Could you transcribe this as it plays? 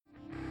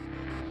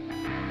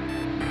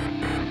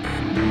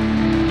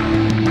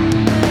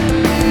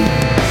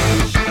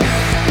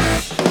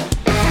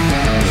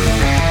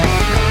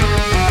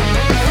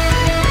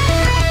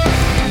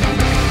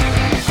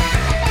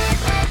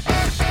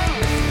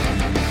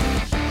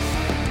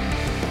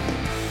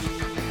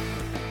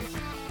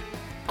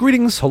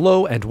Greetings,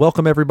 hello, and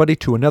welcome everybody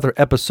to another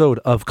episode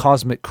of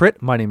Cosmic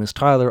Crit. My name is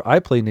Tyler,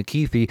 I play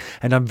Nikithi,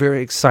 and I'm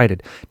very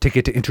excited to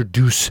get to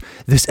introduce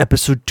this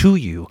episode to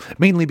you,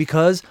 mainly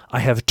because I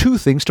have two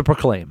things to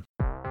proclaim.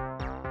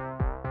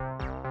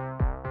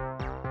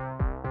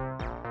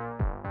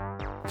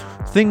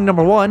 Thing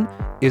number one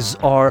is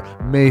our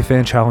May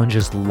Fan Challenge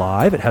is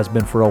live. It has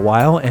been for a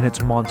while, and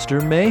it's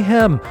Monster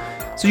Mayhem.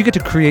 So you get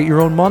to create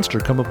your own monster,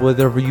 come up with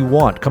whatever you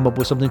want, come up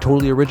with something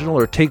totally original,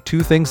 or take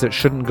two things that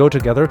shouldn't go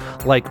together,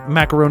 like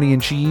macaroni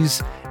and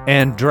cheese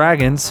and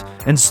dragons,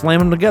 and slam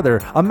them together.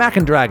 A mac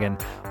and dragon.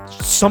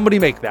 Somebody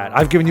make that.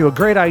 I've given you a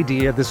great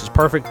idea. This is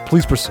perfect.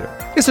 Please pursue.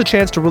 It's a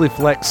chance to really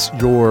flex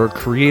your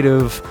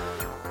creative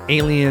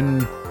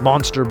alien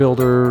monster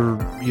builder,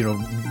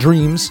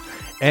 dreams,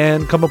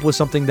 and come up with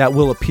something that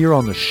will appear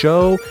on the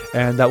show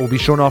and that will be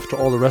shown off to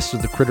all the rest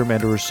of the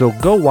Crittermanderers. So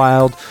go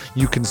wild.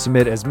 You can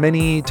submit as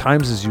many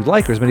times as you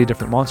like, or as many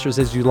different monsters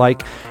as you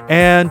like.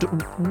 And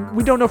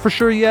we don't know for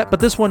sure yet,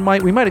 but this one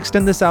we might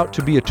extend this out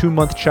to be a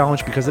 2-month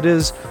challenge because it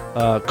is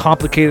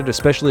complicated,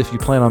 especially if you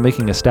plan on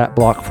making a stat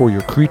block for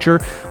your creature.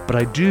 But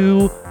I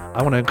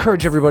want to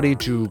encourage everybody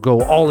to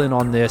go all in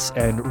on this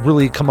and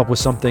really come up with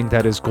something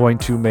that is going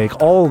to make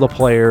all the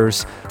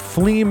players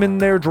fleam in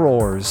their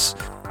drawers.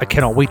 I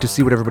cannot wait to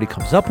see what everybody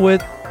comes up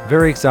with.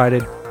 Very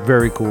excited,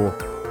 very cool,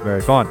 very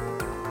fun.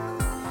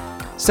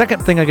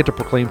 Second thing I get to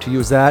proclaim to you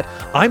is that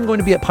I'm going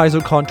to be at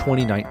PaizoCon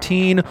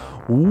 2019,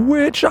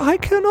 which I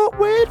cannot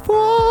wait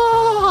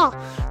for.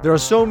 There are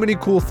so many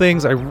cool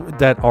things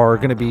that are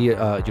going to be,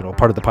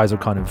 part of the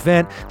PaizoCon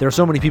event. There are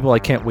so many people I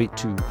can't wait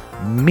to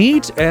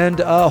meet, and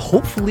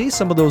hopefully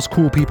some of those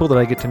cool people that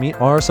I get to meet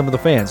are some of the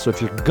fans. So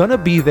if you're gonna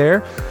be there,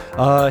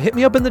 hit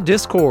me up in the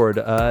Discord.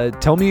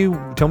 Tell me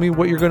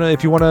what you're gonna,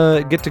 if you want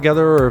to get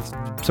together, or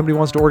if somebody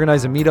wants to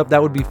organize a meetup,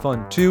 that would be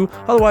fun too.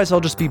 Otherwise, I'll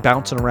just be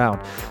bouncing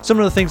around. Some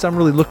of the things I'm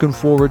really looking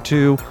forward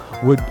to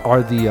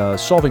are the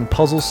solving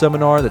puzzle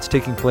seminar that's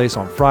taking place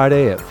on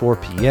Friday at 4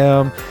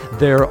 p.m.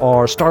 There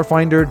are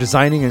Starfinder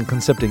designing and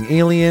concepting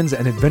aliens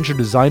and adventure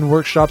design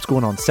workshops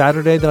going on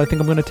Saturday that I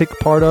think I'm going to take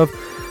a part of.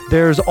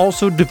 There's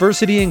also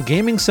diversity in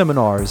gaming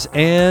seminars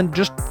and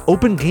just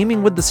open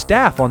gaming with the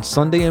staff on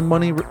Sunday and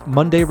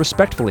Monday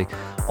respectively.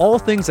 All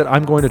things that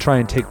I'm going to try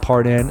and take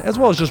part in, as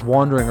well as just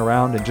wandering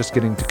around and just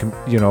getting to,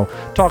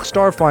 talk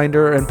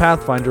Starfinder and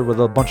Pathfinder with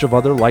a bunch of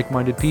other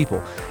like-minded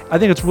people. I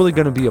think it's really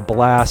going to be a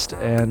blast,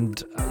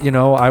 and,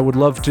 I would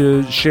love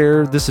to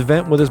share this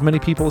event with as many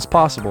people as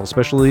possible,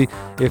 especially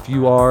if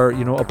you are,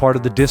 a part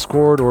of the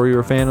Discord or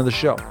you're a fan of the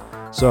show.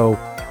 So,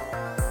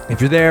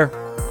 if you're there,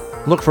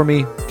 look for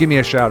me, give me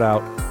a shout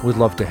out, we'd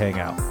love to hang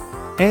out.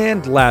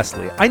 And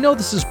lastly, I know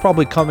this is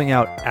probably coming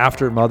out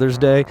after Mother's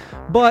Day,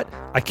 but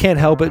I can't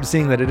help it,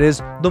 seeing that it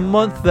is the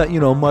month that,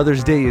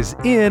 Mother's Day is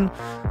in,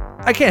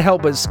 I can't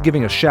help but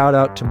giving a shout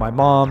out to my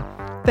mom.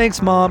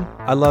 Thanks, Mom,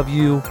 I love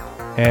you,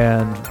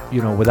 and,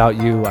 without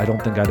you, I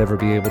don't think I'd ever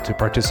be able to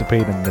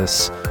participate in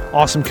this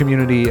awesome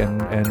community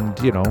and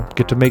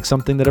get to make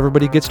something that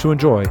everybody gets to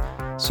enjoy.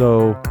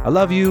 So, I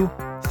love you,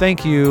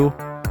 thank you.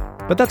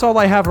 But that's all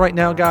I have right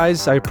now,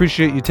 guys. I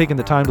appreciate you taking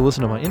the time to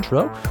listen to my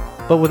intro.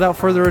 But without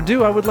further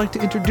ado, I would like to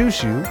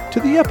introduce you to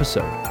the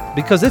episode,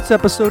 because it's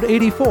episode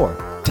 84,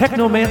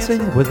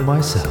 Technomancing with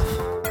myself.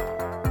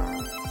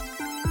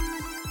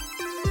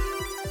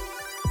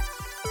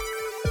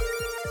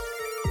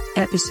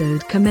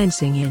 Episode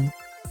commencing in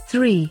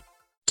 3,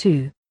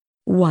 2,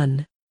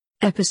 1.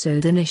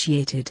 Episode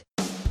initiated.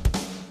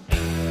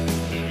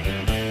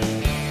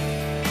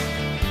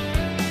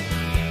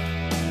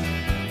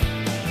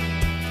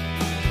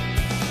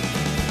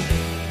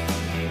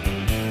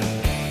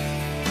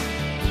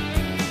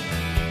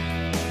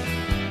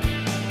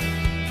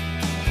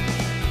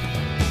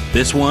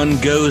 This one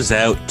goes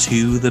out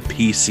to the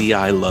PC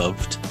I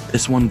loved.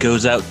 This one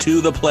goes out to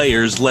the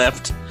players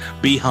left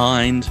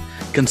behind.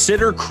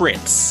 Consider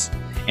crits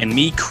and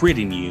me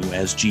critting you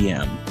as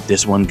GM.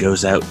 This one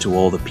goes out to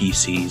all the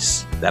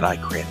PCs that I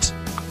crit.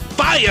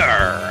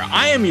 Fire!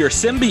 I am your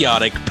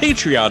symbiotic,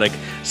 patriotic,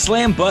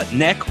 slam butt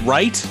neck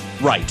right.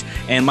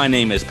 And my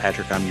name is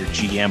Patrick. I'm your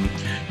GM,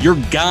 your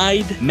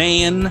guide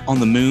man on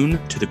the moon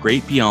to the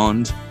great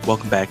beyond.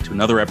 Welcome back to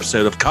another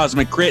episode of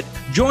Cosmic Crit.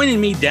 Joining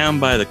me down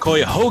by the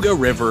Cuyahoga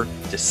River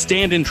to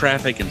stand in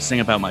traffic and sing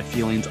about my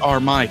feelings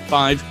are my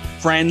 5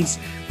 friends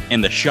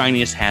and the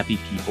shiniest happy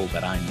people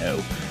that I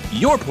know.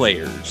 Your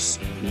players.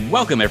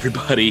 Welcome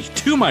everybody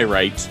to my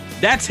right.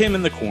 That's him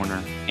in the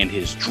corner and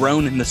his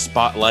drone in the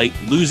spotlight,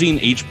 losing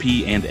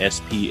HP and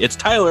SP. It's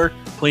Tyler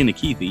playing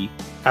Nikithi.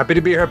 Happy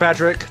to be here,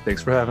 Patrick.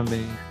 Thanks for having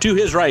me. To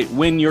his right,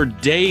 when your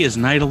day is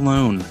night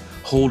alone,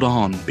 hold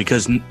on,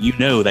 because you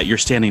know that you're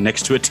standing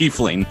next to a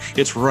tiefling.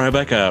 It's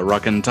Rebecca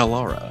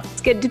Rockantalara.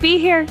 It's good to be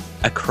here.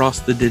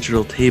 Across the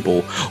digital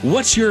table,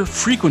 what's your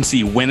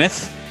frequency,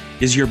 Wynneth?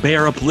 Is your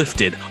bear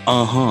uplifted?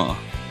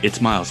 It's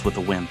Miles with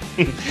a win.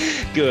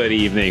 Good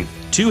evening.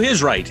 To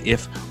his right,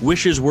 if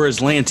wishes were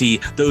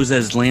Aslanti, those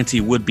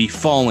Aslanti would be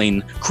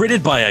falling.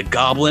 Critted by a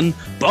goblin,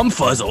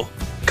 Bumfuzzle,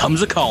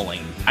 comes a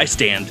calling. I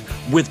stand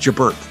with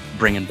Jabert,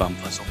 bringing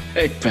Bumfuzzle.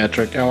 Hey,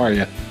 Patrick, how are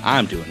you?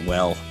 I'm doing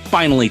well.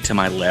 Finally to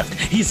my left,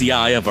 he's the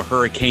eye of a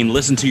hurricane.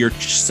 Listen to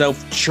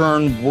yourself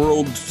churn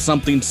world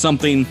something.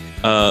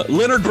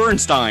 Leonard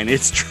Bernstein,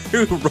 it's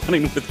true,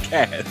 running with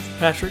Cass.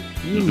 Patrick,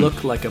 you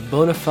look like a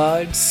bona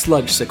fide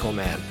sludge sickle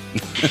man.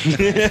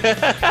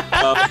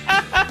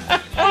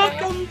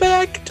 Welcome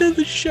back to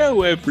the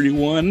show,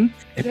 everyone.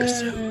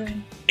 Episode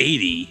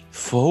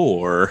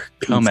 84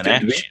 coming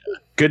at you.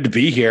 Good to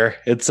be here.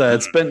 It's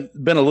been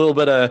a little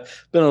bit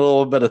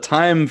of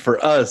time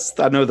for us.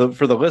 I know that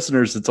for the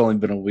listeners, it's only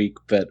been a week,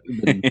 but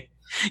we've been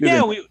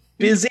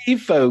busy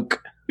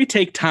folk. We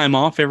take time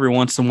off every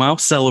once in a while,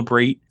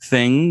 celebrate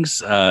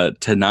things.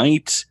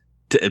 Tonight,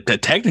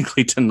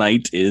 technically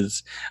tonight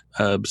is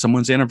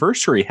someone's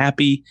anniversary.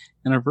 Happy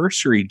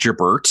anniversary,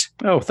 Jabert.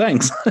 Oh,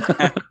 thanks.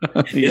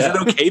 Is it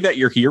okay that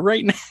you're here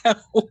right now?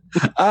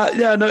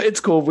 Yeah, no, it's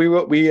cool.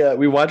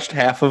 We watched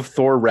half of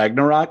Thor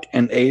Ragnarok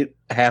and ate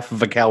half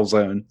of a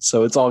calzone,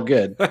 so it's all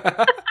good.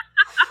 That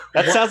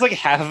sounds like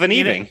half of an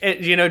evening.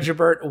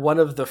 Jabert, one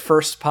of the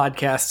first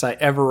podcasts I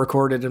ever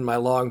recorded in my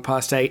long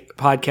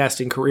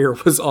podcasting career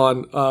was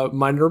on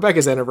mine and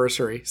Rebecca's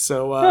anniversary.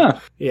 So,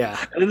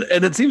 yeah.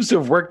 And it seems to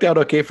have worked out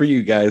okay for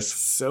you guys.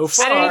 So I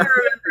far. don't even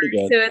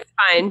remember, so it's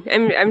fine.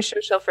 I'm sure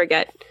she'll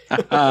forget.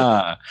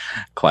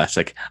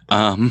 Classic.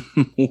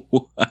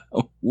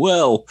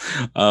 Well,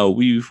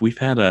 we've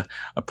had a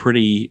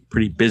pretty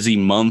busy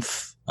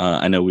month.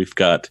 I know we've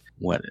got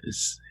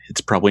it's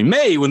probably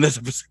May when this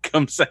episode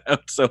comes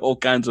out, so all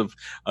kinds of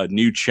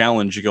new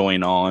challenge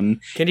going on.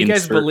 Can you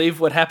guys believe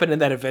what happened in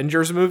that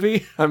Avengers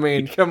movie? I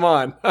mean, come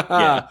on.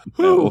 Yeah.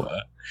 God,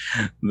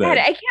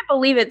 I can't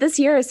believe it. This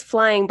year is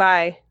flying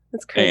by.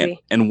 That's crazy.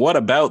 And what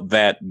about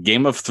that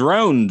Game of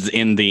Thrones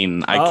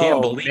ending? I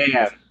can't believe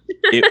it.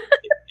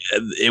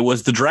 It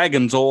was the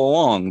dragons all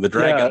along. The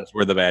dragons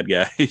were the bad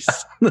guys.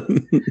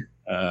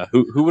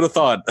 Who would have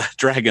thought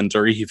dragons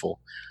are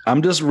evil?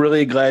 I'm just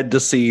really glad to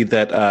see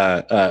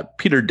that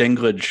Peter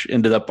Dinklage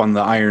ended up on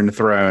the Iron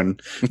Throne.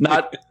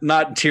 Not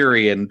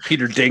Tyrion,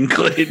 Peter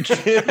Dinklage.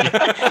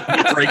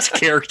 He breaks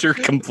character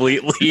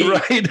completely.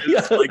 Right.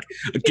 Yeah. Like,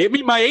 give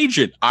me my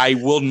agent. I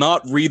will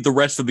not read the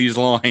rest of these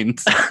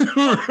lines.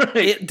 Right.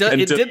 It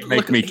did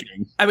make look me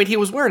king. I mean, he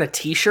was wearing a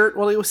t-shirt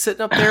while he was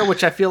sitting up there,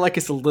 which I feel like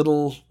is a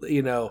little,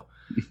 like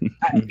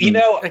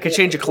a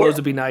change of clothes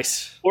would be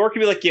nice. Or it could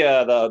be like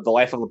the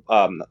life of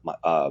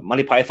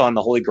Monty Python,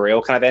 the Holy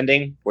Grail kind of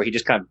ending, where he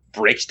just kind of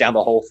breaks down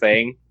the whole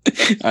thing,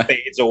 and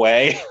fades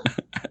away.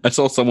 I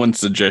saw someone's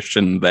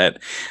suggestion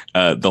that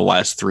the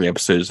last 3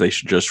 episodes they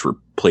should just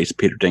replace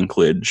Peter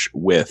Dinklage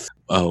with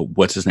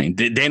what's his name,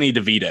 Danny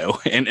DeVito,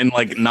 and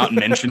like not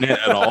mention it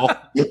at all,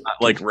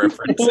 not like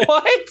reference it.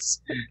 What?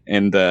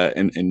 And how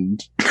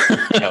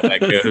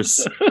that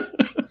goes.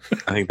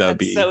 I think that would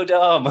be so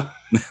dumb.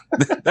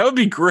 That would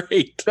be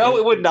great. No,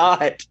 it would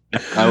not.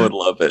 I would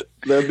love it.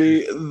 That'd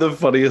be the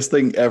funniest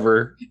thing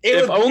ever.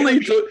 If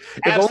only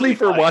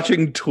for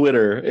watching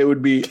Twitter, it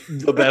would be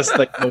the best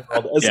thing in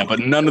the world. Yeah, but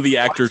none of the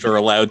actors are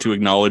allowed to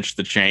acknowledge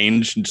the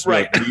change. Just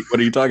right. Like,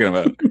 what are you talking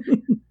about?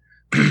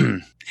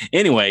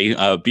 Anyway,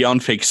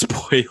 beyond fake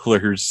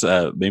spoilers,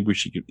 maybe we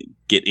should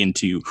get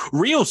into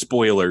real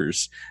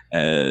spoilers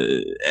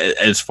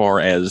as far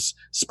as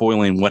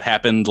spoiling what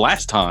happened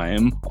last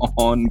time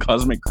on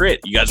Cosmic Crit.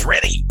 You guys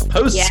ready?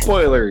 Post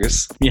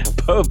spoilers. Yeah,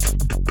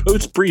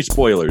 post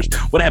pre-spoilers.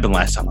 What happened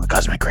last time on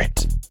Cosmic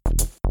Crit?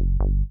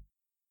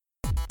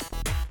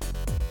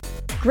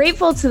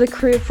 Grateful to the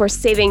crew for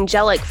saving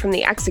Jellic from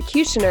the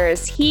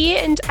executioners, he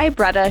and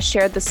Ibretta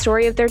shared the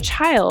story of their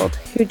child,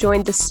 who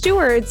joined the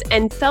stewards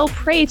and fell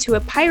prey to a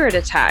pirate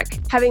attack.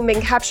 Having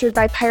been captured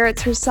by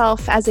pirates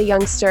herself as a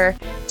youngster,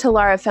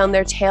 Talara found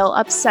their tale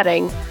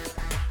upsetting.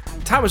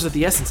 Time was of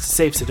the essence to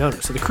save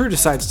Sedona, so the crew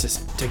decides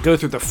to go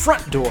through the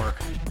front door,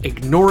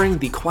 ignoring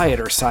the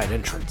quieter side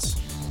entrance.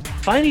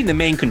 Finding the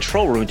main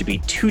control room to be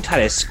too tight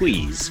a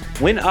squeeze,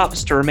 Wynn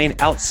opts to remain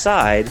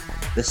outside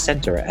the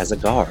center as a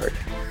guard.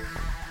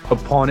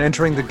 Upon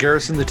entering the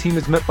garrison, the team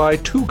is met by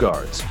 2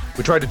 guards.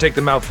 We tried to take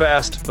them out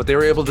fast, but they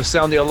were able to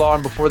sound the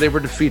alarm before they were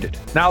defeated.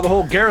 Now the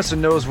whole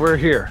garrison knows we're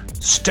here.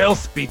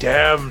 Stealth be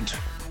damned.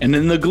 And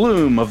in the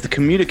gloom of the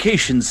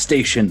communications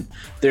station,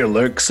 there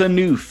lurks a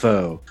new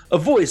foe. A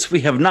voice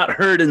we have not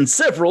heard in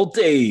several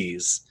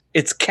days.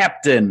 It's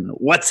Captain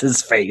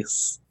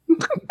What's-His-Face.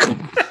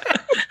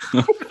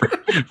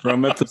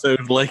 From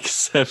episode like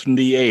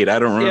 78. I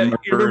don't remember.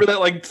 You remember that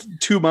like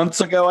 2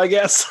 months ago, I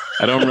guess?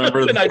 I don't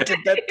remember when I did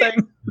that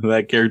thing.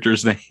 That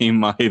character's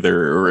name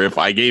either, or if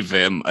I gave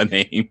him a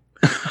name.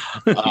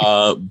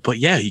 But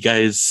yeah, you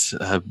guys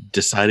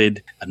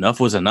decided enough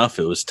was enough.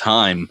 It was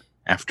time,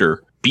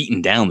 after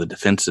beating down the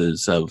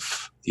defenses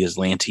of the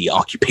Aslanti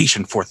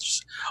occupation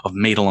force of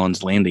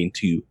Madelon's Landing,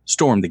 to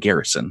storm the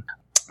garrison.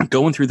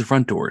 Going through the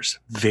front doors.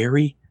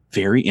 Very,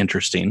 very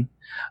interesting.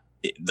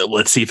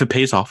 Let's see if it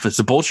pays off. It's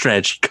a bold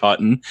strategy,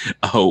 Cotton.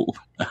 Oh,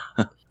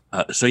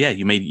 So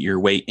you made your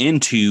way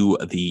into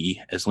the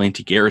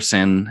Aslanti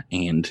garrison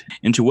and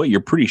into what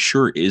you're pretty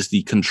sure is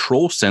the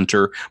control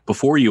center.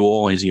 Before you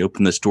all, as you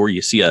open this door,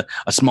 you see a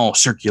small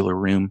circular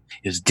room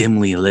is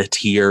dimly lit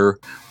here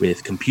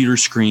with computer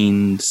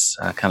screens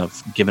kind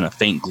of giving a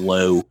faint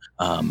glow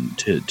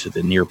to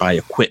the nearby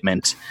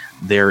equipment.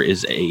 There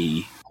is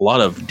a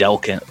lot of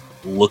delicate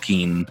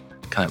looking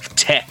kind of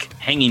tech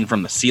hanging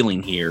from the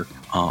ceiling here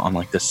on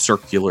like this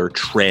circular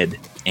tread.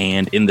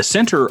 And in the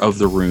center of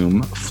the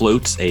room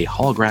floats a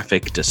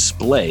holographic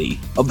display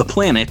of the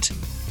planet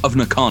of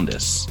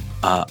Nakondis.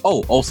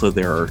 Also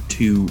there are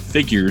 2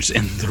 figures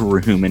in the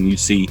room, and you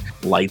see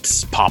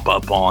lights pop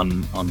up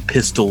on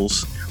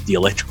pistols, the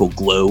electrical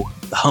glow,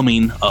 the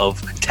humming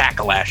of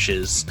tack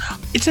lashes.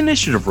 It's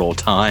initiative roll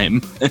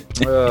time.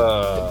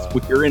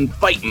 We're in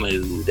fight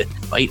mode,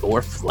 fight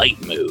or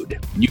flight mode.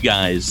 You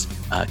guys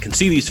can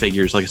see these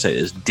figures, like I said,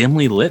 is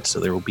dimly lit,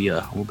 so there will be a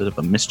little bit of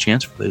a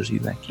mischance for those of you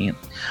that can't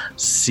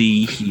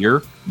see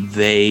here.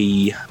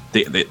 They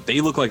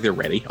look like they're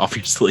ready,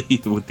 obviously,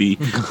 with the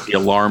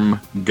alarm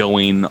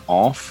going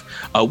off.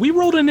 We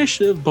rolled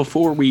initiative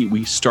before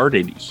we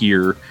started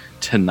here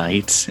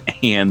tonight,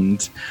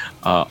 and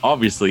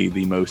obviously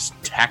the most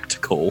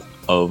tactical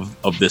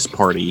of this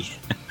party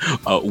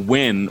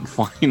when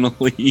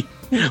finally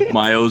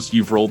Miles,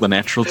 you've rolled a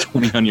natural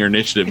 20 on your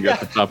initiative. You're at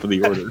the top of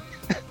the order.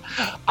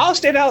 I'll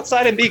stand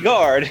outside and be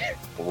guard.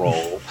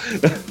 Roll.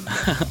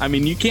 I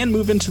mean, you can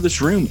move into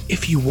this room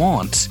if you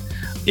want.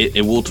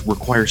 It will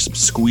require some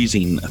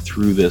squeezing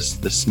through this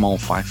small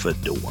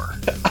 5-foot door.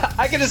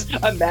 I can just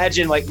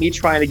imagine like me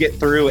trying to get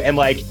through and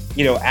like,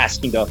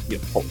 asking to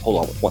hold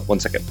on one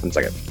second.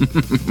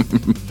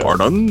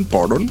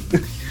 Pardon.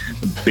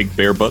 Big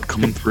bear butt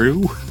coming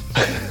through.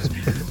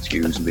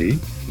 Excuse me.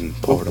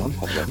 Pardon.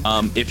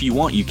 If you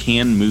want, you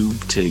can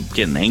move to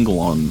get an angle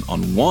on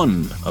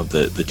one of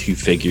the 2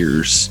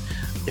 figures.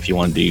 If you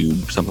want to do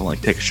something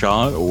like take a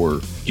shot,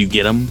 or do you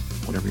get them,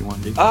 whatever you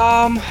want to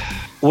do.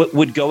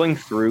 Would going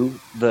through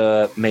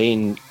the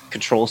main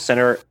control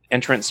center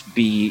entrance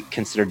be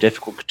considered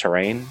difficult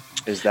terrain?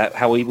 Is that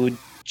how we would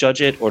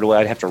judge it, or do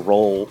I have to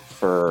roll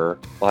for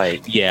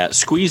like? Yeah,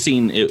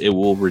 squeezing it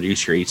will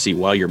reduce your AC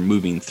while you're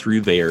moving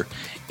through there.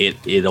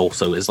 It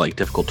also is like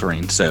difficult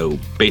terrain, so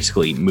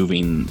basically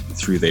moving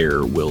through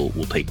there will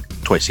take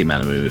twice the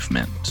amount of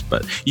movement.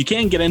 But you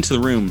can get into the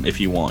room if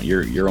you want.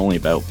 You're only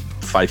about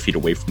 5 feet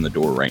away from the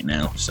door right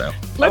now, so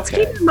let's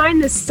keep in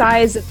mind the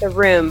size of the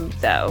room,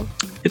 though.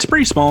 It's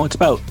pretty small. It's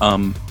about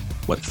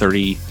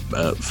 30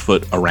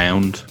 foot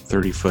around,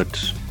 30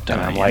 foot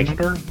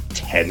diameter. I'm like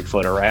 10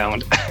 foot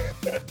around.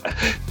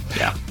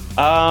 Yeah.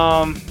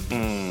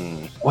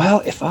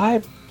 Well, if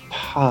I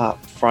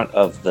pop front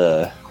of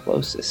the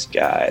closest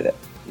guy that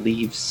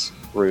leaves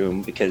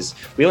room, because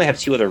we only have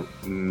 2 other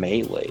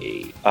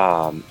melee.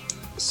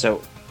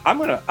 So I'm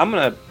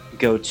gonna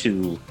go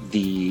to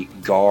the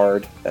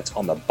guard that's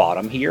on the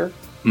bottom here.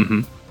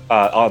 Mm-hmm.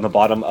 On the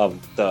bottom of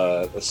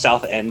the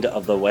south end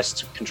of the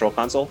west control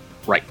console.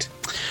 Right.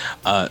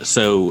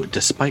 So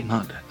despite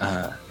not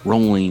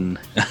rolling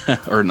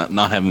or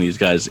not having these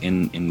guys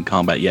in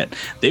combat yet,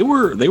 they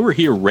were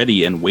here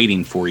ready and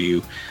waiting for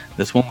you.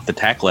 This one with the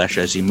tack lash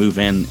as you move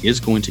in is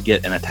going to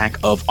get an attack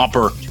of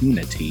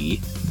opportunity,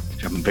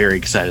 which I'm very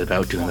excited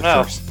about doing the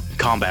first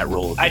combat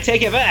roll. I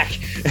take it back.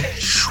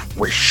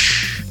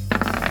 Swish.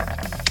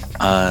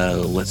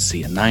 Let's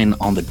see, a 9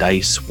 on the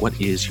dice. What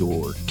is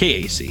your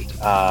KAC?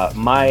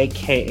 My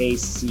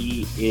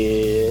KAC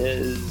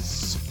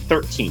is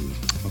 13.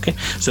 Okay,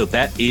 so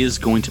that is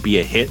going to be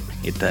a hit.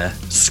 It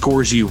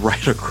scores you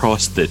right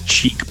across the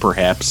cheek,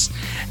 perhaps,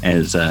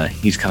 as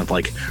he's kind of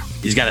like,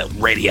 he's got it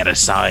ready at his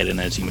side,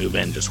 and as you move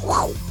in, just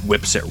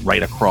whips it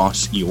right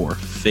across your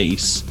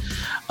face.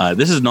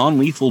 This is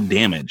non-lethal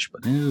damage,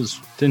 but it is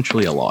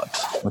potentially a lot.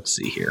 Let's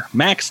see here.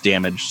 Max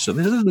damage, so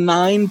this is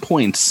 9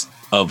 points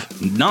of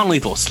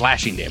non-lethal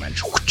slashing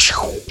damage.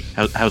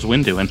 How's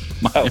Wynn doing?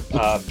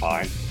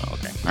 Fine.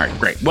 Okay. All right,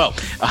 great. Well,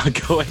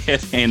 go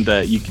ahead and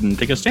you can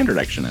take a standard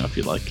action now if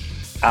you'd like.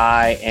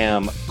 I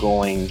am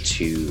going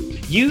to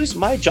use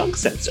my junk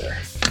sensor.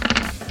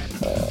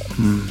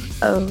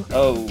 No.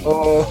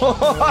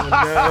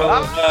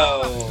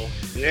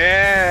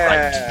 Yeah.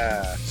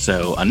 Right.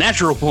 So a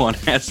natural 1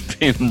 has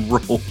been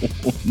rolled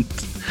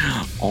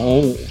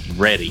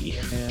already.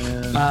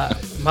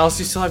 Miles,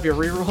 you still have your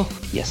reroll?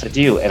 Yes, I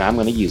do, and I'm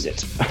going to use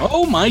it.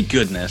 Oh my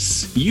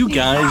goodness. You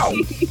guys,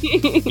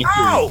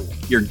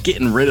 you're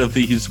getting rid of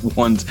these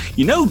ones.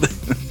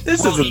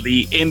 This isn't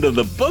the end of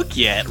the book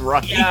yet,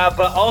 right? Yeah,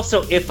 but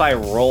also if I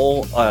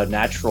roll a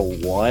natural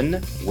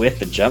 1 with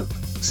the jump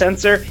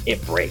sensor,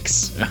 it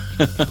breaks.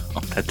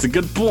 That's a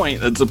good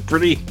point. That's a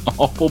pretty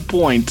awful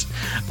point.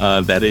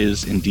 That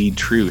is indeed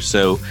true.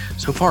 So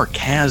far,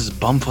 Kaz,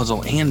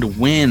 Bumfuzzle, and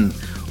Wynn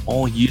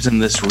all using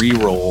this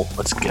reroll.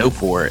 Let's go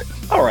for it.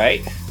 All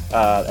right.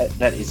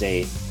 That is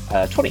a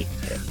 20.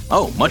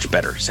 Oh, much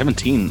better.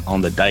 17 on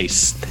the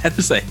dice. That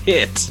is a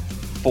hit.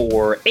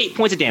 for 8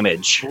 points of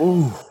damage.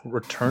 Ooh,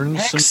 return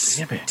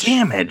some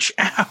damage.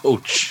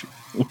 Ouch.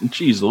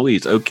 Jeez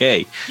Louise.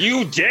 Okay.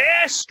 You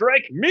dare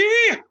strike me?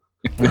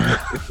 That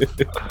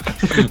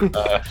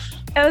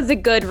was a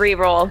good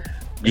reroll.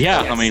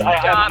 Yeah, Yes, I mean,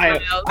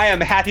 I am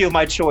happy with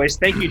my choice.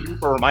 Thank you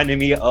for reminding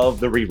me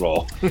of the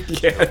reroll.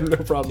 Yeah, no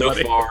problem. so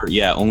buddy. far,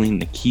 only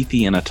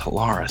Nikithi and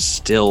Atalara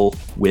still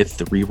with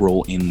the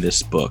reroll in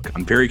this book.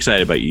 I'm very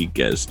excited about you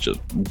guys just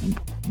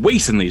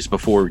wasting these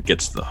before it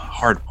gets to the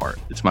hard part.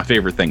 It's my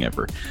favorite thing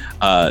ever.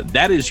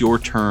 That is your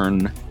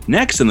turn.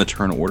 Next in the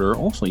turn order,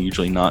 also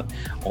usually not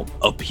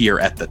up here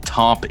at the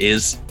top,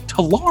 is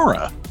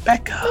Talara.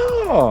 Becca.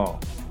 Oh.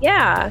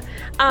 Yeah.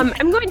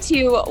 I'm going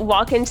to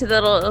walk into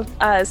the little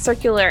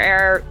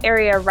circular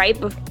area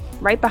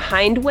right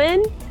behind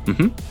Win.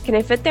 Mm-hmm. Can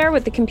I fit there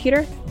with the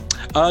computer?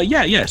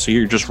 Yeah. So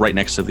you're just right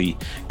next to the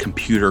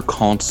computer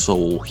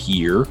console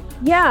here.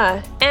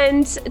 Yeah.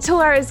 And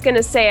Talara's going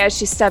to say as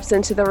she steps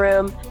into the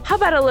room, how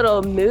about a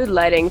little mood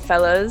lighting,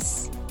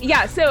 fellows?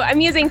 Yeah, so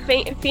I'm using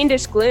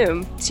Fiendish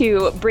Gloom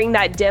to bring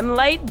that dim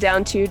light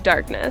down to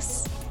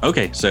darkness.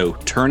 Okay, so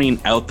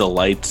turning out the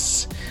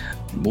lights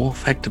will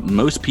affect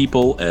most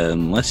people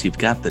unless you've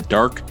got the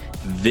dark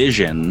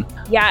vision.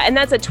 Yeah, and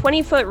that's a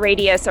 20-foot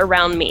radius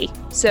around me.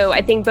 So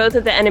I think both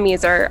of the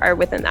enemies are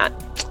within that.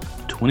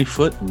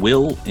 20-foot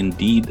will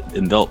indeed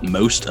envelop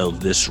most of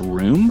this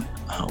room,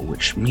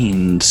 which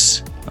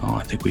means,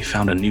 I think we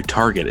found a new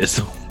target. It's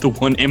the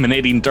one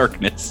emanating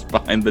darkness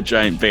behind the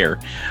giant bear.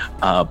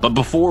 But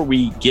before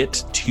we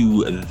get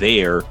to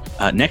there,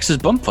 next is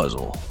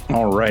Bumfuzzle.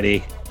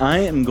 Alrighty. I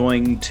am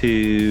going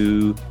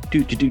to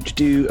I'm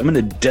going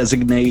to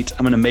designate. I'm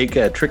going to make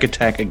a trick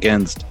attack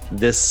against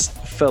this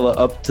fella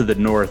up to the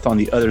north on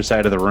the other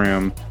side of the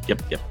room.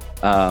 Yep.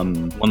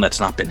 One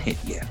that's not been hit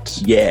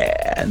yet.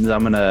 Yeah, and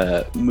I'm going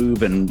to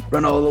move and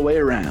run all the way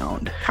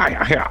around.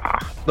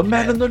 The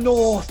man in the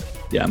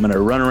north. Yeah, I'm going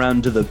to run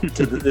around to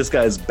this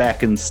guy's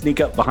back and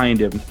sneak up behind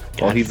him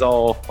while he's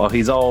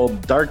all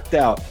darked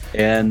out,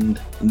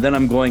 and then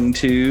I'm going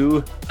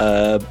to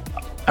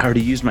I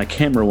already used my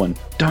camera one.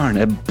 Darn,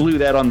 I blew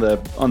that on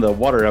the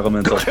water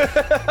elemental.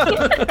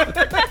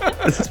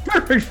 This is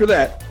perfect for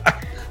that.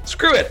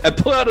 Screw it. I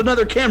pull out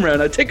another camera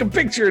and I take a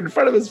picture in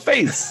front of his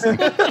face. Is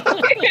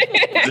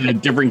it a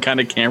different kind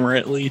of camera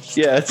at least?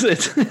 Yeah,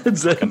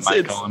 it's like a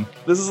Nikon.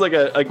 This is like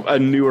a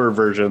newer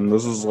version.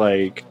 This is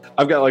like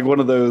I've got like one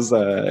of those.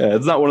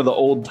 It's not one of the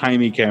old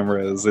timey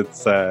cameras.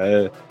 It's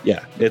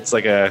it's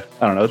like a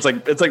I don't know. It's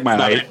like my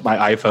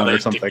iPhone or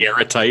something.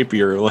 Daguerreotype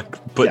you're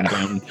like putting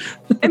down.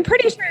 I'm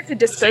pretty sure it's a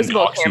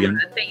disposable camera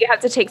that you have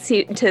to take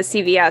to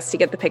CVS to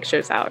get the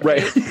pictures out.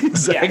 Right,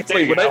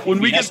 exactly. Yeah, when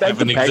we get back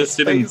to Packed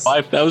Space, in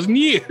 5,000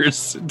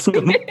 years, it's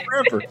going to be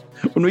forever.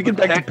 When we get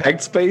back to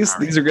Packed Space,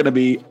 these are going to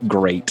be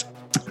great.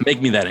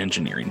 Make me that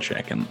engineering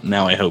check, and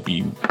now I hope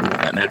you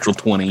that natural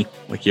 20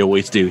 like you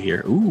always do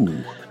here.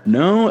 Ooh.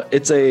 No,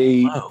 it's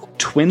a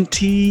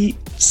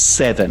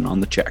 27 on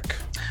the check.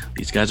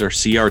 These guys are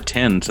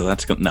CR10, so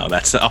that's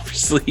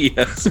obviously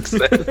a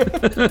success.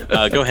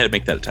 Go ahead and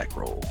make that attack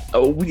roll.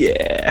 Oh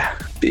yeah,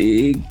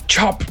 big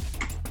chop.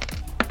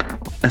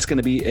 That's going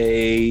to be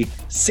a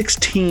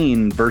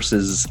 16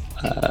 versus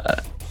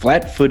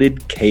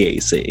flat-footed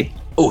KAC.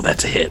 Oh,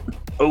 that's a hit.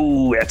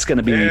 Oh, that's going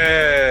to be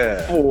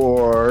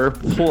 4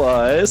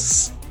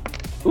 plus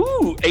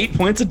 8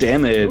 points of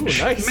damage.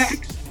 Ooh, nice.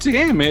 Max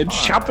damage.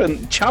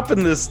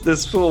 Chopping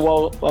this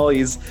fool while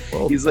he's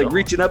like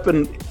reaching up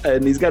and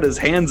he's got his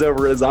hands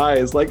over his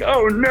eyes like,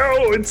 oh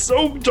no, it's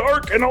so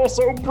dark and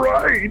also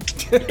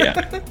bright.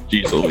 Yeah,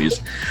 jeez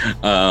Louise.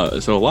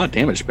 So a lot of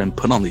damage has been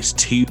put on these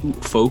two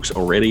folks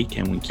already.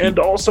 And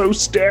also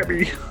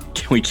stabby.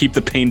 Can we keep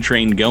the pain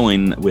train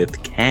going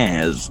with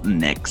Kaz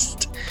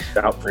next?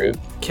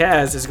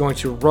 Kaz is going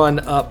to run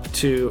up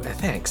to.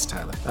 Thanks,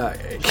 Tyler.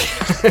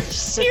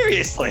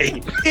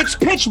 Seriously? It's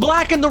pitch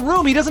black in the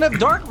room. He doesn't have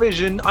dark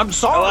vision. I'm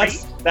sorry.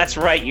 That's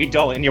right. You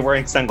don't, and you're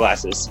wearing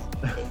sunglasses.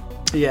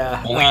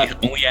 Yeah.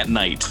 Only at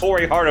night.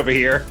 Corey Hart over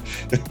here.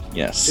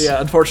 Yes.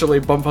 Yeah,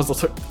 unfortunately, Bumfuzzle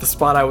took the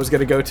spot I was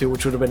going to go to,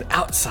 which would have been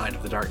outside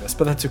of the darkness,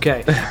 but that's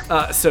okay.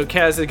 So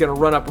Kaz is going to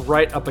run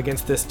right up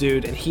against this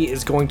dude, and he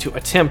is going to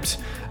attempt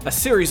a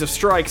series of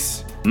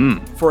strikes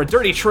for a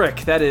dirty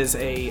trick. That is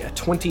a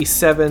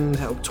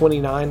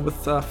 29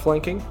 with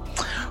flanking.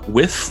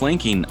 With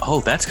flanking,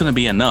 that's going to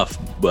be enough.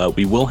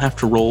 We will have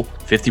to roll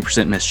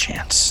 50% miss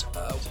chance.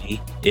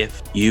 See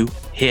if you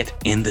hit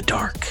in the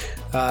dark.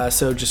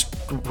 So just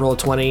roll a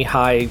 20,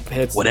 high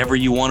hits. Whatever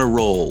you want to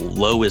roll.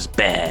 Low is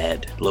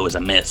bad. Low is a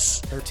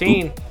miss.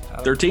 13. Ooh,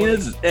 13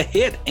 is a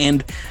hit.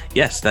 And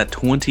yes, that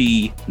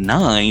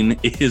 29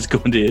 is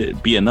going to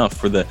be enough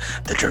for the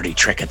dirty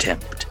trick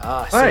attempt.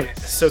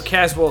 So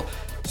Kaz will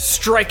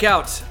strike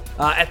out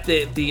at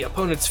the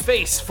opponent's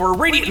face for a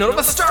radiant note of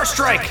a star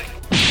strike.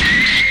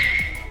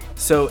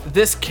 So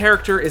this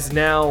character is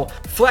now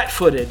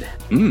flat-footed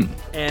to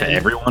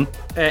everyone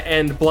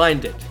and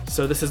blinded.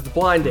 So this is the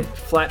blinded,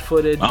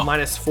 flat-footed,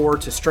 -4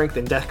 to strength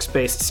and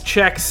dex-based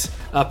checks.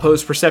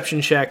 Opposed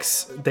perception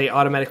checks, they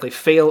automatically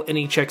fail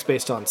any checks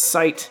based on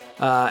sight,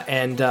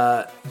 and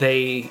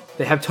they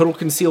have total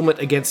concealment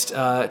against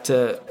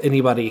to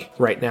anybody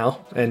right now,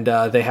 and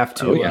they have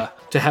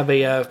to have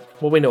a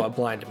well, we know what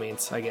blind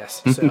means, I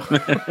guess. So.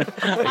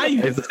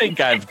 I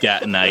think I've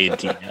got an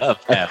idea of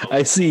how.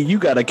 I see you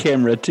got a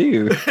camera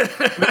too.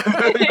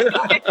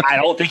 I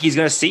don't think he's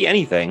going to see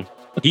anything.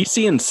 He's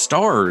seeing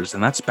stars,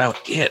 and that's about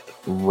it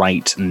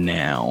right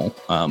now.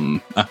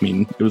 I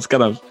mean, it was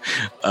kind of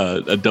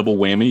a double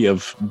whammy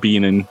of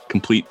being in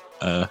complete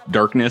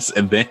darkness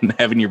and then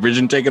having your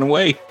vision taken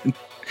away.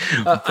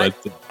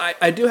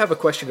 I do have a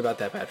question about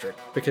that, Patrick,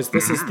 because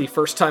this is the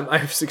first time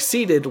I've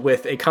succeeded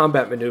with a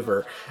combat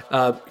maneuver.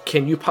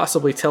 Can you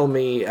possibly tell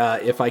me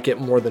if I get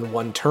more than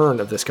one turn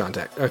of this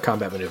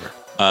combat maneuver?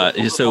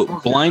 So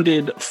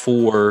blinded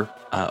for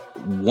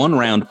 1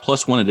 round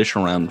plus 1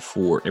 additional round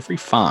for every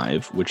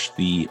 5, which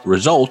the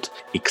result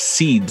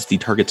exceeds the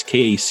target's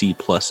KAC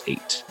plus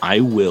 8.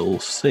 I will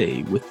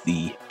say with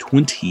the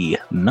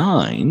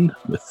 29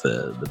 with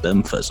the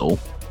Bemfuzzle,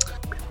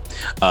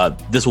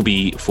 this will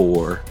be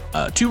for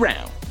 2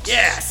 rounds.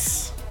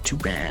 Yes! 2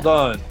 rounds.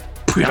 Done.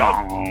 Good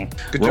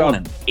job.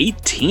 An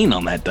 18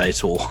 on that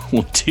dice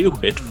will do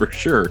it for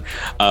sure.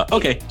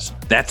 Okay, so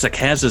that's a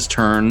Kaz's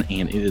turn,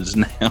 and it is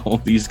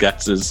now these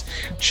guys'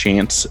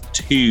 chance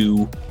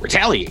to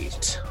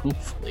retaliate.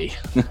 Hopefully,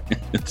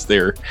 it's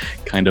their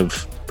kind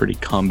of pretty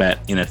combat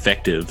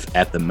ineffective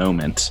at the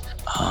moment.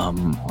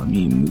 Let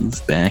me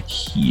move back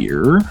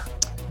here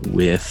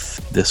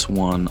with this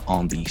one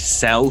on the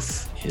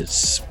south.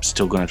 Is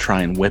still going to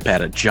try and whip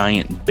out a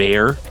giant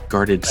bear.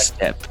 Guarded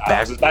step back.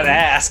 I was about to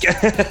ask.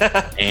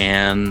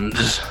 And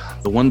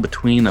the one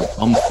between a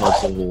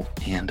Bumfuzzle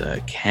and a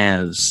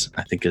Kaz,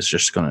 I think, is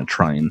just going to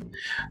try and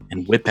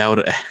whip out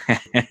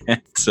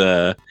at.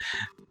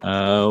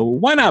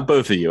 Why not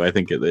both of you? I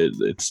think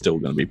it's still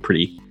going to be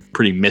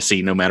pretty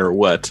messy no matter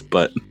what.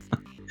 But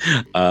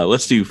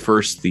let's do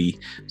first the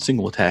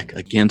single attack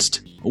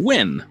against a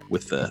win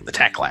with the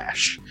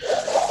Tacklash.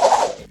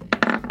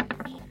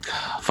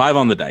 5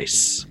 on the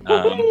dice.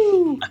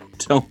 I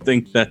don't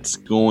think that's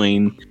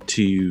going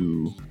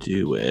to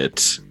do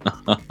it.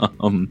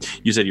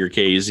 You said your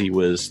KZ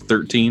was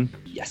 13?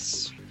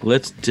 Yes.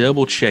 Let's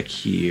double check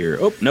here.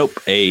 Oh, nope.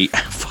 A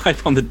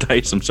 5 on the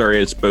dice. I'm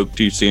sorry I spoke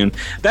too soon.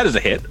 That is a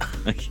hit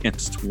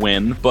against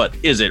Win, but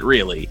is it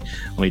really?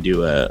 Let me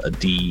do a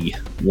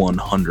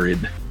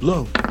D100.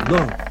 Low.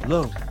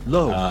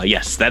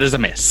 Yes, that is a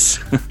miss.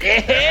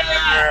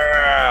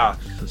 Yeah!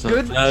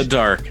 Good.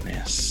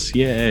 Darkness.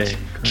 Yay.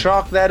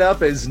 Chalk that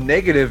up as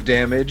negative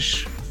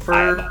damage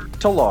for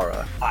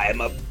Talara. I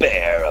am a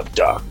bear of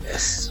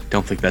darkness.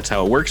 Don't think that's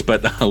how it works,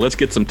 but let's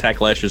get some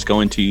Tacklashes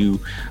going to,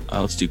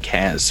 let's do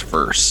Kaz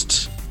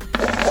first.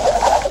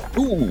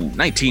 Ooh,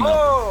 19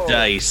 on the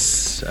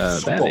dice.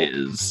 That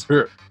is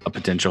a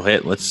potential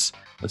hit. Let's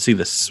see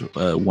this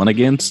one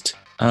against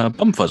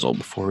Bumfuzzle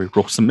before we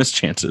roll some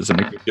mischances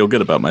and make me feel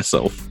good about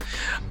myself.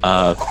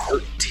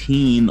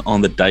 13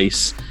 on the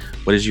dice.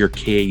 What is your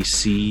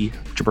KAC,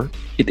 Jabert?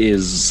 It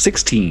is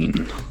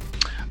 16.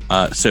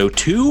 So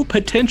 2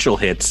 potential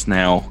hits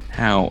now.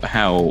 How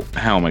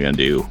am I gonna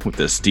do with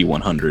this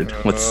D100?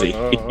 Let's see.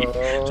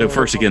 So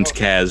first against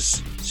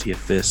Kaz, see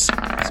if this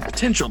has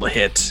potential to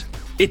hit.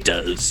 It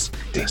does.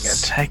 The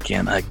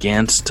second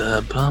against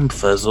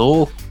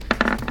Bumfuzzle.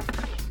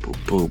 Boop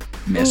boop.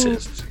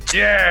 Misses.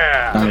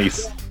 Yeah.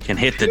 Nice. Can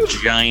hit the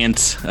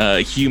giant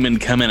human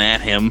coming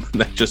at him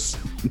that just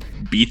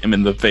beat him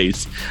in the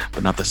face,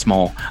 but not the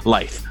small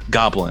lithe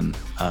goblin.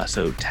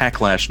 So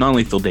Tacklash,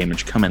 non-lethal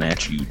damage coming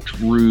at you.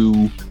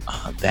 Drew,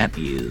 that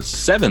is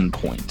 7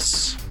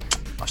 points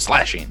of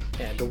slashing.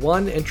 And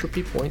 1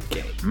 entropy point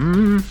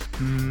gain.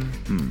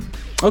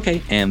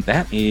 Okay, and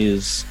that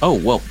is... Oh,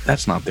 well,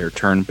 that's not their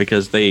turn,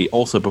 because they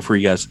also, before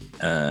you guys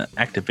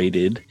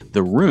activated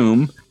the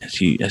room,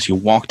 as you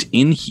walked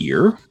in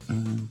here...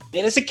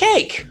 It is a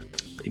cake!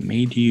 They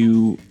made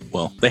you...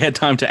 Well, they had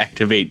time to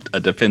activate a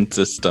defense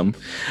system,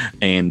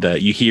 and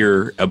you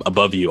hear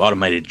above you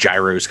automated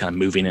gyros kind of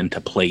moving into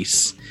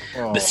place.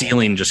 The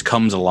ceiling just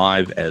comes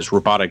alive as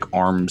robotic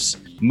arms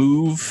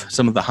move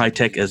some of the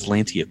high-tech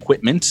Aslanti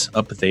equipment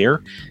up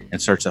there and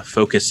starts to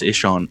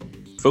focus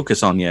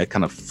on you,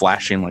 kind of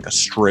flashing like a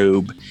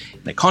strobe.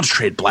 And a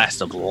concentrated blast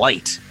of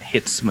light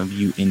hits some of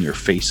you in your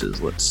faces.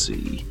 Let's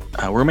see.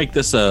 We're going to make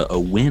this a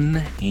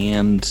win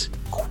and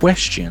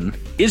question.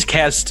 Is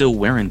Kaz still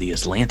wearing the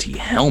Aslanti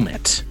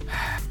helmet?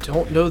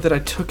 Don't know that I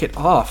took it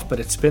off, but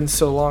it's been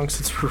so long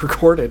since we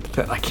recorded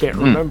that I can't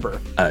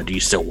remember. Do you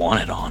still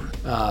want it on?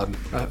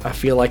 I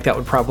feel like that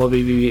would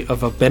probably be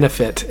of a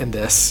benefit in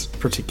this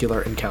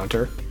particular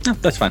encounter. No,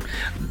 that's fine.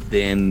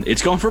 Then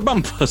it's going for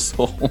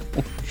Bumfuzzle.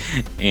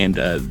 And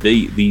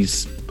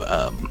these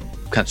kind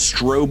of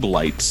strobe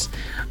lights,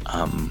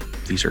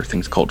 these are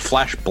things called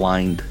flash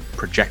blind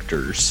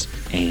projectors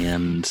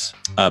and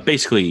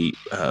basically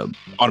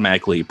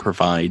automatically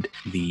provide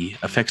the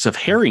effects of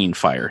harrying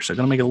fire. So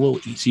going to make it a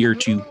little easier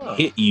to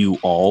hit you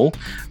all.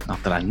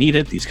 Not that I need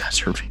it. These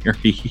guys are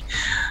very...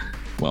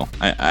 Well,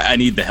 I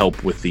need the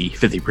help with the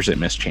 50%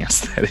 miss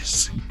chance that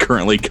is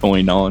currently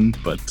going on,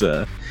 but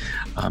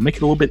make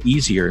it a little bit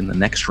easier in the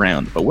next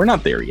round. But we're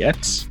not there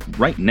yet.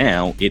 Right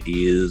now, it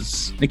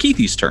is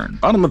Nikithi's turn.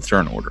 Bottom of the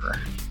turn order.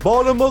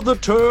 Bottom of the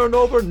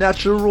turnover,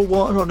 natural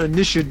one on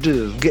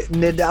initiative,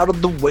 getting it out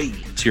of the way.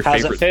 It's your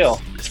How's favorite, it feel?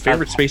 His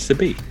favorite space to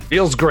be.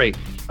 Feels great.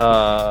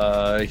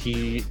 I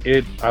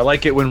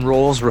like it when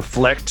roles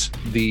reflect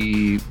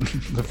the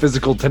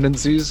physical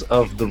tendencies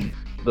of the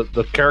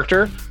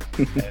character.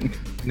 And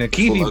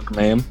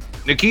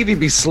Nikithi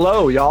be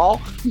slow, y'all.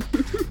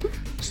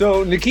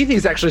 So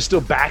Nikithi's actually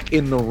still back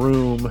in the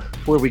room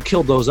where we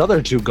killed those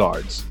other two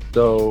guards.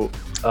 So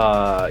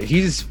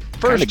he's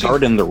first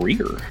guard in the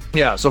rear.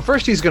 Yeah, so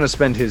first he's going to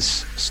spend his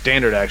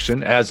standard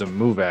action as a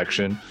move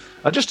action,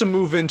 just to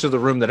move into the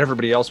room that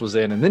everybody else was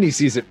in, and then he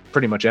sees it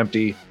pretty much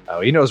empty.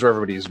 He knows where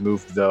everybody's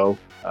moved, though.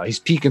 He's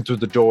peeking through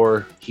the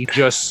door. He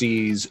just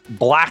sees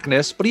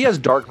blackness, but he has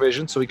dark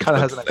vision, so he kind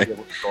of has an idea of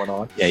what's going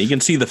on. Yeah, you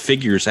can see the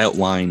figures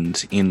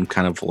outlined in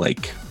kind of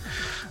like,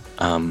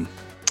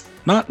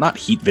 not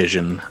heat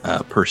vision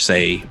per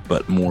se,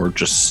 but more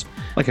just...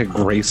 Like a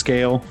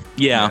grayscale.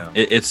 Yeah.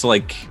 It's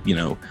like,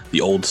 the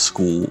old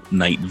school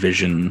night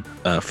vision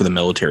for the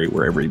military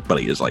where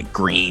everybody is like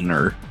green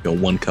or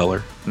one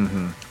color.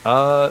 Mm-hmm.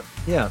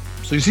 Yeah.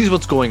 So he sees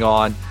what's going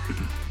on.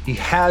 He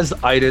has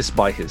Itis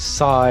by his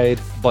side,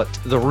 but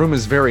the room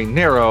is very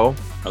narrow.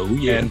 Oh,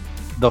 yeah. And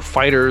the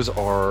fighters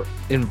are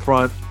in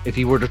front. If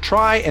he were to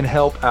try and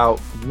help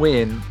out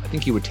Win, I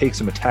think he would take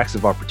some attacks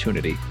of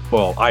opportunity.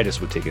 Well,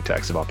 Itis would take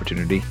attacks of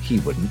opportunity. He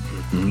wouldn't.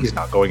 Mm-hmm. He's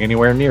not going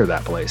anywhere near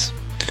that place.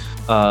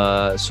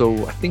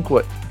 So I think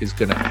what is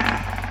going to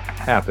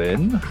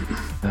happen,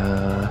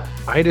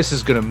 Itis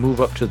is going to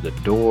move up to the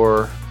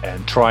door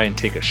and try and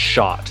take a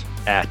shot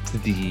at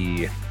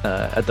the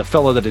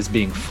fellow that is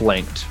being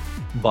flanked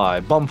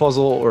by Bumfuzzle,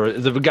 or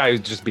the guy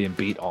who's just being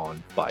beat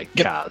on by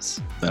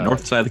Kaz. The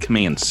north side of the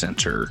command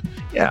center.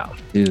 Yeah,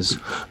 his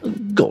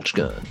Gulch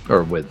gun,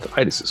 or with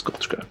Itis's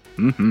Gulch gun.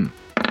 Mm-hmm.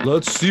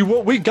 Let's see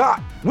what we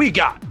got.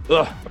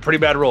 A pretty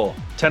bad roll.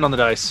 10 on the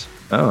dice.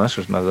 Oh, that's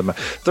just not that bad.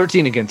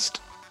 13 against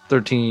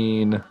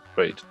 13.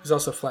 Wait. He's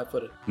also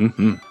flat-footed.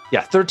 Mm-hmm.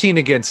 Yeah, 13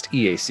 against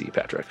EAC,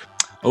 Patrick.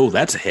 Oh,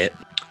 that's a hit.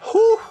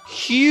 Whew,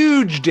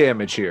 huge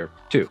damage here.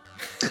 2.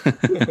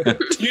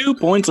 2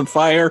 points of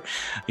fire.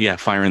 Yeah,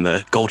 firing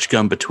the Gulch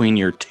gun between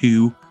your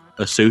two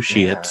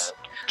associates.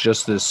 Yeah.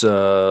 Just this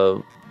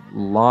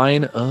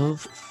line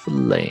of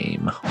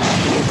flame.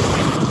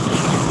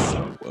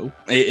 Whoa.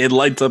 It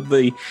lights up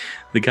the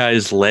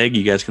guy's leg.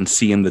 You guys can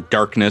see in the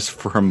darkness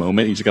for a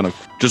moment. He's gonna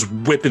just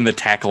whipping the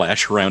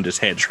tacklash around his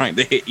head, trying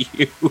to hit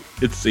you,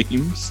 it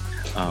seems.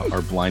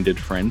 Our blinded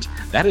friend.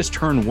 That is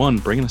turn 1,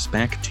 bringing us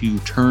back to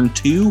turn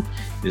 2.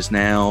 It is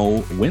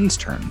now Win's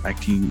turn. Back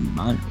to you,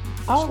 Miles.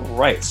 All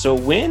right, so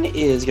Win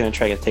is going to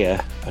try to take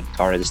a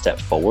guarded step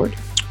forward.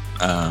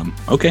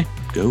 Okay,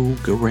 go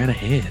right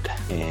ahead.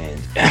 And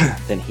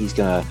then he's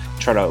going to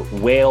try to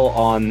wail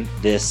on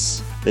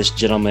this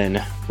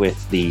gentleman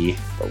with the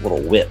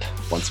little whip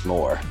once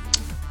more.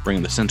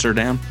 Bringing the sensor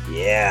down?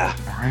 Yeah.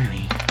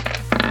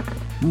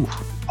 Alrighty. Ooh.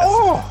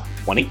 Oh!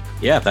 20.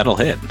 Yeah, that'll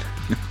hit.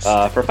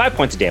 For 5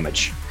 points of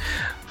damage.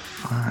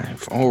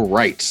 5. All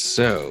right.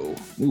 So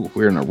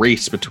we're in a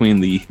race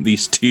between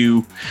these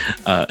two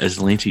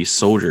Aslantes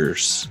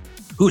soldiers.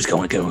 Who's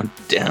going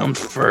down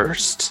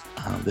first?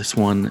 This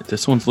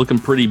one's looking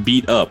pretty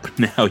beat up.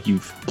 Now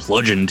you've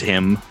bludgeoned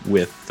him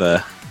with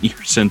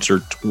your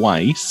sensor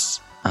twice.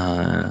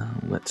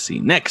 Let's see.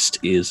 Next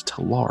is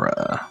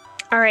Talara.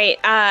 All right.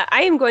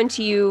 I am going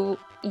to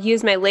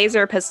use my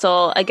laser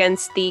pistol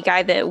against the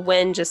guy that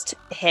Win just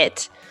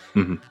hit.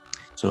 Mm-hmm.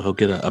 So he'll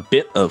get a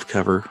bit of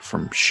cover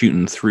from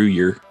shooting through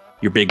your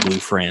big blue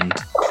friend.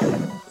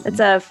 It's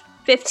a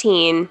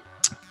 15.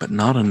 But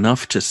not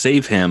enough to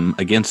save him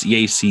against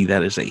EAC.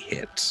 That is a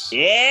hit.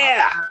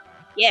 Yeah!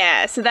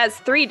 Yeah, so that's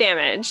 3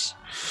 damage.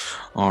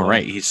 All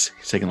right, he's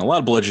taking a lot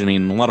of bludgeoning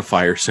and a lot of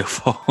fire so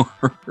far.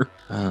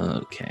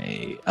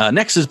 Okay.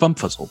 Next is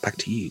Bumfuzzle. Back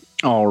to you.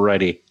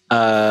 Alrighty.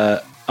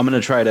 I'm gonna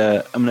try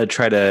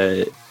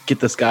to get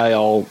this guy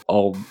all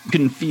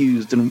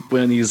confused, and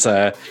when he's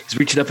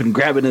reaching up and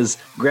grabbing his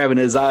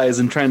eyes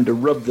and trying to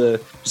rub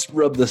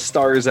the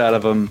stars out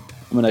of him,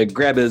 I'm gonna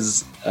grab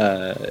his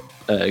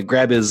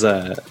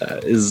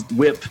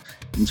whip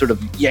and sort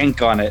of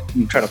yank on it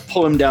and try to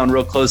pull him down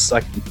real close so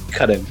I can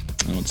cut him.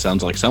 Oh, it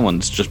sounds like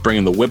someone's just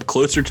bringing the whip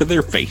closer to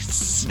their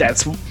face.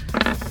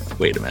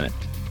 Wait a minute.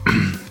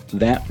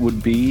 That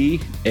would be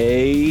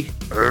a...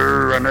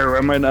 I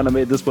might not have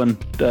made this one.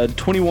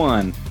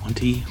 21.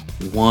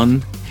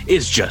 21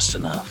 is just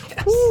enough.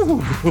 Yes.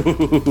 You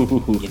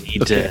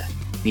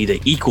need to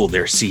equal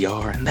their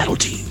CR, and that'll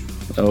do.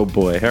 Oh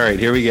boy. All right,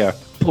 here we go.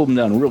 Pull them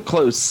down real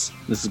close.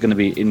 This is going to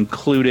be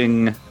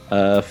including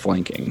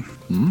flanking.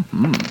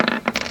 Mm-hmm.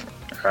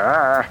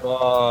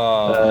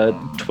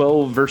 Oh.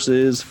 12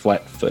 versus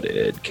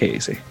flat-footed.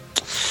 Casey.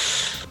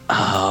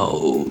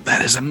 Oh,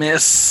 that is a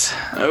miss.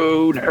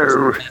 Oh,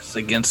 no. Miss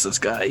against this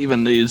guy.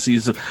 Even as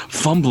he's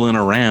fumbling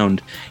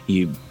around,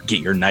 you get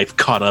your knife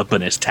caught up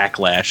in his tack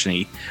lash, and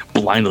he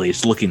blindly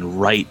is looking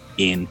right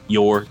in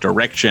your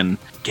direction.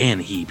 Can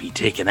he be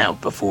taken out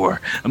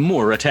before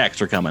more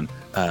attacks are coming?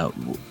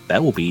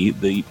 That will be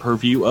the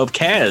purview of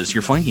Kaz,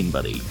 your flanking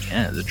buddy.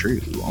 Kaz,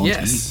 true.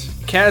 Yes.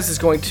 Kaz is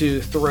going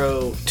to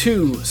throw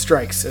 2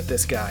 strikes at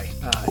this guy.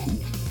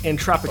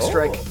 Entropic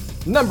strike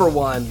number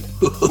 1.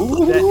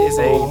 That is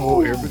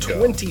a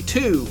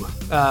 22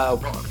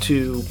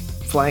 to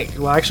flank.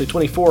 Well, actually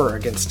 24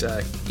 against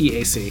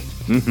EAC.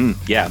 Mm-hmm.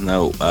 Yeah,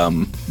 no.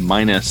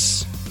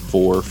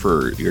 -4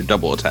 for your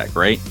double attack,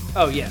 right?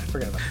 Oh yeah,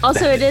 forgot about that.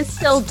 Also, it is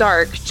still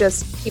dark.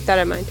 Just keep that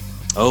in mind.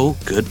 Oh,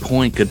 good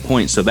point. Good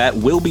point. So that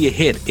will be a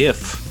hit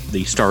if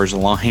the stars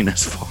align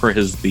as far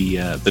as the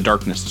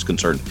darkness is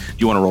concerned. Do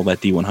you want to roll that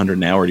D100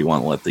 now, or do you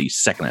want to let the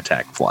second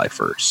attack fly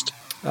first?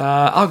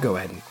 I'll go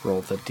ahead and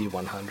roll the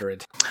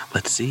D100.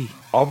 Let's see.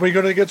 Are we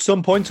going to get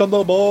some points on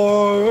the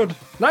board?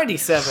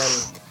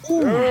 97.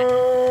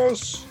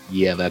 Yes.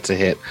 Yeah, that's a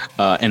hit.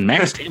 And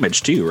max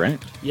damage too, right?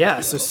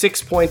 Yeah, so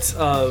 6 points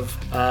of.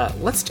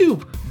 Let's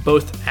do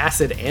both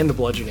acid and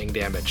bludgeoning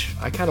damage.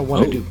 I kind of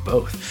want to do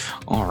both.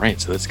 All right,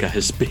 so this guy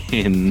has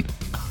been,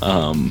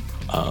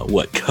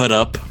 cut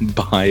up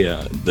by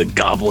the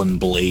goblin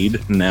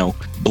blade. Now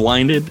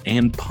blinded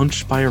and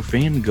punched by our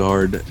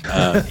vanguard.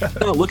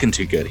 Not looking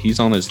too good. He's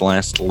on his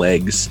last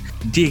legs.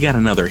 Do you got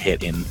another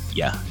hit in?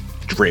 Yeah,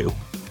 Drew.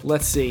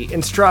 Let's see.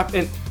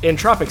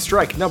 Entropic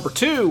strike number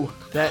 2.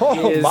 That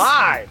is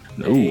my!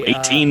 Oh,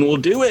 18 will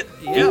do it.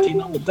 Yeah.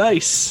 18 on the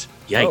dice.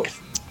 Yikes.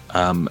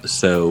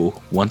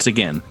 So once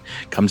again,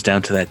 comes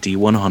down to that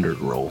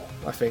D100 roll.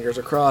 My fingers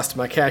are crossed.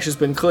 My cache has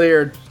been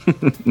cleared.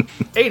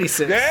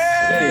 86.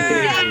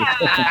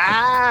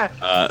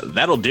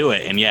 That'll do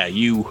it. And yeah,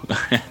 you,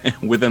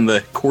 within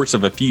the course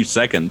of a few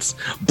seconds,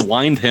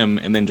 blind him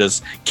and then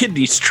just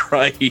kidney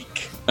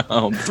strike,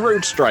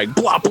 throat strike,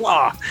 blah,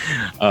 blah.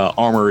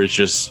 Armor is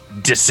just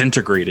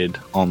disintegrated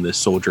on this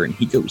soldier and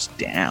he goes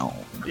down.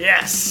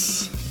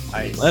 Yes.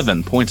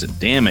 11 points of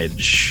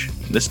damage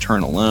this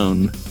turn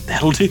alone.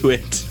 That'll do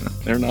it.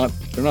 They're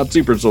not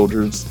super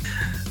soldiers.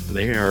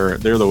 They're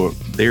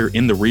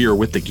in the rear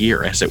with the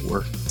gear, as it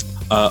were.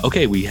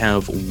 Okay, we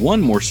have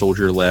one more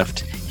soldier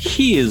left.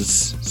 He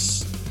is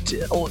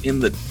still in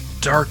the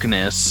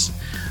darkness.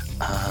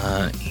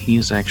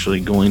 He's actually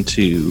going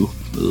to,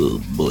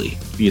 oh boy,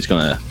 he's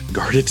going to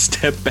guarded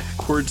step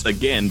backwards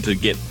again to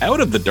get out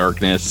of the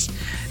darkness,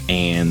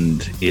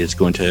 and is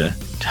going to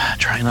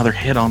try another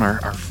hit on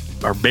our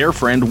bear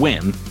friend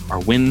Win. Our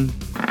Win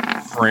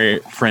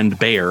friend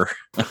bear.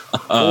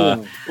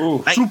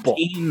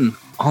 19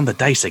 on the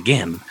dice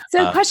again.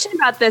 So, question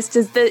about this: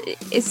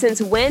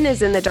 since Win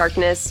is in the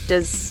darkness,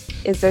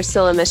 is there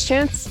still a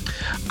mischance?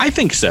 I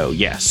think so.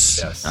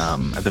 Yes.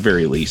 At the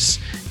very least,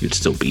 you'd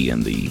still be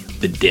in the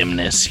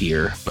dimness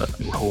here. But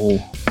roll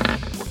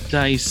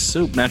dice.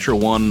 So natural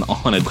 1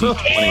 on a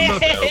D20.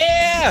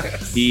 Yeah!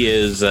 He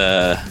is.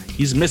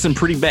 He's missing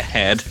pretty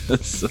bad.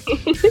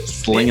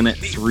 Slinging it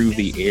through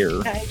the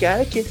air. I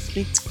gotta kiss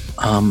me.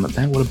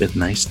 That would have been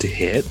nice to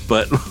hit,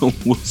 but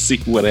we'll see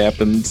what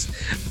happens.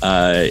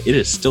 It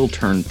is still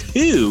turn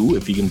 2,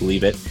 if you can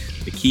believe it.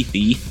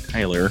 Nikithi,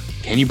 Tyler,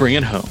 can you bring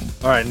it home?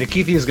 All right,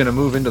 Nikithi is going to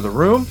move into the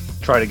room,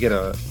 try to get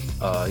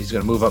he's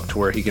going to move up to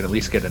where he can at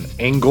least get an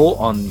angle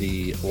on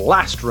the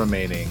last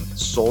remaining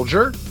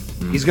soldier.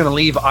 He's going to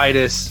leave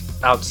Idis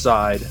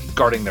outside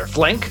guarding their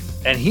flank,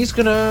 and he's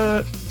going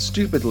to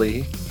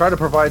stupidly try to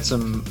provide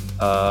some,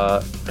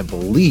 I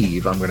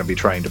believe I'm going to be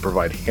trying to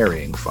provide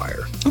harrying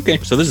fire. Okay,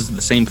 so this is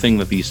the same thing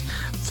that these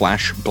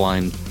flash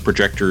blind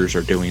projectors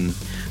are doing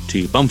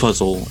to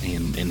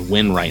Bumfuzzle and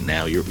Win right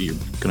now. You're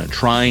going to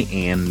try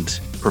and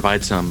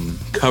provide some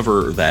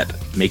cover that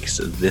makes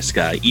this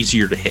guy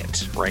easier to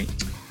hit, right?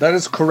 That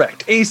is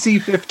correct. AC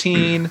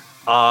 15.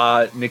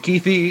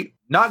 Nikithi,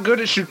 not good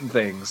at shooting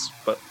things,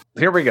 but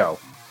here we go.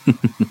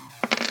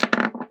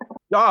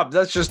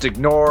 Let's just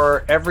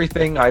ignore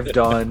everything I've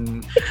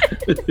done.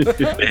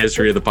 The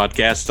history of the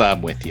podcast,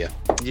 I'm with you.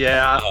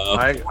 Yeah,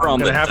 I'm I'm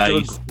the gonna have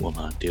dice to. will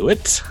not do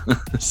it.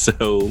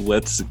 So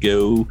let's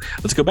go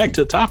back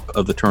to the top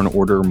of the turn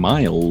order.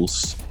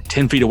 Miles,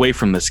 10 feet away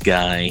from this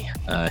guy.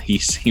 He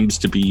seems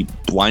to be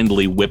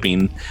blindly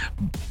whipping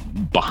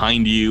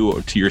behind you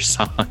or to your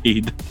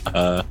side.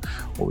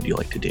 What would you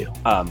like to do?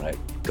 I'm gonna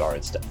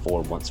guard step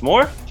forward once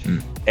more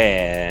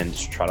and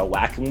just try to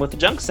whack him with the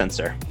junk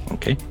sensor.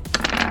 Okay.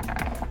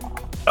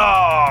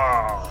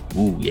 Oh!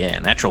 Ooh, yeah,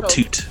 natural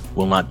toot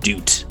will not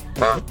doot.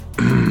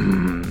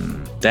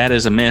 That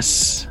is a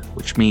miss,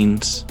 which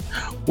means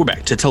we're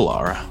back to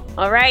Talara.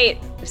 All right,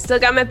 I've still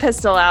got my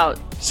pistol out.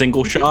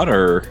 Single shot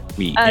or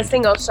we?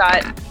 Single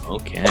shot.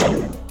 Okay.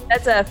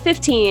 That's a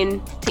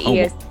 15 to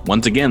ES.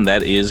 Once again,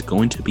 that is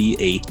going to be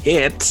a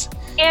hit.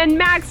 And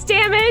max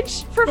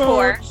damage for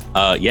 4.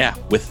 Yeah,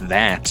 with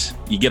that,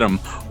 you get him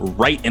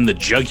right in the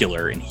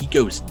jugular, and he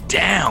goes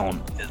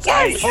down.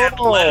 Yes!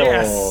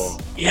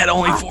 He had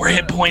only 4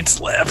 hit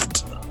points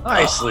left.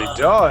 Nicely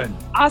done.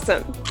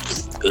 Awesome.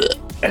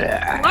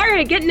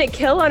 Lara getting a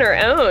kill on her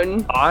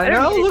own. I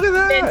know. Look at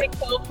that. A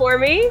kill for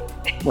me.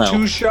 Well,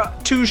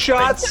 Two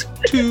shots,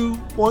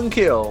 1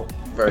 kill.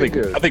 Very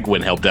good. I think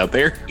Win helped out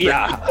there.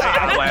 Yeah.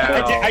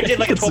 Wow. I did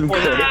like a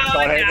 12-point hit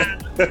on it.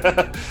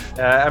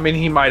 I mean,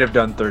 he might have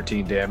done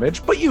 13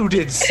 damage, but you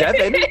did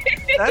 7.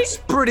 That's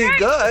pretty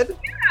good.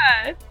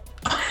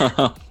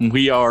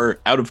 We are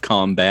out of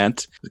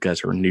combat. The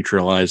guys are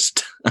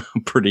neutralized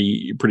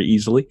pretty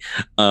easily.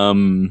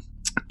 And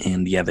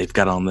yeah, they've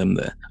got on them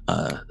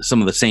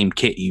some of the same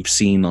kit you've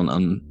seen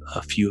on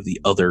a few of the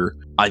other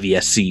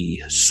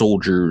IVSC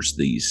soldiers.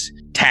 These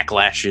tack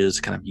lashes,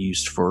 kind of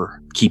used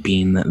for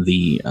keeping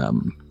the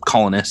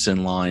colonists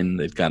in line.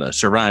 They've got a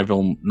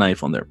survival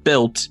knife on their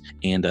belt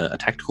and a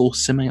tactical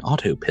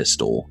semi-auto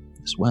pistol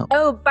as well.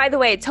 Oh, by the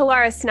way,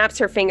 Talara snaps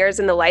her fingers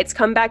and the lights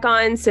come back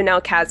on, so now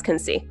Kaz can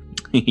see.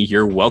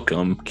 You're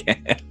welcome,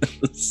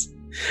 Kaz.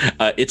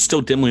 It's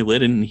still dimly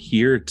lit in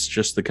here. It's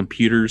just the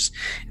computers,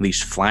 and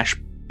these flash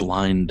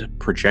blind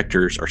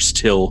projectors are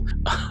still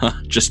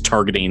just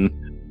targeting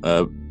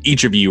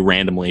each of you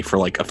randomly for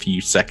like a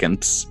few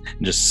seconds,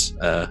 just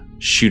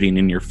shooting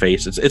in your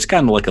face. It's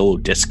kind of like a little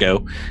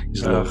disco.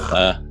 These little,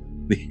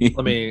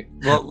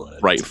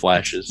 bright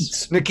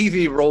flashes.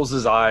 Nikithi rolls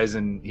his eyes,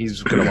 and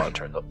he's going to want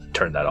to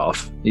turn that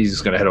off.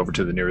 He's going to head over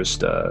to the nearest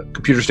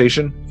computer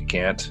station. If you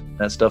can't,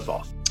 that stuff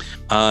off.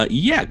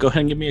 Yeah, go ahead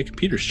and give me a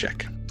computers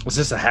check. Was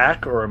this a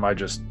hack, or am I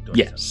just doing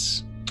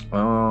Yes.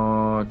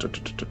 That's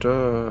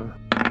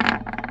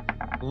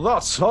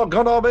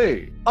gonna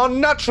be a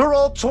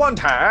natural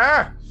 20.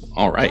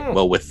 All right.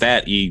 Well, with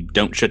that, you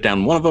don't shut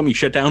down one of them. You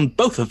shut down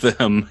both of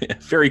them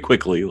very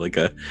quickly, like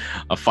a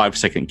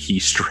 5-second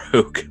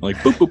keystroke, like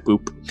boop, boop,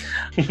 boop.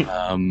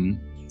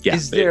 Yeah.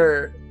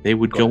 They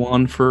would go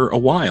on for a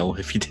while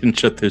if you didn't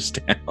shut those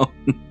down.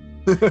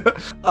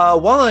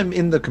 While I'm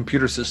in the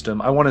computer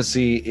system, I want to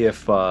see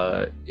if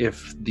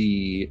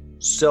the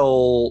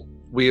cell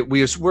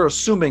we're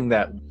assuming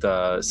that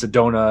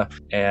Sedona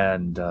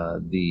and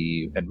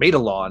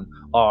Madelon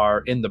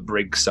are in the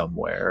brig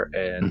somewhere,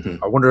 and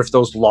I wonder if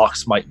those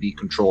locks might be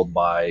controlled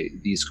by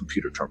these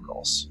computer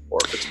terminals, or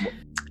if it's more.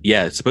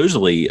 Yeah,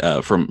 supposedly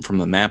from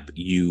the map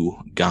you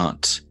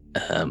got,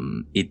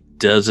 it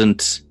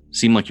doesn't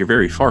seem like you're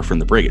very far from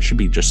the brig. It should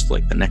be just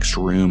like the next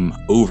room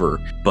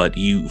over, but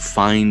you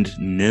find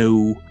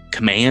no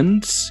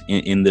commands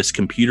in this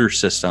computer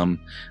system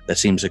that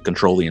seems to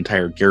control the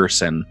entire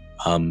garrison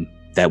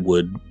that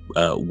would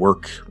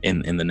work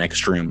in the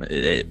next room.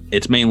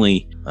 It's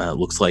mainly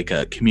looks like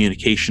a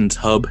communications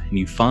hub, and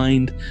you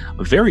find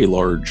a very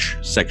large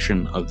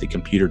section of the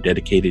computer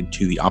dedicated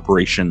to the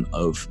operation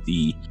of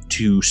the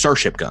 2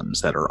 starship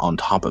guns that are on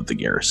top of the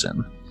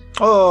garrison.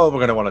 Oh, we're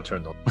gonna want to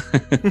turn them.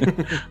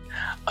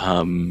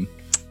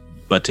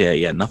 But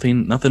yeah,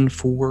 nothing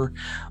for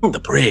the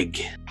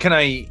brig. Can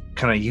I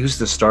use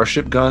the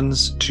starship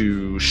guns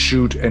to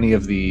shoot any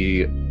of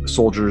the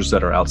soldiers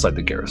that are outside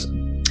the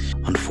garrison?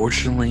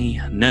 Unfortunately,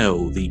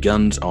 no. The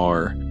guns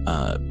are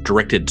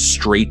directed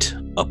straight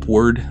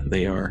upward.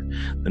 They are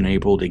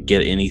unable to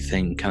get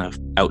anything kind of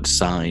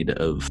outside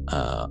of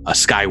a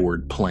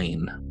skyward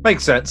plane.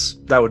 Makes sense.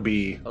 That would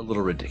be a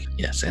little ridiculous.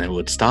 Yes, and it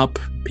would stop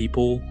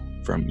people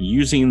from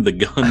using the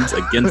guns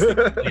against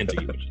the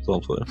Atlantic, which is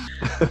also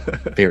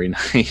very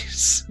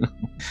nice.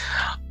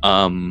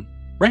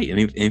 Right.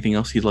 Anything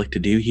else you'd like to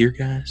do here,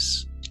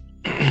 guys?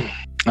 I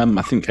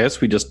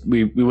guess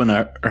we want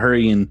to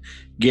hurry and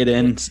get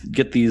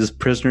these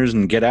prisoners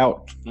and get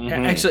out.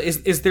 Mm-hmm. Actually,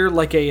 is there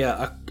like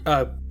a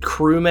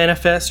crew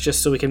manifest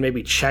just so we can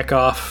maybe check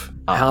off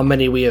how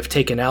many we have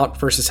taken out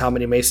versus how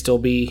many may still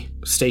be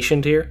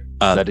stationed here?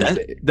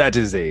 That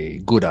is a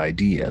good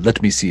idea.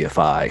 Let me see if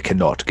I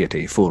cannot get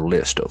a full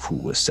list of who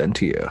was sent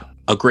here.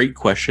 A great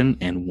question,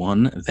 and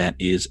one that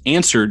is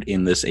answered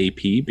in this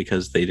AP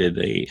because they did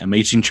an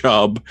amazing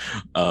job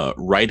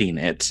writing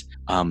it.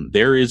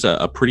 There is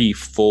a pretty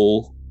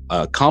full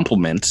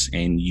complement,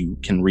 and you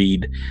can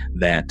read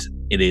that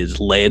it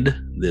is led,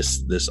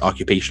 this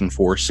occupation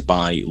force,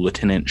 by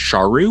Lieutenant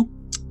Sharu.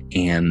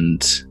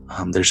 And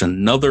there's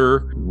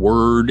another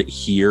word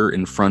here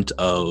in front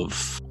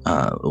of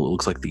it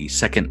looks like the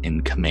second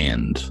in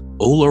command,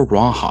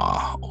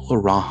 Olaraha,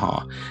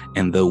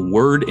 and the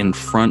word in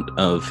front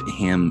of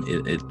him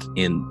it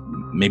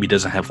maybe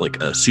doesn't have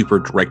like a super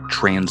direct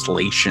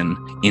translation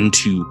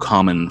into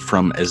common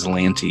from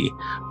Aslanti,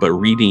 but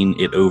reading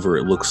it over,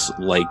 it looks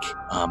like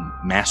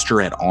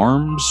master at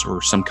arms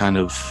or some kind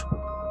of,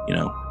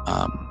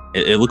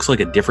 it looks like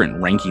a different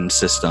ranking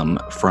system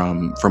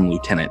from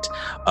lieutenant.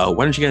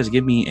 Why don't you guys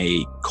give me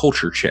a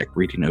culture check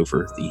reading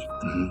over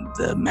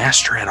the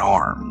master at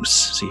arms?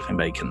 See if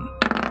anybody can.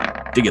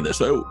 figure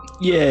this out.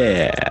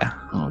 Yeah.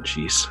 Oh,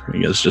 jeez. I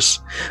guess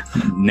just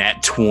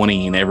nat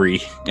 20 in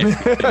every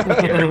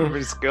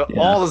Every skill, Yeah.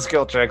 all the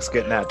skill checks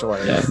get nat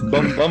 20. Yeah.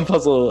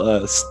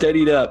 Bumfuzzle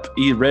steadied up.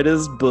 He read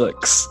his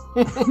books.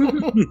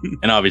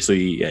 And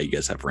obviously, yeah, you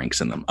guys have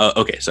ranks in them.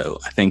 Okay, so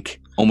I think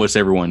almost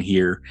everyone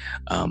here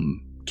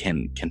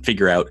can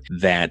figure out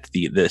that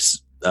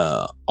this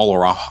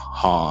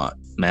Olaraha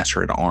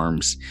Master at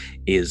Arms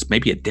is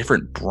maybe a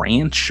different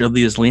branch of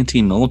the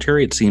Aslantean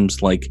military. It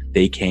seems like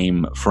they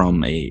came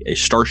from a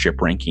starship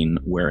ranking,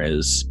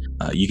 whereas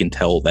you can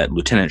tell that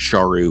Lieutenant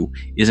Sharu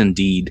is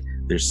indeed,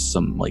 there's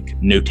some like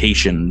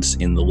notations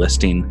in the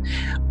listing,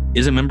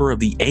 is a member of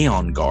the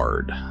Aeon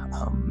Guard,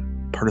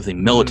 part of the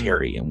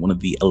military and one of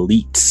the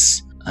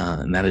elites.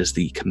 And that is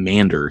the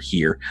commander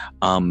here.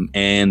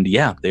 And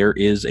yeah, there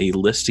is a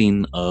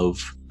listing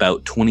of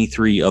about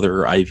 23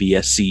 other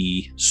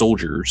IVSC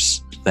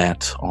soldiers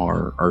that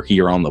are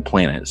here on the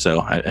planet.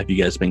 So have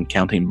you guys been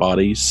counting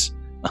bodies?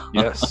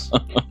 Yes.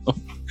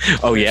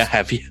 Oh yeah,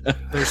 have you?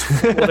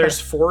 There's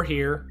 4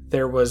 here.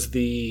 Were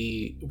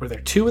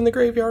there 2 in the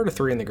graveyard or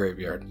 3 in the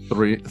graveyard?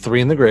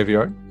 Three in the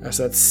graveyard.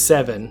 So that's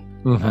 7.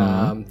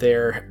 Mhm.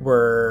 There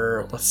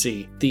were, let's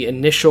see, the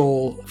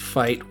initial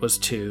fight was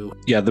 2.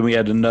 Yeah, then we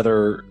had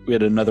another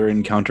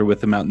encounter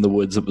with him out in the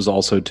woods that was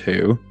also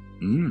 2.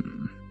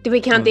 Did we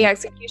count the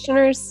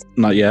executioners?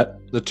 Not yet.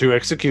 The 2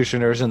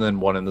 executioners and then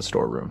 1 in the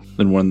storeroom.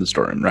 Then 1 in the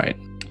storeroom, right.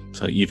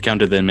 So you've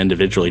counted them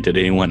individually. Did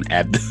anyone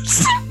add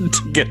this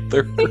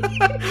together?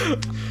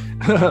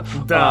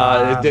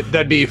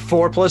 That'd be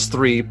 4 plus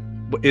 3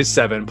 is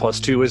 7, plus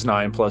 2 is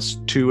 9, plus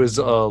 2 is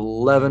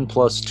 11,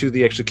 plus 2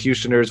 the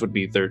executioners would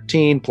be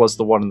 13, plus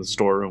the 1 in the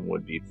storeroom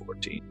would be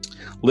 14.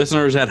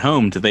 Listeners at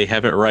home, do they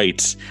have it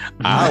right?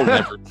 I'll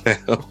never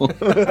tell.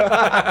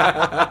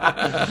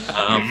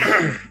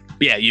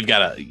 Yeah, you've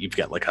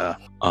got like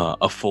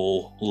a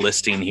full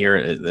listing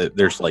here.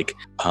 There's like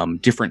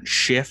different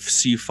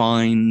shifts you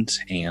find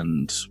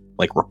and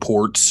like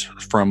reports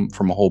from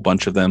a whole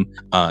bunch of them.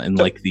 In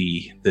like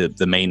the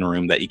main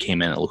room that you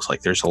came in, it looks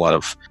like there's a lot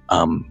of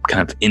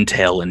kind of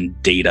intel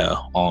and data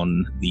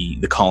on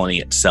the colony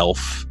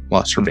itself, a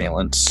lot of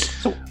surveillance.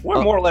 So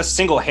we're more or less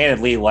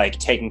single-handedly like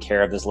taking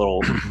care of this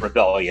little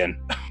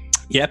rebellion.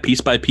 Yeah,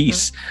 piece by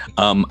piece.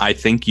 I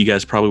think you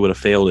guys probably would have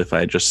failed if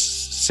I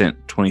just sent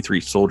 23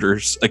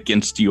 soldiers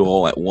against you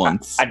all at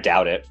once. I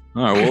doubt it.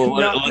 All right, well,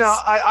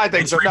 I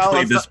think so. No,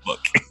 replay this book.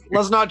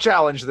 let's not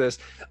challenge this.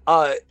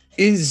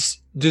 Does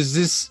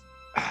this?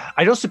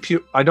 I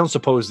don't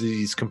suppose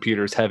these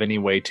computers have any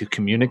way to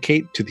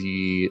communicate to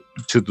the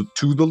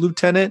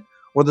lieutenant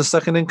or the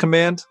second in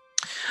command.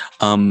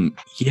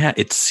 Yeah,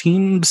 it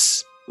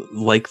seems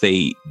like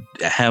they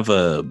have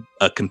a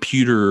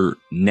computer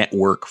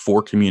network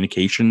for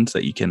communications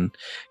that you can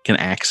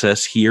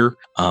access here.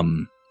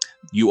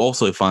 You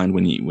also find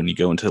when you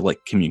go into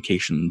like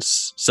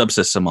communications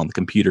subsystem on the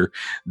computer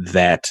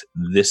that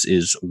this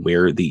is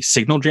where the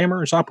signal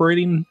jammer is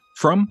operating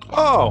from.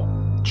 Oh,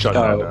 shut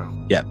that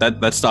down. Yeah,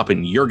 that's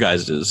stopping your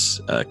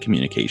guys'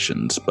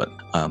 communications, but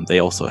they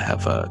also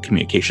have a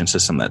communication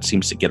system that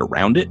seems to get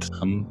around it.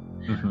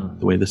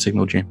 The way the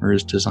signal jammer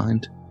is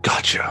designed.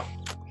 Gotcha.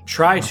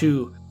 Try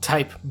to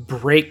type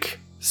break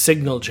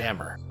signal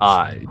jammer.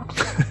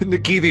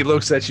 Nikithi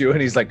looks at you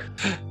and he's like,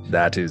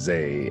 that is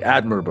a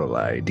admirable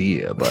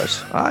idea,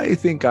 but I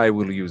think I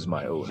will use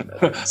my own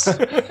methods.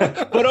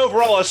 But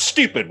overall, a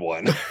stupid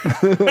one.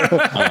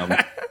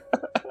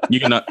 You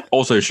can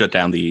also shut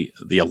down the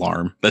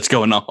alarm that's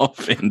going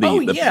off in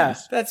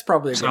the that's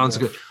probably a Sounds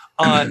good. good.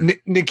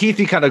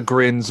 Nikithi kind of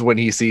grins when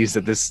he sees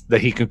that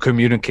he can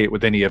communicate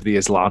with any of the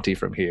Aslanti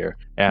from here,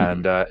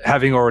 and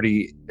having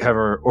already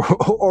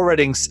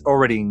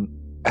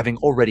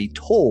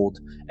told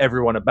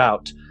everyone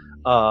about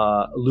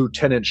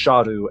Lieutenant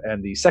Sharu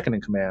and the second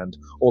in command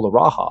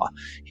Olaraha,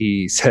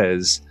 he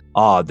says,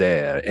 "Are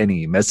there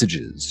any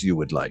messages you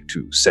would like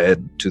to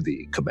send to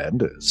the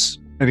commanders?"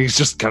 And he's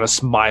just kind of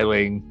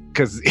smiling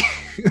because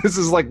this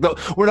is like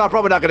we're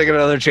probably not going to get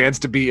another chance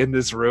to be in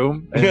this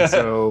room, and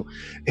so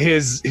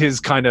his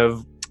kind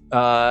of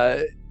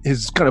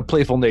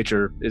playful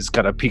nature is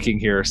kind of peaking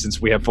here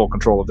since we have full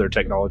control of their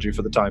technology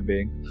for the time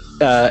being.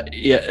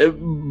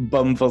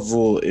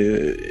 Bumfuzzle.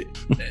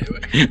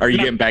 Are you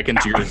getting back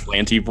into your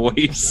Aslanti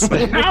voice?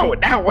 No,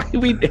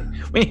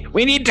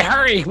 we need to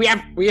hurry. We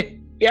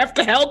have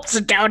to help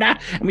Sedona,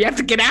 and we have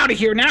to get out of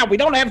here now. We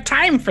don't have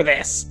time for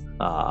this.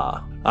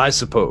 I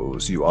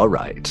suppose you are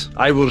right.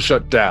 I will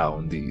shut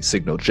down the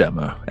signal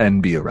jammer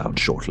and be around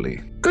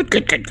shortly. Good.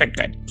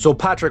 So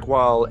Patrick,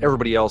 while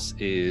everybody else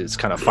is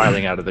kind of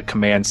filing out of the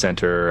command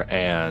center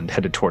and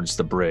headed towards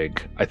the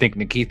brig, I think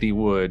Nikithi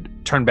would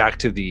turn back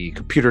to the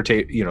computer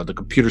the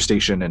computer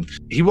station, and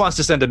he wants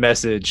to send a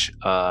message,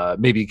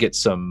 maybe get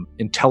some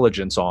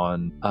intelligence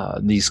on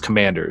these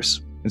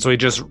commanders. And so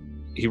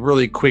he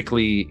really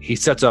quickly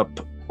sets up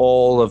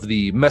all of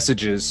the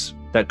messages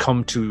that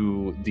come back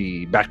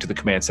to the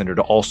command center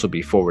to also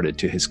be forwarded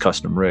to his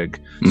custom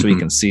rig so he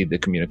can see the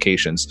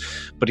communications.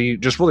 But he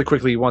just really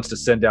quickly wants to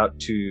send out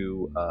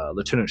to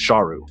Lieutenant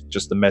Sharu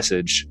just the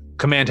message,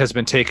 command has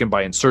been taken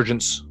by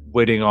insurgents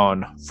waiting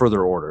on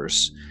further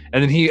orders.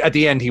 And then at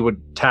the end, he would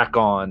tack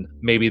on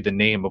maybe the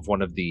name of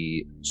one of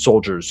the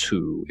soldiers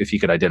who, if he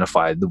could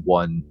identify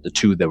the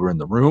two that were in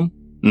the room,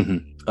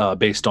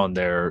 based on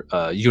their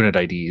unit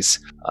IDs,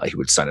 he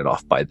would sign it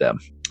off by them.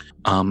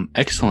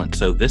 Excellent.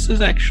 So this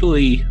is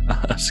actually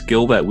a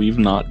skill that we've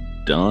not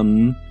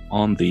done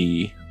on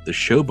the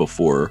show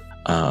before.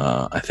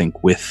 I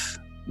think with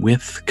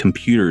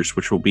computers,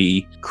 which will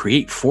be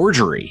create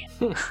forgery.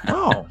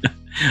 Oh.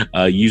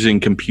 Using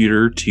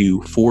computer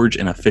to forge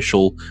an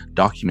official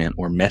document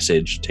or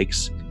message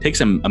takes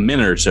a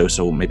minute or so.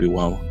 So maybe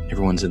while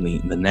everyone's in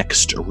the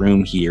next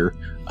room here,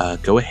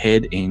 go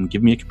ahead and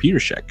give me a computer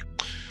check.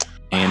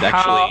 And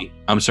actually,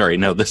 I'm sorry,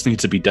 no, this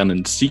needs to be done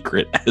in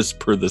secret as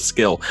per the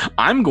skill.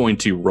 I'm going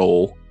to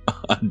roll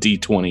a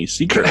D20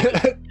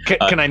 secret.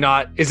 Can I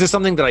not? Is this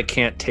something that I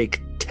can't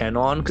take 10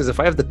 on? Because if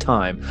I have the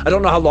time, I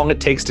don't know how long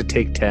it takes to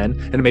take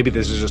 10, and maybe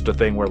this is just a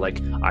thing where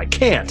like I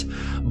can't.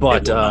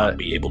 But will not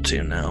be able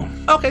to, no.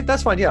 Okay,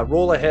 that's fine. Yeah,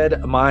 roll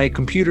ahead. My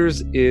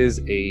computers is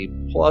a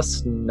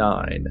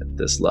 +9 at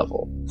this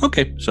level.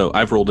 Okay, so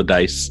I've rolled a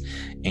dice,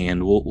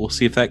 and we'll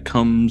see if that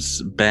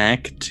comes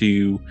back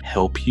to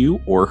help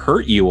you or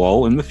hurt you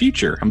all in the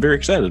future. I'm very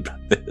excited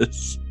about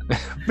this.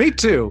 Me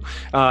too.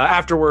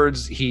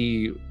 Afterwards,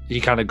 he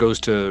kind of goes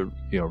to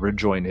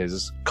rejoin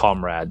his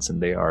comrades,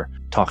 and they are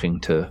talking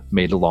to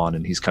Madelon,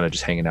 and he's kind of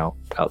just hanging out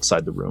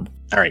outside the room.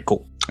 All right,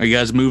 cool. Are you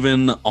guys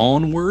moving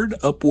onward,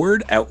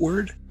 upward,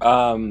 outward?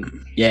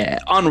 Yeah,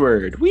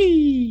 onward.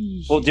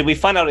 Whee! Well, did we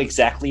find out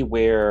exactly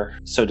where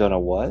Sodona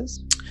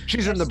was?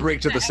 She's in the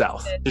break to the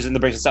south. She's in the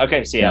break to the south.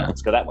 Okay, so yeah,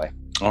 let's go that way.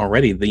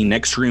 Alrighty, the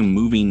next room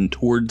moving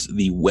towards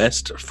the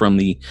west from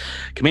the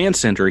command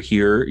center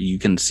here, you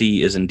can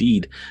see is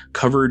indeed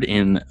covered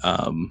in,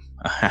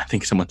 I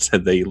think someone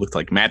said they looked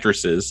like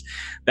mattresses.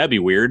 That'd be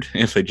weird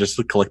if they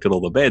just collected all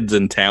the beds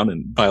in town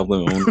and piled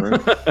them in one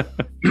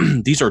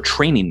room. These are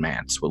training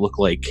mats, what look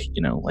like,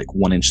 like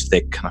 1 inch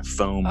thick kind of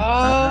foam.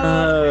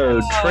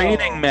 Oh,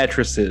 training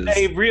mattresses.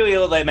 They really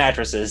look like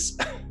mattresses.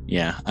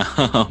 Yeah.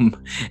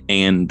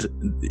 And,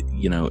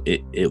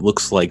 it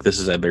looks like this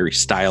is a very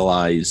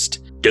stylized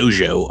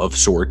dojo of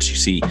sorts. You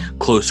see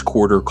close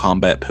quarter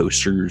combat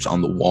posters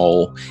on the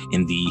wall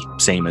in the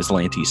same as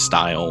Lante's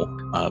style.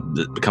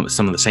 Become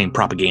some of the same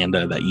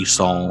propaganda that you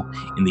saw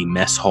in the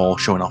mess hall,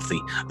 showing off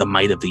the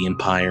might of the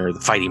Empire, the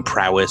fighting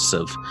prowess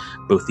of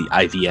both the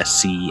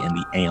IVSC and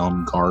the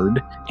Aeon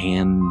Guard.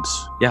 And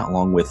yeah,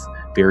 along with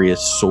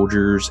various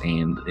soldiers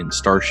and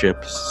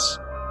starships.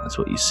 That's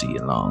what you see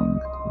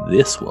along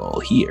this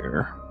wall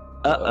here.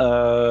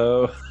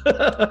 Uh-oh.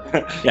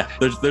 Yeah,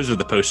 those are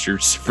the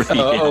posters for the...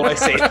 Oh, I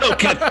see.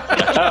 Okay.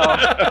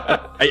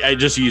 I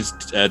just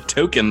used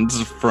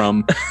tokens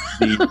from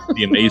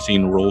the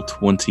amazing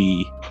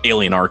Roll20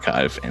 Alien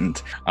Archive, and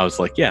I was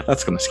like, yeah,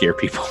 that's going to scare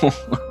people.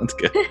 That's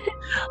good.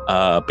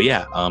 But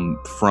yeah,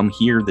 from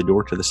here, the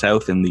door to the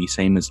south in the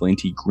same as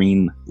Lante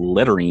green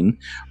lettering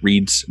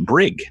reads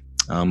Brig.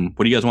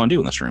 What do you guys want to do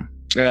in this room?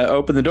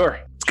 Open the door.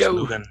 Let's go.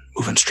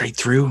 Moving straight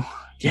through.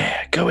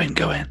 Yeah, go in.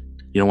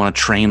 You don't want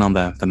to train on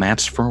the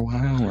mats for a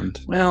while?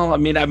 Well, I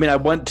mean, I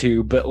want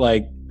to, but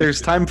like, there's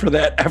time for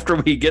that after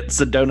we get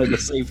Sedona to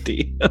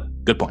safety.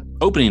 Good point.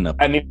 Opening up.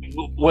 I mean,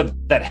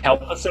 would that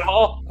help us at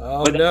all?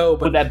 Oh,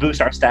 Would that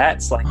boost our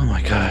stats? Like, Oh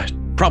my god.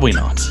 Probably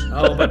not.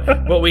 Oh,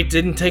 but we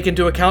didn't take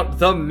into account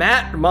the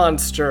Mat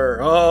Monster.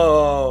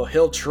 Oh,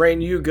 he'll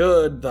train you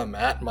good, the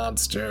Mat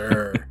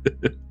Monster.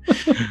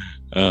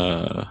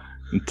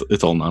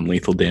 It's all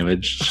non-lethal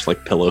damage, just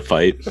like pillow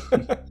fight.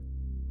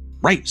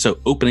 Right, so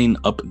opening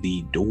up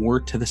the door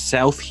to the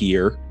south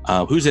here.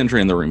 Who's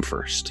entering the room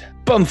first?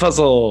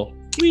 Bumfuzzle.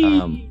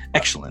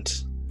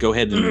 Excellent. Go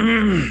ahead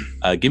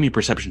and give me a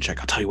perception check.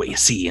 I'll tell you what you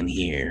see in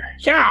here.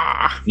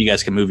 Yeah. You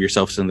guys can move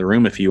yourselves in the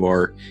room if you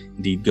are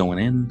indeed going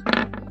in.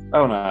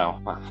 oh no.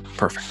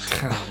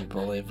 Perfect.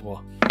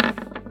 Unbelievable.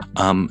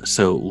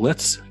 So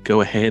let's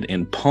go ahead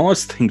and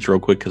pause things real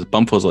quick, because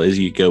Bumfuzzle, as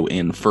you go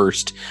in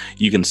first,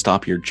 you can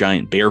stop your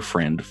giant bear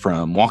friend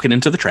from walking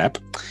into the trap.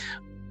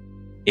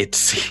 It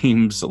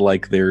seems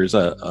like there's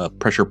a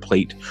pressure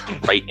plate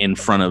right in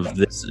front of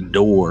this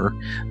door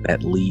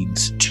that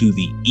leads to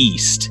the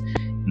east.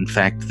 In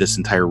fact, this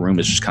entire room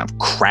is just kind of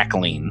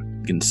crackling.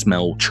 You can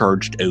smell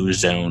charged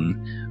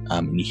ozone,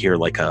 and you hear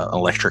like an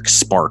electric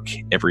spark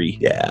every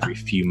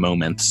few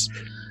moments.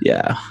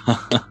 Yeah.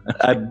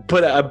 I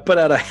put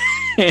out a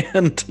hand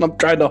and I'm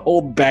trying to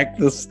hold back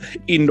this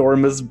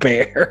enormous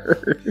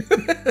bear.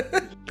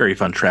 Very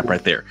fun trap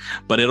right there.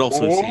 But it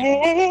also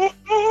seems...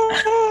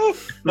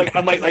 like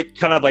I'm like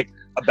kind of like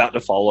about to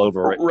fall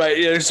over. Right.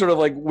 Yeah, you're sort of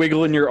like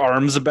wiggling your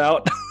arms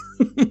about.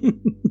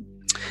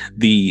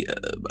 The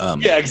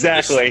yeah,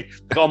 exactly.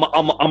 Like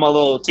on my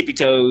little tippy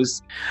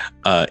toes.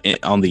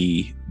 On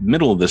the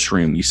middle of this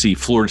room, you see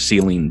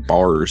floor-to-ceiling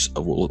bars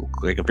of what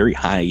look like a very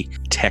high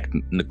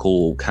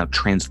technical kind of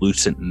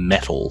translucent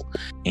metal,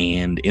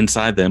 and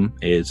inside them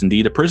is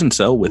indeed a prison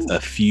cell with a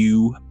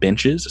few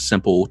benches, a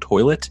simple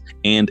toilet,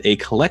 and a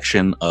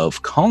collection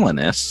of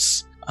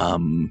colonists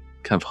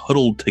kind of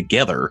huddled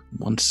together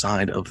one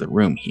side of the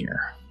room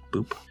here.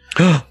 Boop.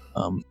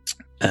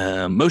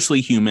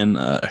 Mostly human,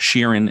 a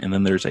Sheeran, and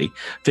then there's a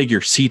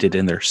figure seated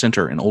in their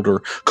center, an older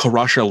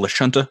Karasha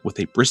Lashunta with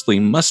a bristly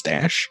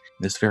mustache.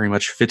 This very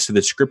much fits the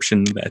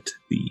description that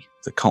the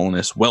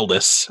colonist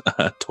Weldis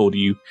told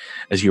you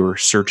as you were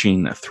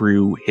searching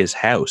through his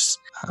house.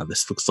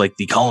 This looks like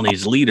the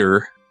colony's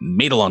leader,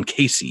 Madelon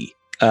Casey.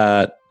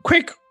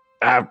 Quick!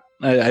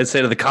 I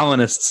say to the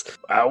colonists,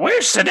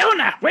 Where's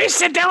Sedona? Where's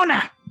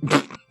Sedona?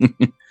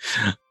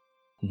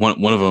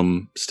 One of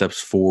them steps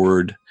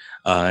forward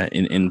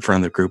in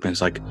front of the group and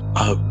is like,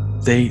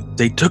 they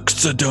took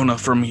Sedona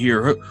from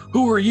here.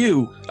 Who are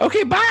you?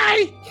 Okay,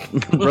 bye.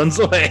 Runs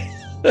away.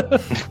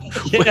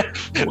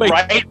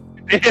 Right?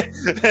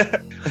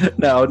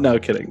 No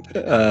kidding.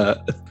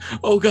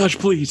 Oh gosh,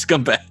 please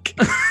come back.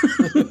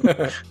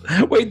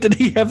 Wait, did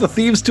he have the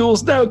thieves'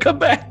 tools? No, come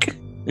back.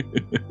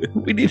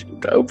 We need him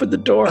to open the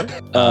door.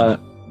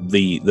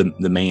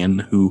 The man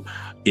who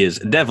is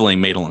definitely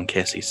Madelon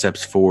Casey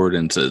steps forward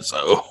and says,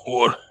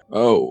 "Oh,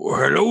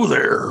 hello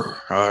there.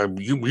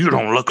 You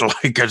don't look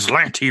like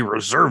Aslanti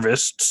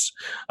reservists.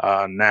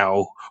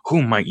 Now,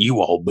 who might you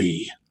all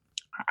be?"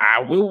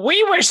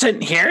 We were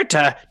sent here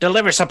to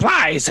deliver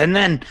supplies, and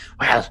then,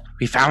 well,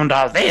 we found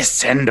all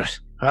this, and,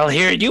 well,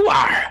 here you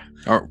are.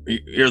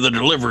 You're the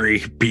delivery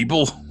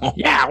people?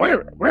 Yeah,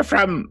 we're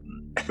from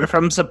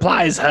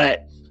Supplies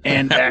Hut,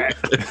 and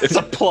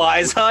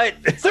Supplies Hut?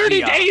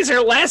 30 days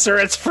or less, or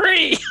it's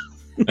free.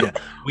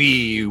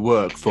 We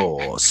work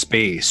for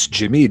Space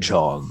Jimmy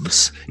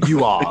Johns.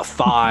 You are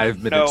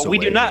 5 minutes No, we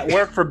away. do not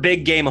work for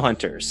big game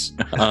hunters.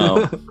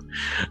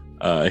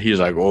 He's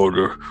like,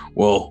 "Oh,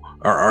 well,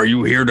 are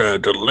you here to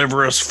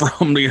deliver us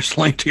from the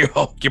Aslanti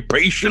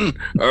occupation?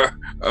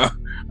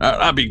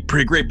 That'd be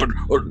pretty great, but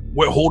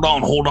wait, hold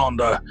on.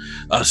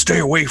 Stay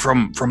away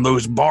from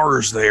those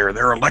bars there.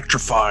 They're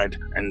electrified,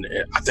 and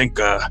I think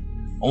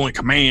only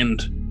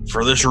command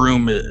for this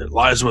room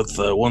lies with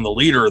one of the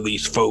leader of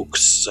these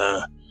folks.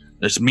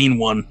 This mean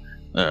one.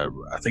 I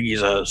think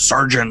he's a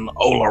Sergeant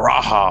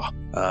Olaraha.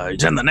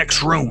 He's in the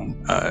next room,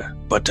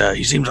 but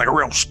he seems like a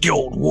real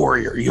skilled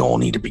warrior. You all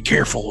need to be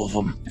careful of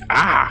him."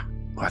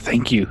 Well,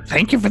 thank you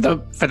for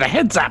the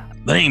heads up.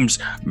 The name's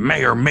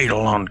Mayor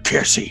Madelon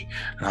Casey,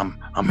 and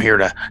I'm here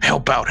to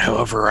help out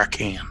however I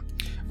can.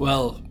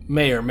 Well,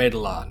 Mayor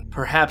Madelon,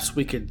 perhaps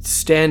we could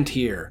stand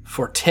here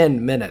for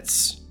 10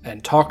 minutes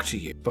and talk to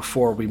you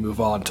before we move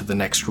on to the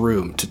next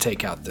room to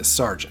take out this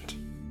sergeant.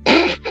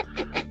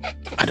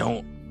 I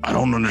don't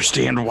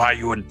understand why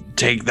you would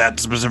take that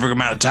specific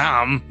amount of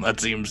time. That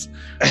seems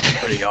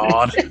pretty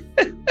odd.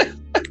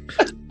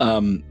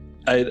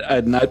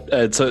 I'd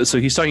not. So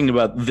he's talking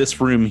about this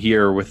room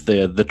here with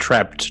the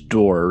trapped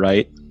door,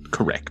 right?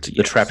 Correct.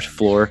 The trapped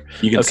floor.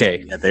 You can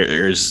Okay. see that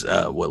there's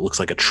what looks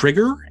like a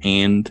trigger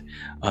and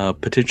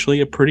potentially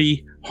a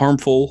pretty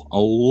harmful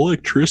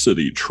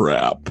electricity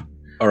trap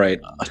All right.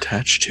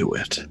 attached to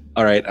it.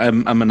 All right.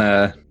 I'm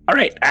gonna. All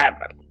right,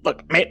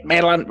 look,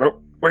 Madelon,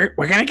 we're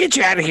gonna get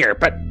you out of here,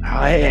 but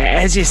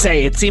as you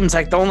say, it seems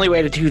like the only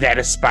way to do that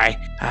is by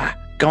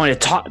going to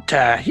talk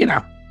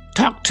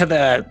to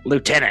the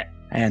lieutenant,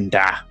 and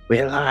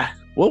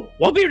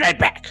we'll be right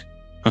back.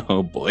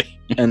 Oh boy.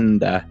 And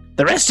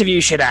The rest of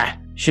you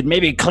should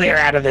maybe clear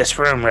out of this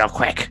room real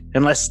quick,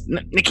 unless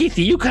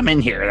Nikithi, you come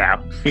in here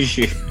though.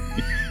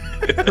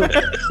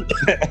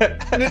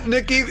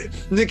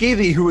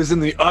 Nikithi, who is in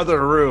the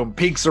other room,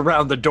 peeks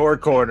around the door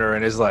corner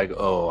and is like,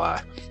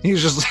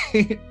 he's just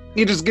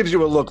he just gives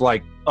you a look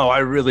like, "Oh, I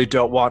really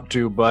don't want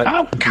to, but..."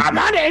 Oh, come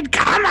on in,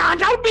 come on,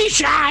 don't be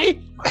shy.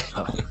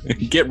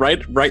 Get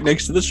right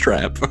next to this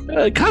trap.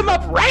 Come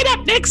right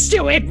up next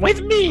to it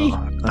with me.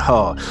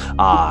 Oh,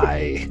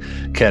 I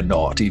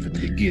cannot even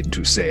begin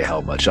to say how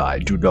much I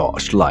do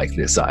not like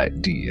this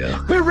idea.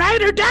 We're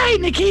ride or die,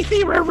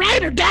 Nikithi, we're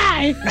ride or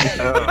die.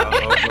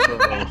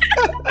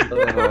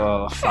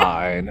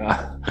 Fine.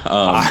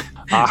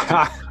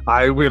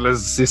 I will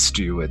assist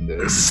you in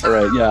this. all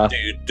right. Yeah.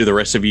 Do the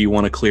rest of you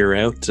want to clear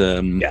out?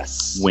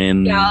 Yes.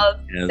 When Yeah,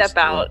 I'll step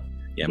out.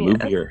 Yeah,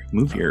 move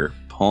your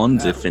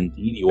pawns if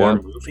indeed you are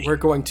moving. We're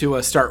going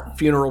to start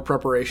funeral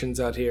preparations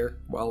out here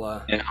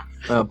while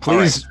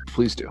Please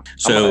do.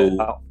 So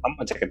I'm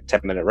gonna take a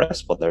 10-minute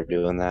rest while they're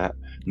doing that.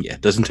 yeah,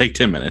 it doesn't take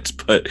 10 minutes,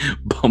 but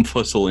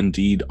Bumfuzzle,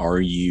 indeed, are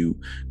you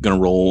gonna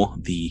roll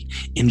the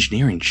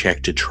engineering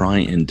check to try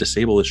and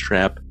disable this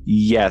trap?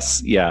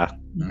 Yes. Yeah.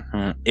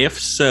 If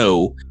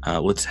so,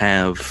 let's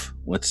have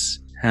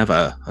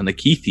a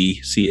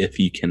Nikithi see if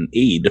you can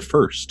aid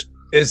first.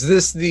 Is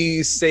this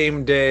the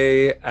same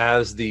day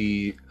as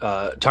the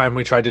time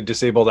we tried to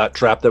disable that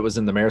trap that was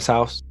in the mayor's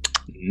house?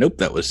 Nope,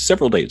 that was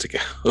several days ago.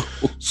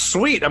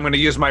 Sweet. I'm going to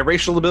use my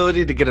racial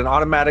ability to get an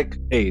automatic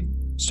aid.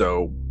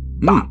 So,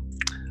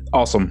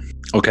 Awesome.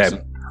 Okay.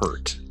 Doesn't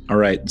hurt. All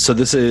right. So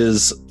this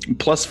is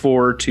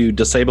 +4 to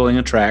disabling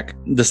a trap.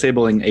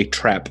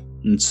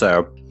 And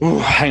so,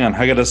 hang on.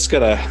 I gotta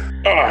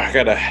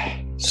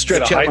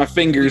stretch out my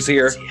fingers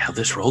here. See how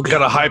this roll you goes.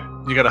 gotta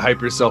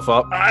hype yourself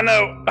up. I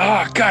know.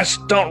 Oh gosh,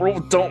 don't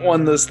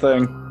run this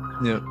thing.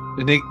 Yeah.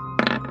 Nick.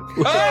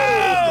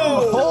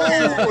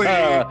 Holy!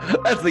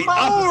 That's the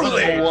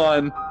opposite of a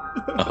 1.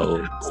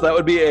 Oh, So that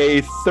would be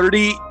a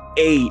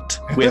 38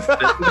 with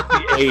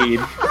the aid.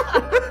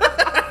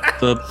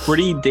 the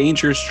pretty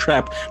dangerous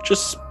trap.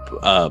 Just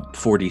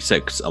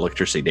 46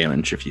 electricity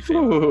damage if you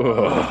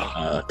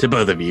fail. To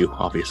both of you,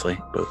 obviously.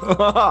 Both.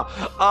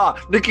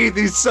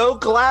 Nikithi's so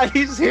glad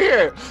he's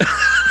here.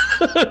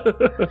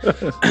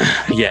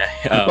 Yeah.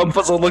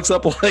 Bumfuzzle looks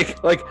up like,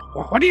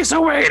 What are you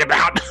so worried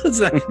about?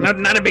 It's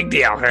not a big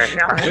deal.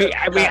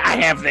 I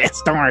have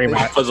this. Don't worry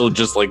about it. Puzzle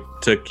just like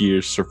took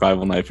your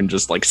survival knife and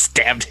just like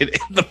stabbed it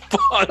in the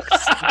box.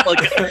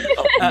 Like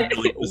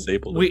really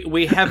disabled.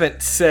 We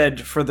haven't said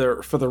for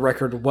the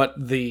record what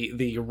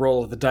the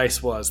roll of the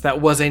dice was. That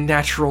was a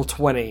natural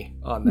 20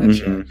 on that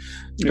check.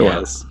 It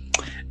was.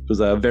 It was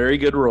a very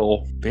good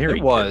roll. Very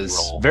It was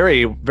good roll.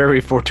 very,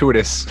 very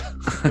fortuitous.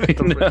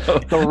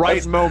 The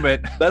right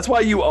moment. That's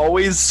why you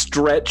always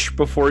stretch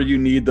before you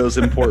need those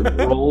important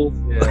rolls.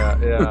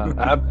 Yeah.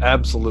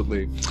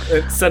 Absolutely.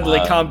 Suddenly,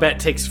 combat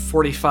takes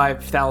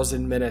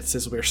 45,000 minutes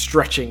as we're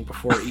stretching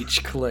before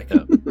each click.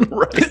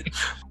 Right.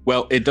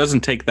 Well, it doesn't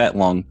take that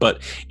long,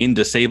 but in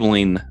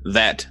disabling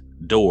that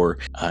door,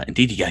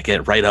 indeed, you gotta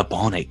get right up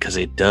on it because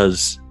it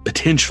does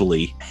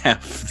potentially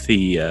have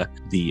the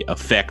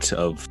effect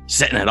of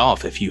setting it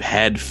off if you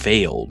had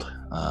failed.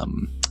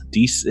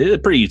 DC, it's a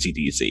pretty easy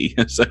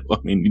DC. So I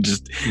mean, you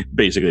just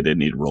basically didn't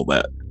need to roll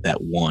that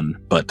 1,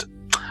 but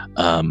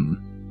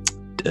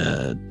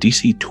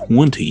DC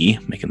 20,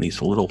 making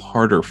these a little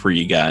harder for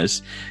you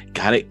guys.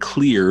 Got it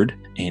cleared,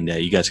 and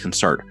you guys can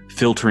start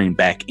filtering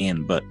back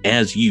in. But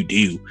as you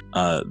do,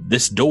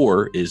 this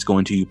door is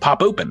going to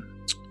pop open.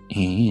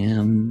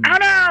 And Oh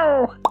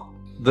no!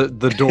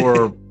 The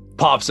door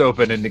pops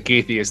open and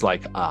Nikithi is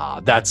like,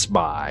 that's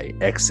my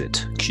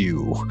exit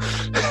cue.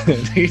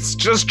 And he's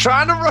just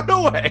trying to run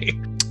away.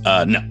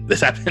 no,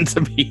 this happens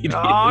immediately.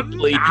 Oh,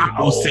 no.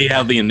 We'll see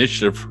how the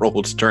initiative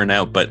rolls turn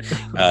out. But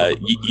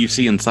you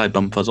see inside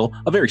Bumfuzzle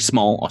a very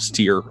small,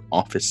 austere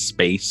office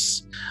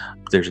space.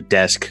 There's a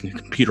desk, a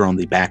computer on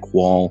the back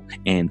wall,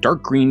 and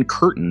dark green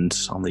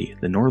curtains on the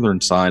northern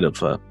side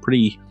of a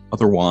pretty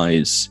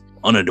otherwise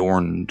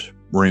unadorned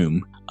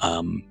room.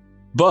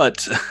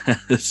 But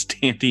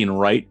standing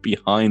right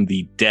behind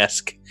the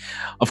desk,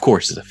 of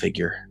course, is a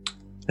figure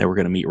that we're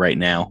going to meet right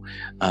now.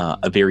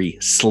 A very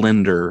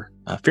slender,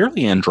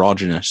 fairly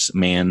androgynous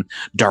man,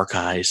 dark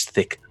eyes,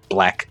 thick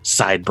black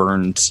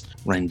sideburns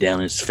running down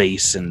his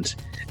face. And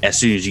as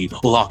soon as you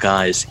lock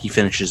eyes, he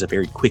finishes a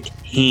very quick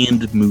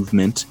hand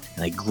movement,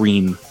 and a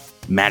green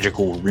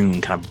magical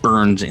rune kind of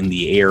burns in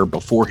the air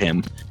before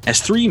him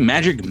as 3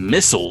 magic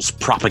missiles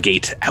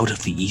propagate out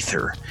of the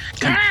ether,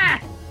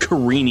 kind of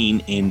careening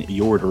in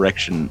your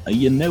direction.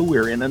 You know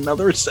we're in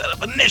another set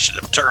of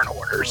initiative turn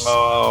orders.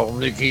 Oh,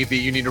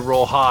 Nikithi, you need to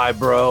roll high,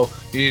 bro.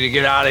 You need to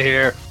get out of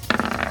here.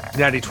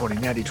 Natty 20,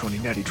 natty 20,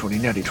 natty 20,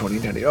 natty 20,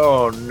 natty.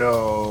 Oh, no.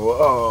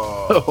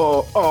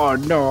 Oh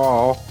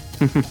no!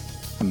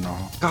 No.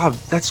 God,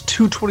 that's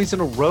 2 20s in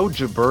a row,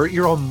 Jabert.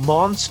 You're a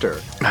monster.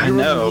 I You're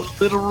know.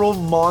 a literal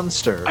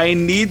monster. I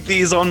need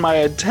these on my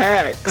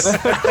attacks. I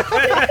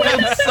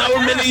have so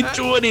many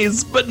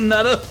 20s, but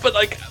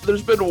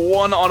there's been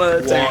 1 on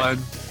an attack.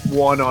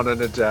 One on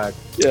an attack.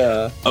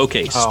 Yeah.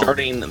 Okay,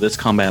 starting this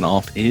combat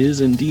off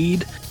is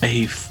indeed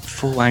a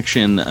full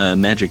action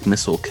magic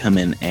missile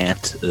coming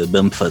at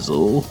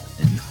Bumfuzzle.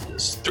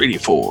 It's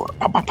 3d4.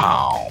 Pow, pow,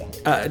 pow.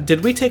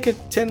 Did we take a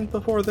 10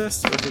 before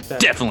this? Or did that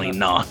Definitely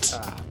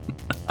not.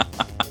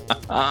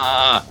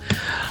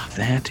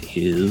 That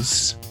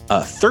is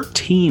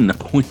 13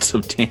 points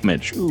of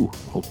damage. Ooh,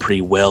 rolled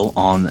pretty well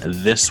on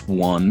this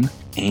one.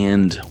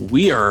 And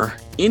we are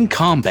in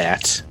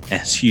combat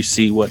as you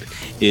see what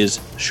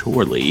is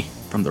surely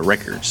from the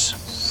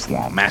records.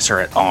 Master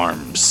at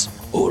Arms,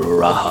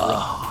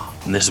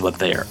 Uraha. And this is what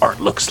their art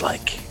looks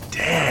like.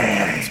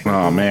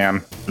 Oh man!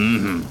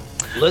 Mm-hmm.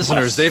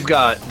 Listeners,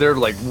 they're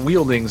like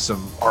wielding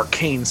some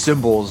arcane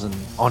symbols, and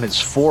on his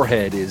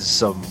forehead is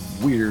some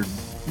weird,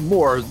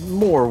 more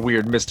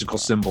weird mystical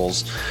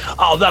symbols.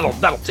 Oh,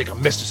 that'll take a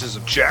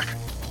mysticism check.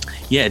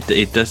 Yeah,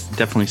 it does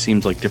definitely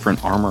seems like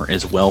different armor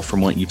as well from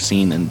what you've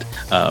seen and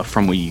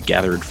from what you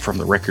gathered from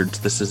the records.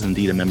 This is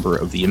indeed a member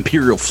of the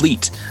Imperial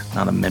Fleet,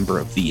 not a member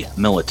of the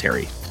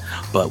military.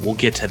 But we'll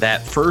get to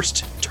that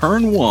first.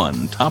 Turn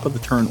 1, top of the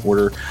turn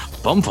order.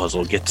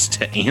 Bumfuzzle gets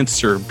to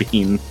answer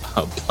being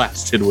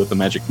blasted with a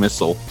magic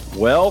missile.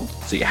 Well,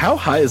 see, how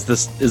high is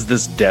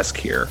this desk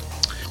here?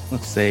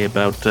 Let's say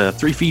about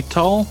 3 feet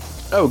tall.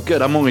 Oh,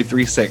 good. I'm only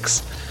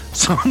 3'6",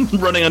 so I'm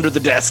running under the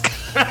desk.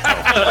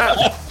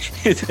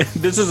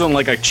 This isn't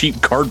like a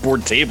cheap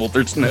cardboard table.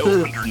 There's no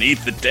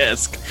underneath the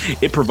desk.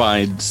 It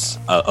provides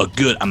a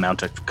good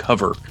amount of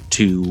cover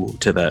to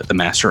the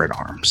Master at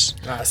Arms.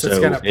 So it's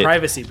got a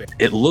privacy bit.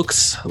 It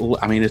looks,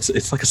 I mean,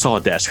 it's like a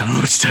solid desk. I don't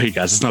know what to tell you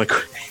guys.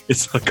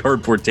 It's a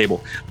cardboard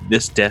table.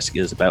 This desk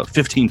is about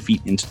 15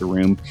 feet into the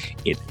room.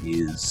 It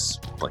is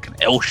like an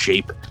L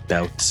shape,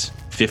 about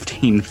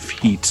 15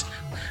 feet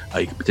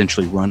You can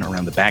potentially run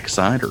around the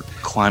backside or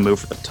climb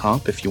over the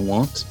top if you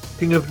want.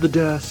 King of the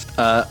desk.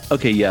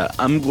 Okay, yeah,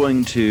 I'm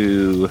going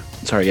to.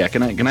 Sorry, yeah,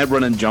 can I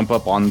run and jump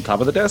up on top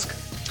of the desk?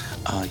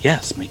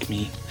 Yes, make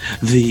me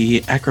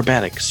the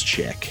acrobatics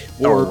check.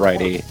 Or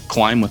Alrighty.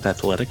 climb with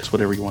athletics,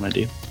 whatever you want to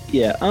do.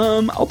 Yeah,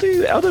 I'll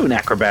do an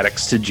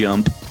acrobatics to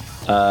jump.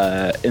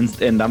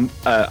 And I'm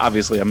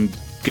obviously I'm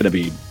gonna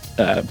be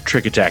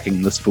trick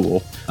attacking this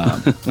fool.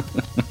 Okay.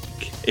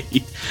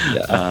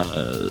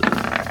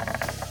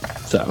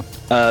 So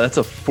that's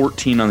a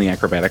 14 on the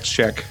acrobatics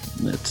check.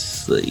 Let's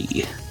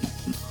see.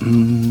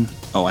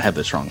 Oh, I have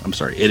this wrong. I'm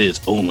sorry. It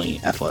is only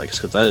athletics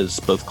because that is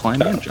both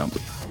climb and jump.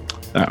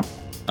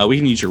 We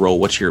can use your roll.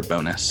 What's your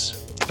bonus?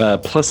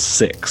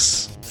 +6.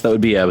 So that would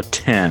be a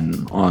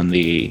 10 on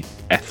the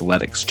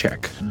athletics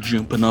check.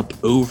 Jumping up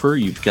over,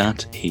 you've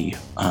got a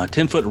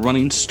 10-foot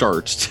running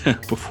start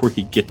before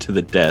you get to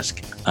the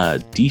desk.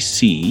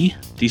 DC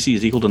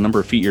is equal to the number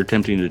of feet you're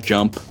attempting to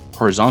jump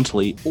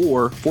horizontally,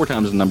 or 4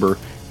 times the number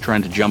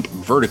trying to jump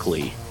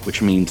vertically,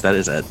 which means that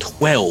is a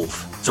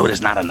 12. So it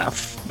is not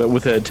enough. But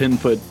with a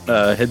 10-foot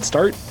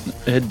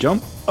head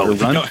jump, or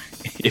run.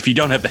 If you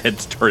don't have the head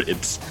start,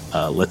 it's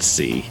let's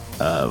see,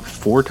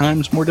 4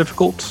 times more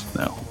difficult.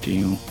 No, do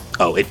you?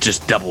 Oh, it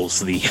just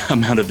doubles the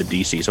amount of the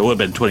DC. So it would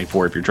have been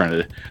 24 if you're trying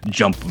to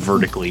jump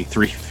vertically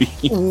 3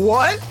 feet.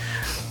 What?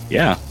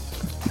 Yeah.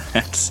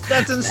 That's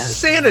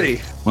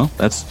insanity. Well,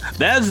 that's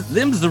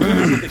them's the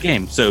rules of the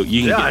game. So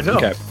you can I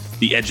know.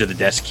 The edge of the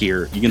desk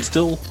here. You can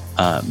still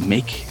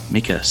make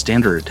a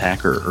standard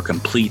attack or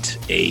complete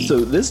a.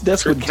 So this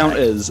desk would count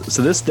as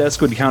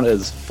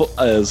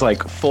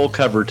full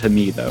cover to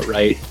me though,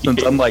 right?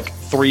 Since I'm like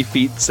 3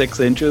 feet 6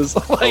 inches.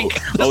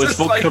 It's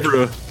full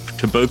cover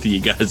to both of you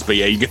guys, but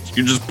yeah,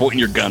 you're just pointing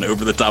your gun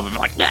over the top of it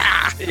like,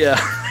 ah!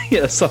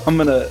 Yeah. So I'm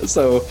going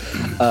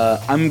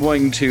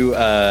to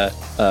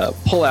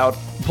pull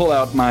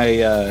out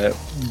my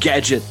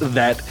gadget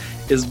that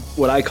is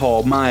what I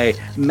call my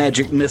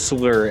magic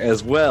missiler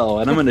as well,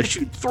 and I'm going to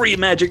shoot 3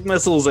 magic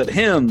missiles at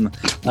him.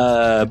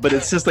 But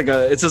it's just like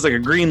a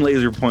green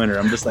laser pointer.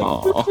 I'm just like,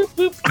 boop, boop,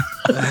 boop.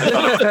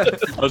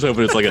 I was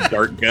hoping it's like a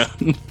dart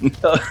gun.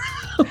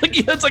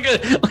 It's like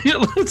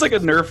a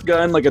Nerf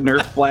gun, like a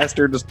Nerf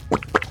blaster. Just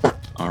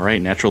all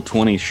right, natural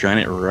 20, shine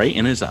it right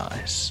in his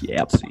eyes. Yep.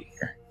 Let's see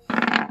here.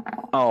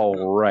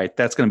 All right,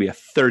 that's going to be a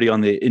 30 on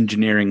the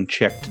engineering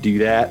check to do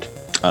that.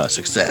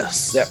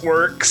 Success. That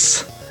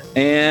works.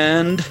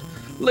 And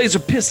laser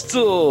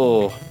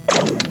pistol.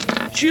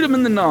 Shoot him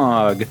in the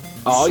nog.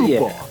 Oh,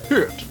 yeah.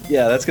 Hit.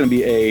 Yeah, that's going to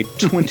be a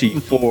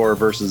 24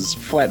 versus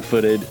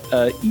flat-footed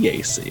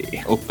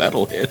EAC. Oh,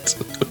 that'll hit.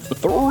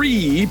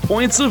 3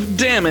 points of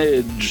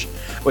damage.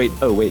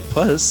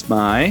 Plus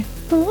my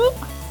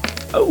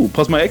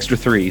extra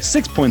 3.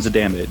 6 points of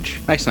damage.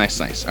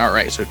 Nice. All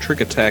right, so trick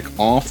attack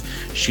off,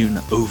 shooting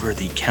over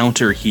the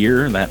counter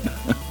here.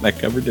 That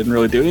cover didn't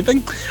really do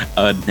anything.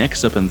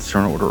 Next up in the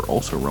turn order,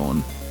 also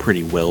rolling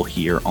pretty well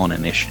here on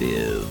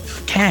initiative.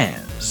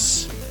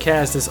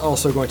 Kaz is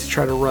also going to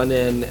try to run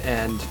in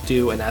and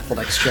do an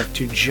athletics check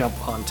to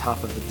jump on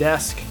top of the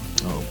desk.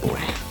 Oh boy,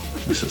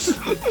 this is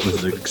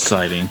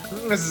exciting.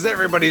 This is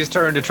everybody's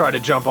turn to try to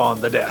jump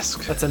on the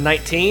desk. That's a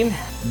 19.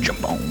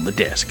 Jump on the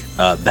desk.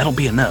 That'll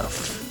be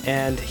enough.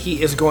 And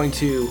he is going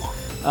to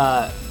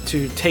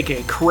take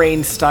a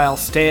crane-style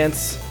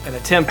stance and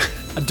attempt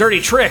a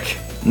dirty trick.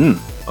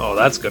 Oh,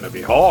 that's going to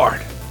be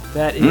hard.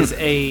 That is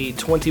a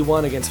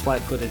 21 against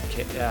flat-footed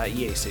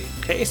EAC.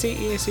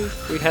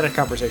 EAC? We had a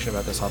conversation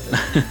about this often.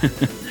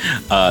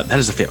 That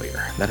is a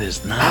failure. That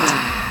is not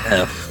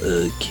enough.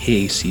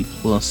 KC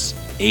plus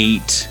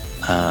 8.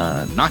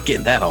 Not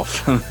getting that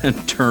off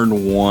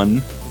turn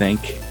 1.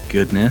 Thank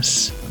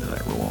goodness. What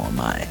did I roll on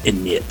my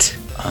init?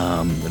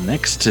 The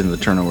next in the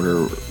turn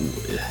order,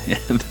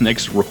 the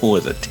next roll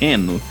is a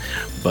 10.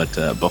 But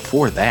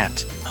before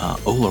that,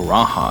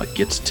 Olaraha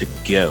gets to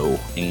go,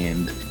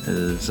 and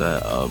is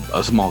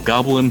a small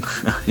goblin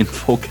in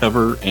full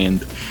cover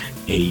and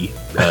a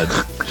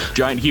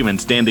giant human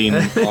standing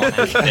on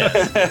his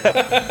desk.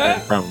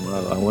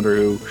 I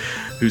wonder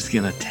who's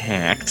getting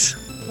attacked.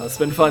 Well, it's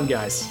been fun,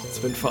 guys. It's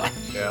been fun.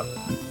 Yeah.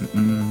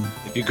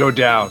 If you go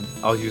down,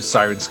 I'll use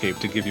Sirenscape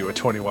to give you a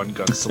 21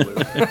 gun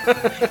salute.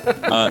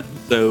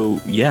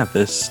 So yeah,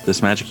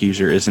 this magic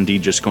user is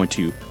indeed just going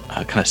to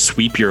kind of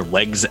sweep your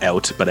legs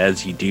out, but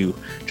as you do,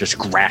 just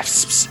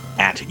grasps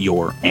at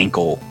your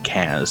ankle,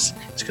 Kaz.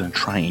 It's going to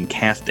try and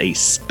cast a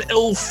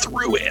spell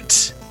through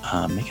it.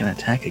 Make an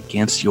attack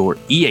against your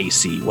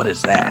EAC. What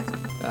is that?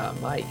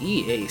 My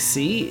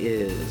EAC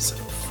is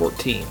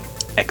 14.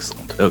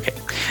 Excellent. Okay,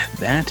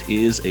 that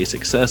is a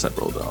success. I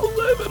rolled an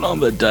 11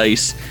 on the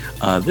dice.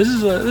 This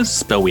is a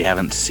spell we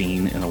haven't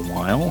seen in a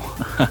while.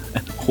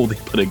 Holy,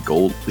 put a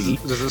gold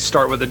leaf. Does it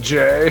start with a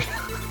J?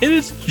 It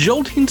is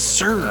Jolting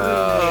Surge.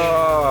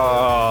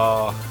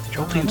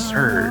 Jolting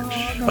Surge.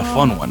 A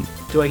fun one.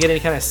 Do I get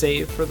any kind of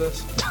save for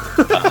this?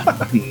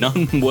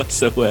 None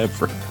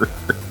whatsoever.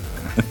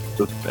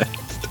 The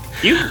best.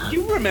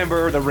 You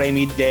remember the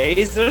rainy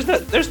days?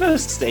 There's no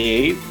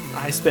save.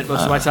 I spent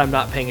most of my time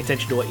not paying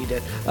attention to what you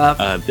did.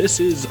 This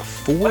is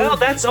 4. Well,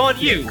 that's on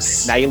you.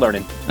 Now you're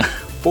learning.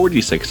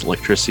 46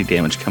 electricity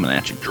damage coming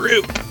at you,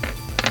 Drew.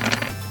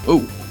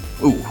 Ooh.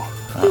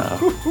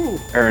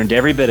 Earned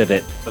every bit of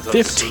it.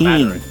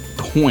 15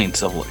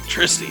 points of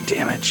electricity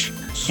damage.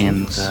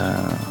 And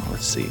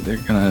let's see, they're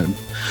going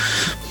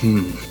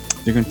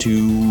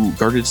to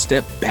guarded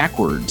step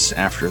backwards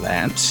after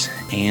that.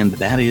 And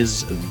that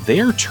is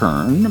their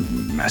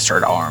turn. Master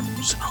at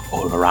Arms,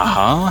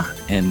 Olaraha.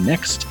 And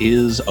next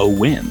is a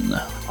win.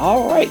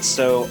 All right,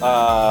 so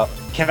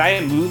can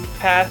I move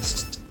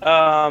past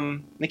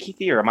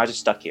Nikithi, or am I just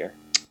stuck here?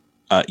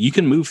 You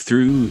can move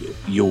through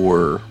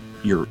your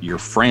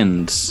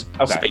friends'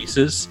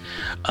 spaces,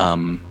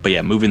 but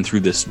yeah, moving through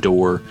this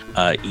door,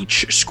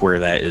 each square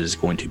that is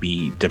going to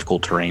be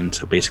difficult terrain.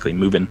 So basically,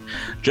 moving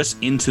just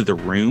into the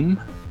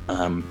room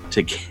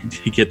to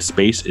get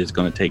space is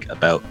going to take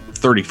about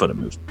 30 foot of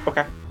movement.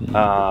 Okay,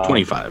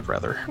 25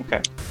 rather.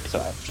 Okay,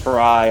 so I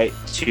try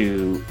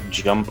to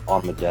jump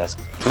on the desk.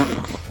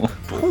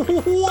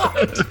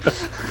 What?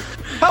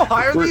 How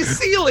high are these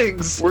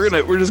ceilings?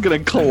 We're just gonna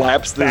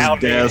collapse this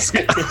Found it. desk.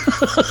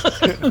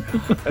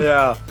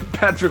 Yeah.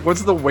 Patrick,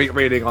 what's the weight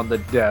rating on the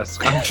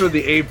desk? I'm sure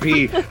the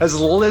AP has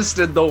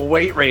listed the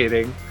weight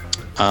rating.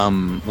 Let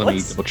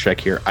me double check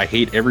here. I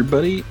hate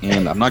everybody,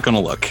 and I'm not going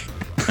to look.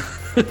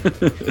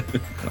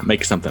 I'll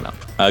make something up.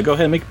 Go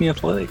ahead and make me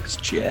athletics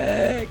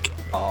check.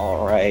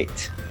 All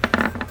right.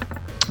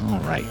 All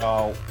right.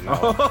 Oh.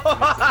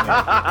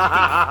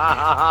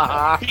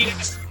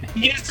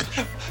 He just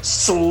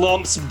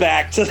slumps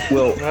back to the...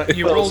 Well,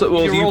 You rolled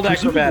presumably-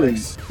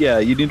 acrobatics. Yeah,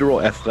 you need to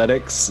roll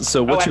athletics.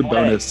 So what's your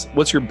athletics. bonus?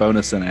 What's your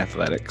bonus in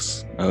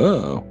athletics?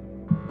 Oh.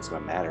 It's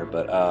gonna matter,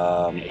 but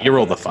You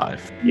rolled a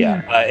 5.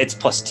 yeah, it's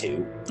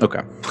 +2.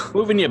 Okay.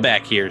 Moving you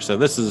back here. So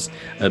this is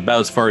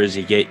about as far as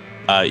you get.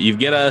 You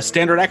get a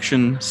standard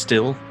action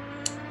still.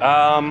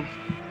 Oh,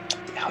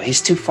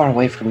 he's too far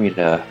away for me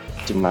to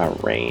do my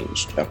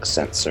ranged duck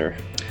sensor.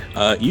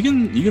 You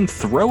can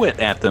throw it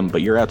at them,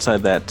 but you're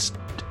outside that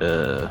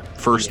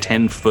first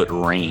 10-foot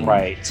range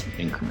Right.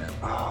 increment.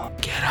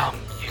 Get him.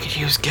 You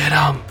can use get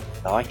him.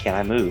 No, I can't.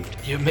 I moved.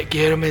 You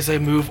get him as a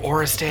move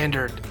or a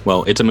standard.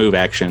 Well, it's a move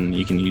action.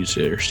 You can use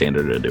your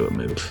standard to do a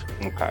move.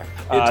 Okay.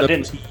 It's up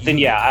Then to you. then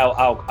yeah,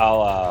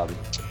 I'll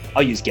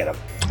use get him.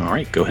 All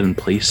right, go ahead and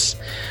place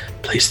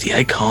the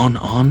icon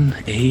on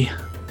a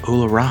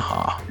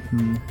Olaraha.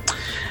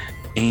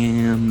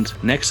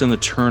 And next in the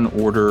turn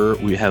order,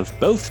 we have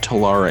both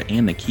Talara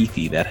and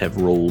Nikithi that have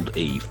rolled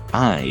a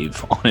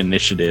 5 on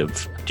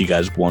initiative. Do you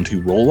guys want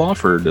to roll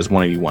off, or does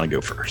one of you want to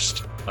go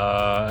first?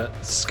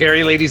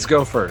 Scary ladies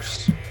go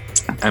first.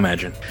 I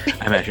imagine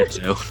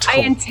so. I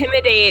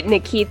intimidate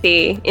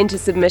Nikithi into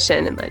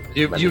submission and let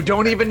You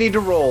don't even need to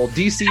roll.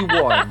 DC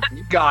 1.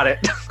 You got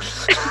it.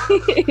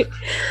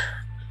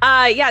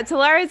 yeah,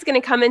 Talara is going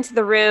to come into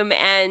the room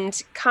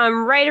and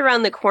come right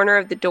around the corner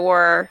of the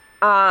door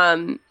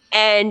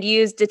and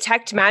use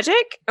detect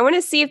magic. I want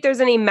to see if there's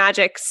any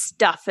magic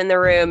stuff in the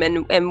room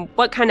and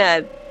what kind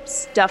of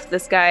stuff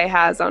this guy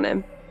has on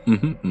him.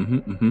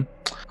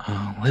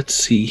 Let's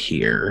see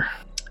here.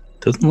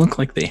 Doesn't look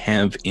like they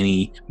have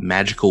any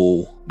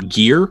magical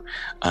gear.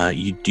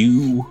 You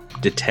do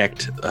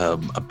detect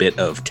a bit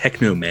of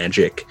techno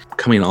magic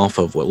coming off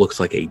of what looks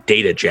like a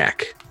data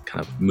jack,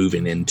 kind of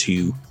moving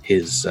into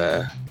his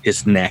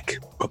neck.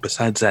 But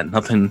besides that,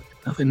 nothing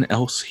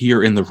else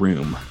here in the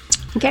room.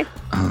 Okay.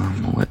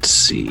 Let's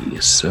see.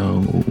 So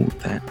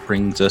that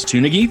brings us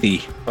to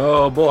Nikithi.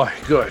 Oh boy,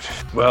 good.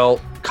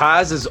 Well,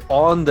 Kaz is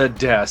on the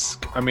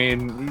desk. I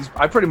mean,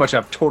 I pretty much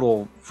have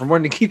total from where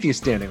Nikithi is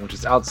standing, which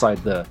is outside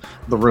the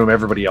room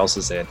everybody else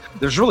is in.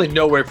 There's really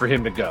nowhere for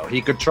him to go.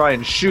 He could try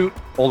and shoot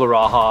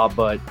Olaraha,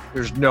 but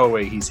there's no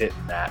way he's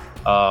hitting that.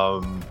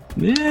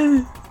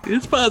 Yeah,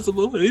 it's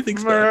possible.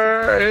 Anything's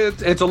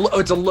possible. It's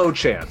a low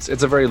chance.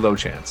 It's a very low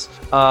chance.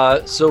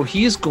 So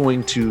he's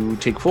going to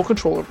take full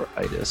control over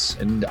Idis,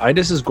 and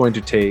Idis is going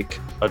to take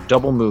a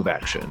double move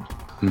action.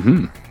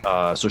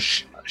 So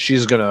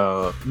she's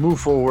gonna move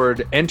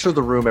forward, enter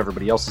the room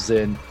everybody else is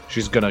in.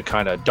 She's gonna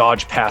kind of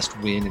dodge past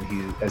Win,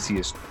 and as he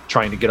is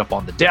trying to get up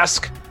on the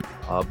desk,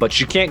 but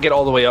she can't get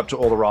all the way up to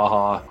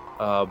Olaraha.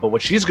 But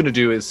what she's gonna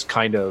do is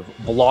kind of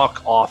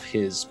block off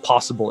his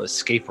possible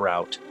escape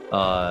route.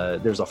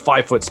 There's a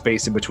 5-foot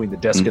space in between the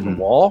desk and the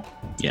wall.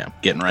 Yeah,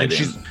 getting right And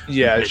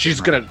in.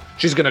 she's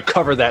gonna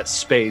cover that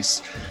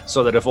space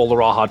so that if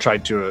Olaraha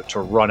tried to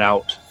run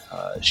out,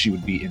 she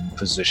would be in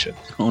position.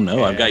 Oh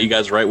no, I've got you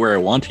guys right where I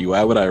want you.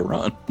 Why would I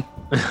run?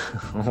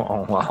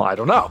 Well, I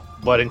don't know.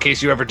 But in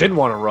case you ever did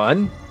want to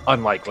run,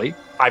 unlikely,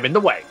 I'm in the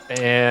way.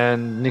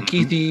 And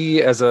Nikithi,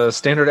 as a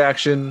standard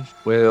action,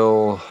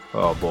 will...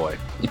 Oh, boy.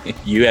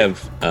 You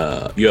have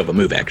a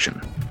move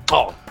action.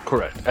 Oh,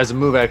 correct. As a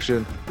move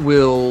action,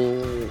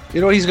 will...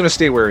 You know, he's going to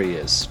stay where he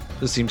is.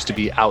 This seems to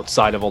be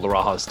outside of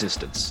Olaraha's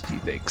distance, he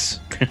thinks.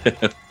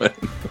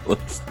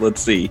 Let's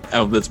see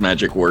how this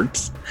magic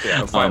works.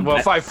 Yeah, fine.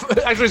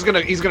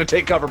 Actually, he's gonna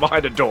take cover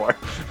behind a door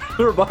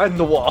or behind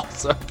the wall.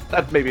 So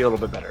that may be a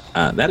little bit better.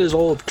 That is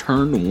all of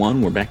turn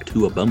 1. We're back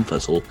to a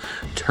Bumfuzzle.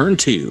 Turn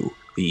 2,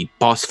 the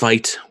boss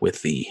fight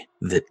with the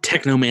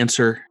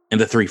Technomancer and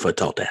the 3-foot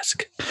tall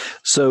desk.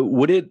 So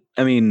would it?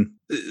 I mean,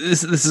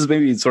 this is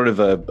maybe sort of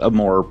a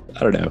more, I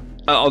don't know.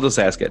 I'll just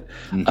ask it.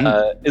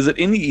 Mm-hmm. Is it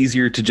any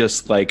easier to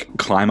just like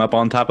climb up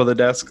on top of the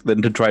desk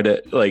than to try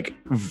to like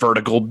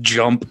vertical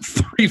jump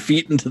 3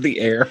 feet into the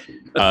air?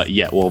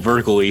 Yeah, well,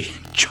 vertically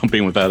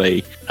jumping without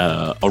a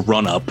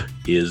run up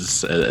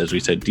is, as we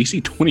said,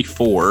 DC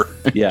 24.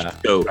 Yeah.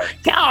 Go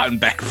and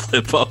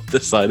backflip up the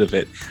side of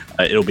it.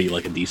 It'll be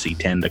like a DC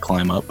 10 to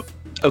climb up.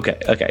 Okay,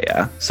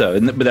 yeah. So,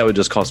 but that would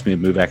just cost me a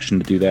move action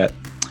to do that.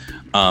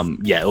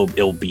 Yeah,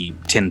 it'll be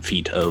 10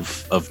 feet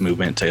of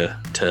movement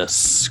to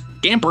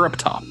scamper up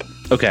top.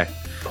 Okay.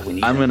 But we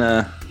need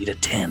need a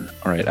 10.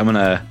 All right, I'm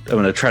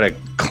gonna try to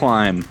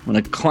climb. I'm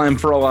gonna climb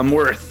for all I'm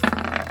worth.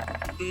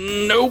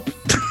 Nope.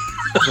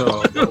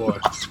 Oh boy.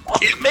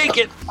 Can't make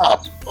it.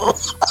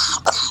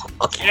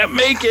 Can't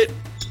make it.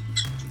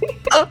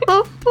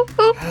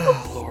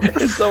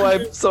 And so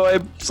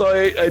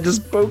I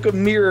just poke a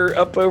mirror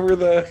up over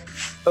the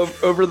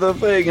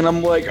thing, and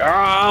I'm like,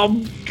 I'll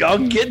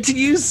get to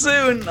you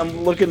soon.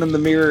 I'm looking in the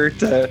mirror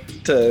to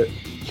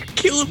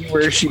kill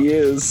where she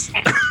is.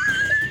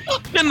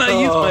 And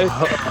I use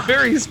my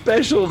very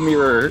special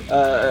mirror.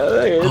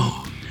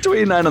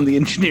 29 on the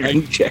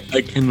engineering check.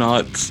 I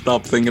cannot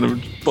stop thinking of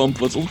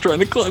Bumfuzzle trying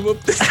to climb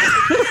up this.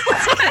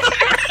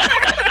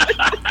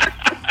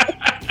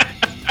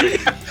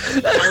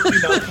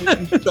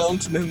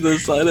 Bouncing in the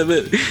side of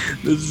it.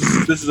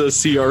 This is a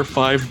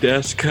CR5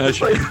 desk.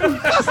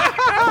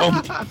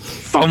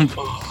 Thump,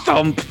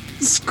 thump,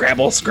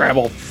 scrabble,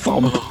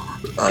 thump.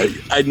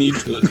 I need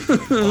to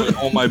find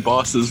all my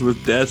bosses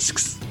with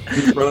desks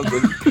in front of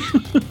them.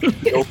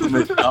 The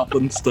ultimate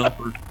goblin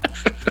stopper.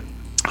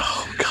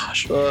 Oh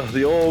gosh.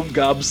 The old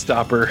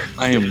gobstopper.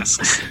 I am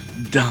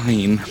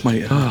dying.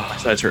 My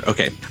sides hurt.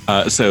 Okay.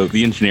 So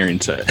the engineering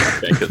check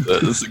is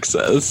a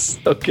success.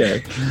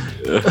 Okay.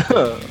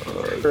 All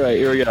right,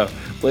 here we go.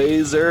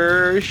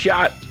 Laser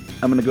shot.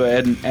 I'm gonna go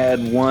ahead and add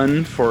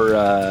 1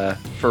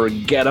 for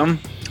get 'em.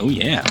 Oh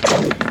yeah.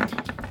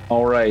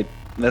 All right.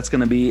 That's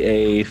gonna be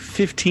a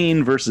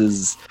 15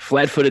 versus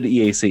flat-footed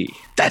EAC.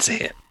 That's a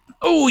hit.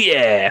 Oh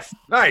yeah.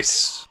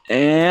 Nice.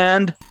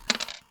 And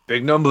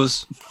Big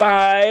numbers.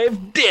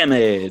 5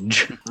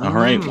 damage. All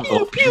right.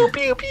 Well, Pew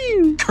pew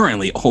pew.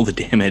 currently, all the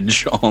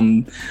damage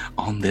on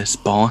this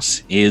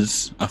boss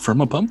is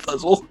from a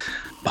Bumfuzzle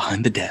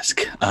behind the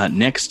desk.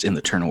 Next in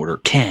the turn order,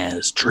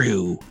 Kaz,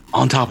 Drew,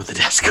 on top of the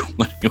desk.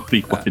 What do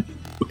you want to do?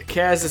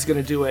 Kaz is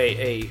going to do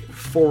a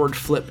forward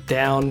flip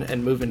down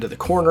and move into the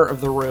corner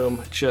of the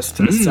room just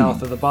to the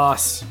south of the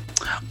boss.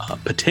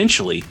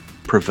 Potentially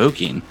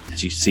provoking,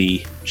 as you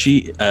see,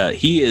 he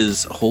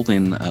is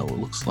holding what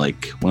looks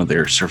like one of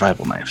their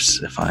survival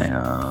knives, if I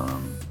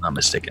am not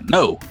mistaken.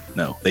 No,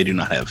 they do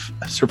not have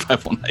a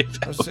survival knife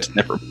out.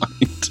 Never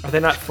mind. Are they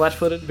not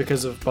flat-footed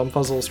because of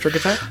Bumfuzzle's trick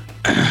attack?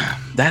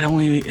 That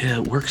only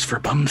works for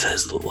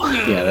Bumfuzzle.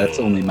 Yeah, that's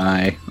only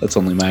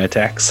my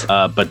attacks.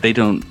 But they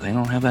don't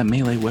have that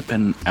melee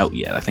weapon out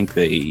yet. I think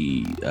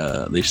they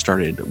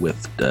started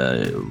with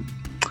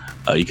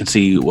you can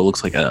see what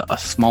looks like a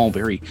small,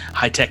 very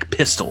high-tech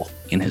pistol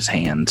in his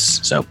hands.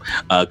 So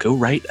go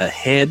right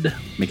ahead,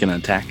 make an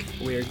attack.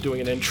 We are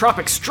doing an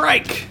entropic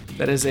strike.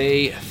 That is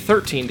a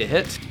 13 to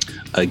hit.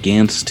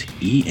 Against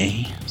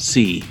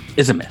EAC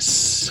is a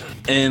miss.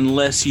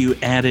 Unless you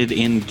added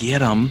in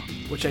get 'em.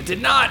 Which I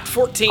did not.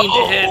 14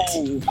 to hit.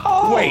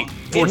 Oh, Wait,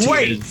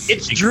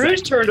 it's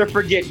Drew's turn to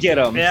forget get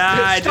him. Yeah,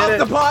 I did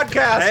it. Stop the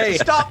podcast! Hey.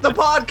 Stop the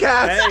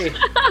podcast! Hey.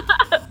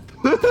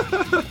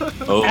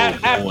 Oh,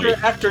 boy.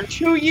 After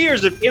 2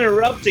 years of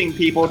interrupting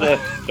people to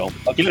don't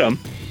fucking get him.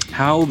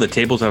 How the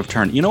tables have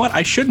turned. You know what?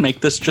 I should make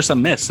this just a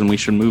miss, and we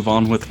should move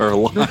on with our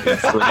lives,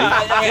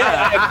 right?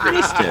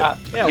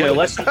 Yeah,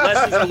 lessons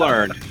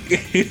learned.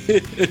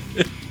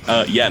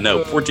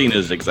 14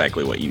 is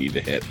exactly what you need to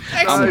hit.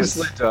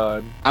 Nicely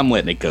done. I'm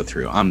letting it go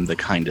through. I'm the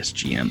kindest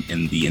GM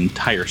in the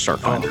entire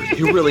Starfinder.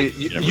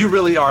 You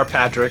really are,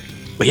 Patrick.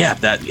 But yeah,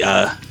 that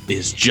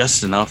is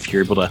just enough.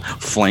 You're able to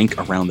flank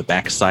around the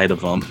backside of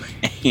them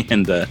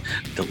and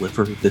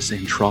deliver this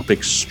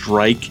entropic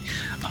strike.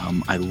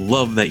 I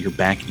love that you're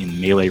back in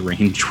melee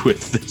range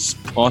with this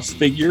boss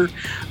figure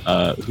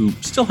who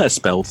still has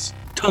spells.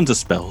 Tons of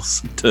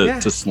spells to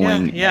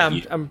sling. Yeah,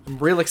 I'm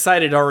real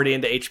excited already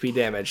into HP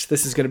damage.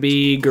 This is going to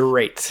be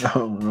great.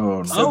 Oh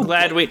no! So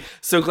glad we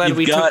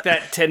took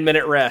that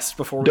 10-minute rest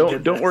before we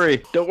did Don't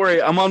worry.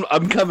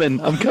 I'm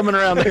coming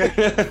around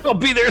there. I'll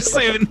be there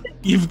soon.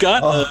 You've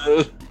got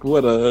a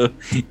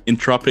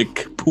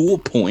entropic pool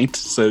point,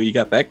 so you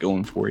got that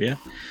going for you.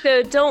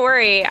 So don't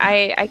worry,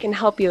 I can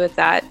help you with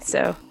that.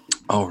 So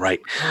All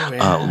right,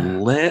 Oh,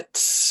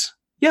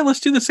 Yeah, let's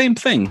do the same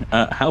thing.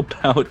 How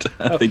about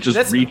they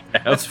just reach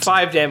out? That's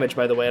 5 damage,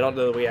 by the way. I don't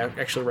know that we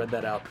actually read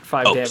that out.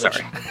 5 damage.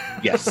 Sorry.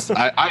 Yes,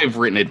 I've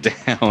written it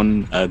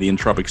down. The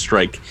entropic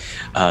strike.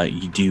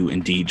 You do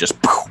indeed just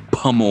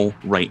pummel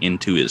right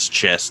into his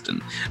chest,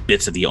 and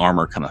bits of the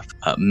armor kind of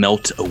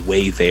melt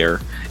away there.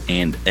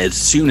 And as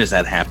soon as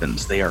that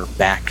happens, they are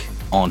back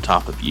on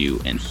top of you,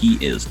 and he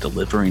is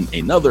delivering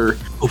another,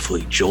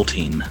 hopefully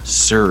jolting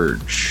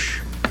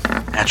surge.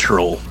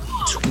 Natural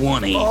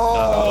 20.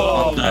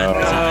 Oh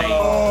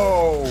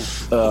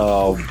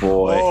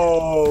boy.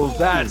 Oh,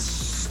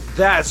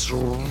 that's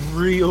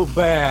real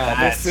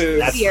bad. That's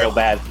real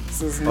bad.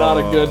 This is not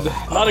a good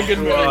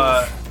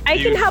one. I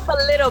can help a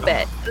little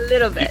bit.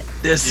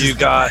 This You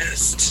got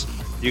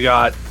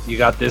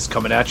this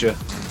coming at you.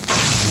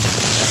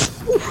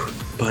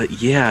 But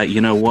yeah,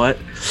 you know what?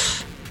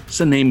 It's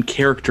a named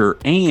character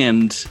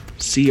and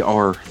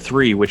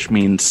CR3, which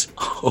means,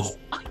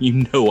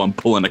 I'm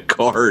pulling a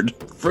card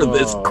for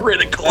this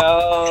critical.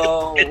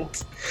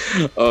 hit.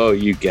 Oh,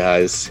 you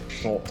guys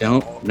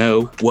don't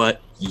know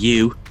what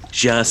you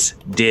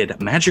just did.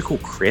 Magical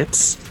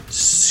crits,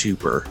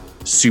 super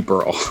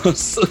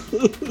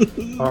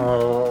awesome.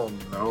 Oh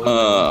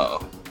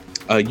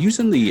no.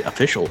 Using the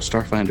official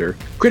Starfinder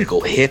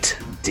critical hit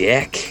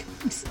deck.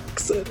 I'm so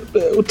excited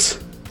about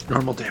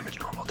Normal damage.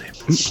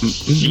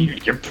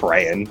 You're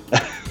praying.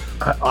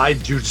 I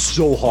do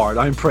so hard.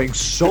 I'm praying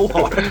so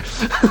hard.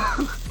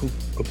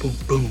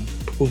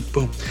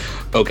 boom.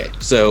 Okay,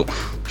 so,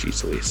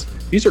 geez Louise.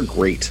 These are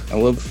great.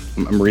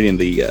 I'm reading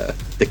the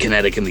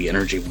kinetic and the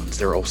energy ones.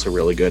 They're also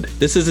really good.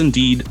 This is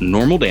indeed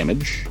normal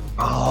damage.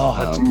 Oh,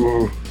 that's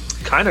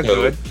kind of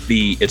good.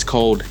 It's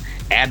called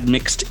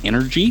Admixed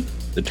Energy.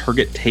 The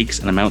target takes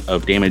an amount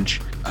of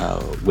damage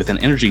with an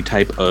energy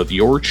type of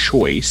your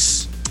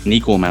choice, an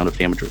equal amount of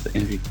damage with the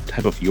energy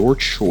type of your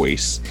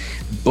choice.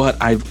 But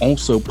I've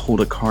also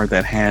pulled a card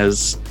that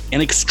has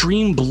an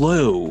extreme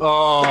blow.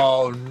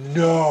 Oh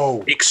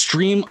no!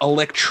 Extreme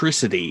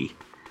electricity.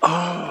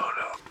 Oh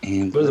no!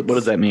 And What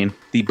does that mean?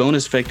 the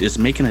bonus effect is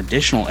make an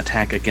additional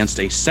attack against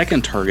a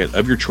second target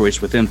of your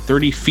choice within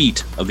 30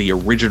 feet of the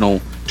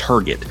original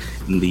target.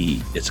 And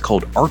it's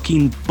called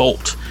Arcing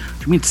Bolt,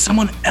 which means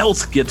someone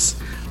else gets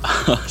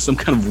some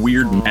kind of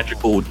weird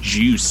magical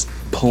juice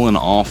pulling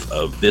off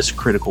of this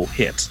critical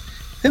hit.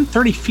 Within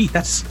 30 feet,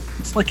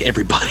 it's like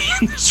everybody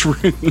in this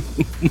room.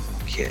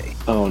 Okay.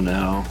 Oh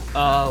no.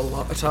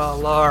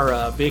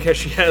 Lara, because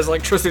she has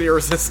electricity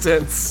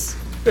resistance.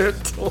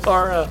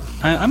 Lara.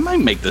 I might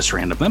make this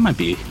random. That might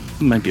be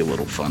a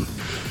little fun.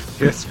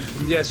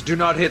 Yes. Do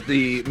not hit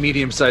the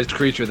medium-sized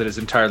creature that is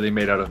entirely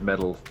made out of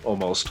metal.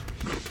 Almost.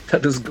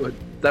 That is good.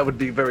 That would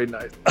be very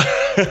nice.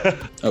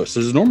 Oh, so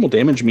does normal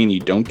damage mean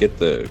you don't get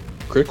the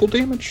critical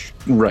damage?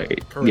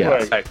 Right.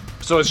 Yeah. Right.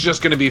 So it's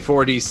just going to be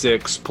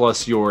 4d6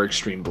 plus your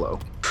extreme blow.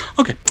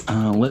 Okay.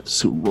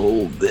 Let's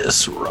roll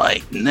this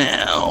right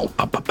now.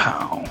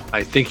 Pow.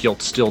 I think you'll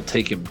still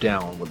take him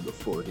down with the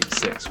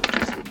 4d6,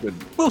 which is a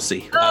good. We'll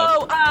see.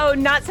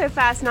 Not so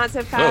fast.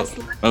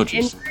 Oh,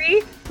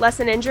 jeez.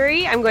 Lesson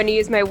injury. I'm going to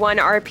use my 1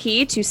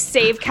 RP to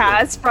save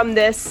Kaz from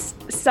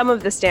some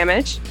of this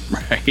damage.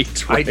 Right.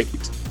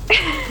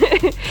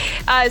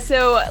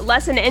 So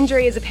lesson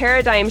injury is a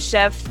paradigm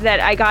shift that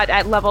I got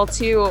at level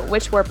 2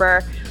 Witch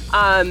Warper,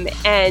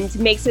 and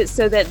makes it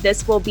so that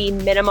this will be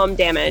minimum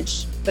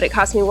damage, but it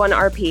costs me 1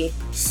 RP.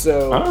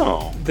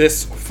 So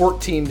this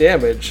 14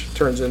 damage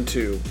turns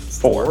into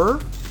 4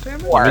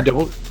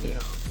 damage? Yeah.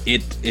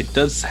 It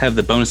does have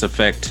the bonus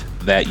effect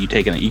that you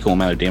take an equal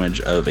amount of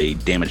damage of a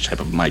damage type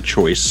of my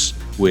choice,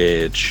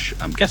 which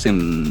I'm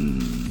guessing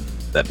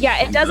that...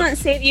 Yeah, it doesn't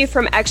save you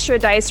from extra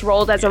dice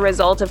rolled as a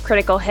result of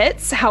critical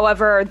hits.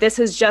 However, this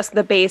is just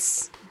the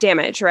base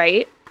damage,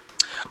 right?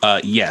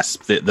 Yes,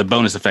 the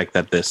bonus effect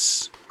that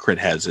this crit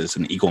has is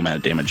an equal amount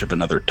of damage of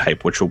another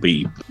type, which will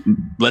be,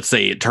 let's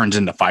say it turns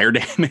into fire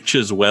damage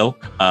as well.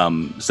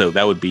 So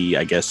that would be,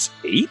 I guess,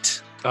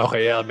 8?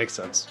 Okay, yeah, that makes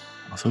sense.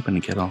 I was hoping to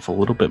get off a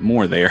little bit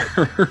more there.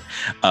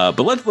 But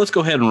let's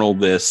go ahead and roll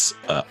this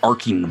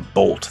arcing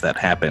bolt that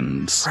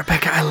happens.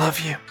 Rebecca, I love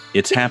you.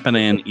 It's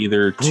happening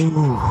either to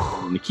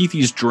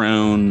Nikithi's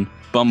drone,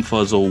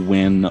 Bumfuzzle,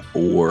 Win,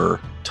 or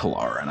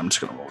Talara. And I'm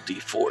just going to roll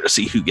D4 to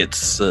see who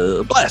gets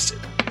blasted.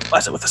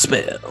 Blasted with a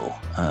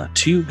spell.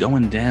 2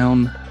 going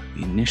down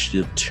the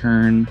initiative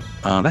turn.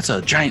 That's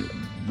a giant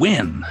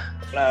win.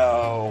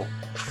 No.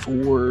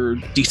 4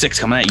 D6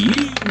 coming at you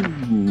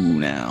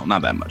now.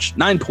 Not that much.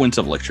 9 points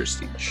of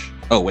electricity.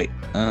 Oh, wait.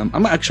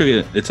 I'm actually,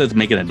 it says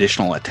make an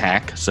additional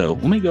attack. So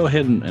let me go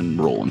ahead and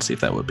roll and see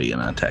if that would be an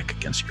attack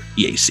against your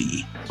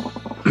EAC.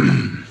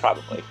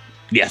 Probably.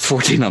 Yeah,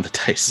 14 on the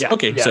dice. Yeah,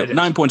 Okay, so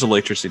 9 points of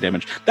electricity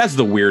damage. That's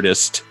the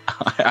weirdest.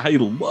 I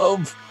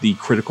love the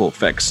critical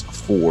effects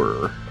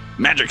for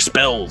magic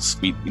spells.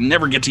 We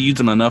never get to use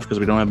them enough because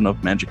we don't have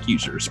enough magic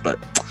users, but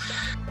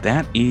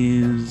that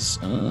is,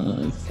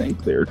 I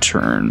think, their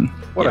turn.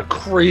 What a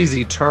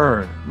crazy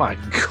turn. My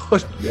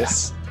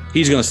goodness.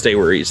 He's going to stay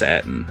where he's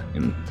at and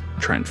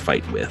try and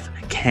fight with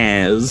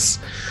Kaz.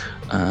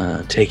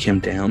 Take him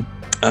down.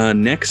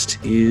 Next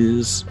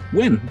is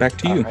Win. Back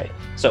to you. All right.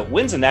 So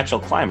Wynn's a natural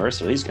climber,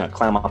 so he's going to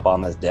climb up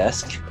on this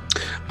desk.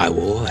 I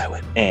will allow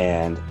it.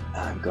 And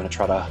I'm going to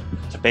try to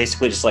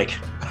basically just like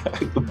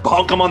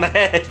bonk him on the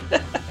head.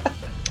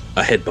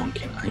 A head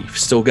bonking. You've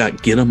still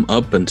got get him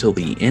up until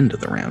the end of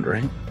the round,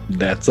 right?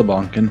 That's a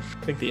bonkin'.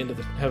 I think the end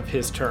of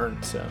his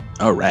turn. So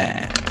All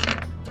right.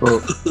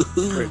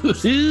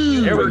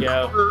 there we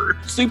go.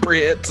 Super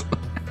hit.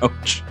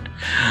 Ouch.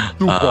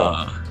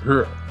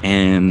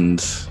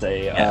 And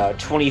Say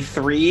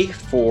 23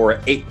 for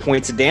 8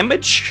 points of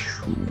damage.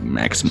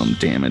 maximum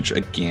damage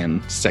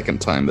again.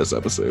 Second time this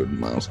episode,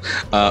 Miles.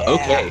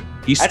 Okay.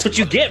 That's what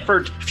you get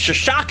for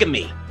shocking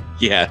me.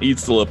 Yeah,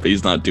 he's still up.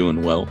 He's not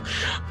doing well.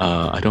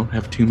 I don't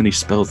have too many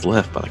spells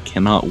left, but I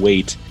cannot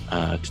wait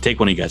to take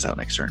one of you guys out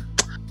next turn.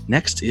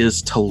 Next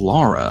is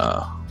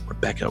Talara.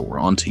 Rebecca, we're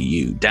on to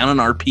you. Down in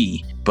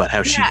RP, but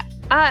how's she?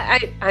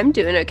 I'm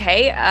doing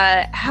okay.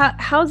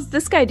 How's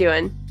this guy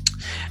doing?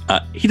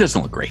 He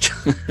doesn't look great,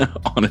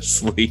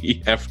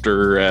 honestly,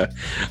 after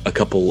a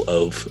couple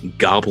of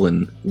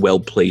goblin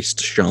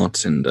well-placed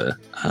shots and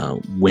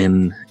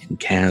Win and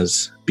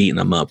Kaz beating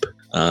him up.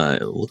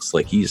 It looks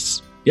like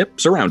he's,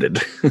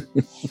 surrounded.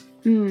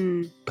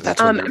 But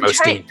that's when they're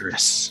most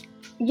dangerous.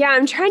 Yeah,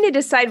 I'm trying to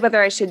decide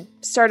whether I should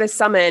start a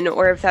summon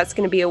or if that's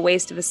going to be a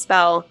waste of a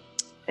spell.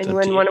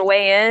 Anyone want to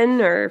weigh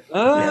in? Or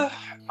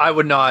I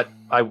would not.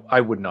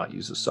 I would not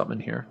use a summon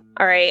here.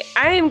 All right,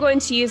 I am going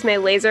to use my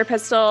laser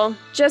pistol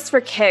just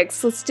for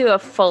kicks. Let's do a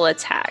full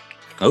attack.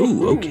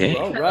 Oh, okay.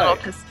 All right.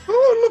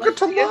 Oh, look at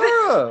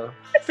Talara!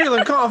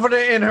 Feeling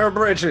confident in her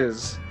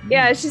britches.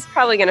 Yeah, she's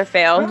probably going to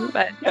fail,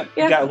 but Yeah,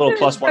 you got a little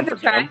 +1 for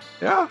try. him.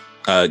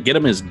 Yeah. Get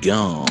him is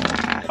gone.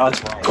 Oh,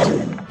 that's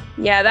wrong.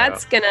 Yeah,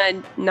 that's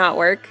gonna not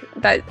work.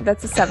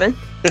 That's a 7.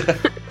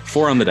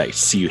 4 on the dice.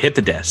 So you hit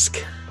the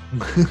desk.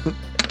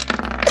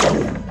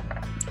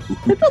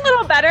 That's a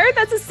little better.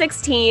 That's a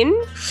 16.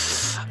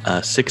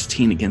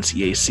 16 against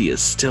the AC is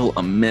still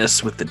a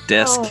miss with the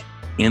desk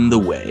in the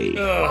way.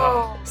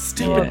 Ugh,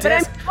 stupid But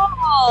I'm desk.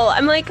 tall.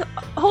 I'm like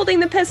holding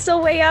the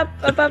pistol way up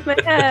above my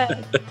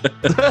head.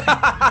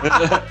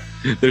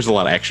 There's a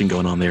lot of action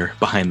going on there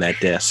behind that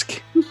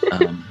desk.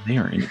 They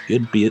are in a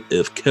good bit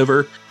of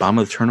cover. Bottom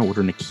of the turn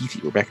order,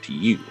 Nikithi, we're back to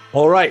you.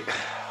 All right.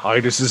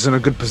 Idis is in a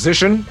good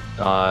position.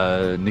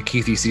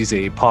 Nikithi sees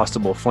a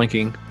possible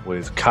flanking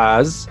with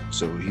Kaz,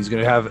 so he's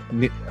going to have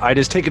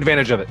Idis take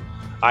advantage of it.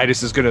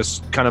 Idis is going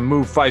to kind of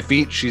move 5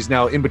 feet. She's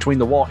now in between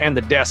the wall and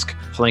the desk,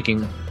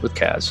 flanking with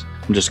Kaz.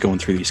 I'm just going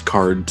through these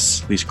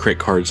cards, these crit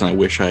cards, and I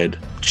wish I had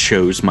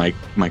chose my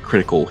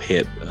critical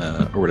hit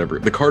or whatever.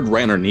 The card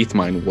right underneath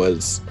mine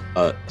was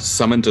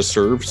summon to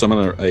serve,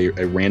 summon a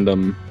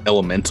random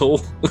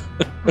elemental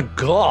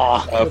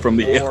God. from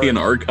the Alien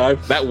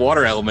Archive. That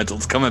water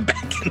elemental's coming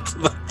back into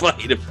the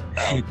fight if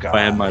I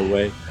had my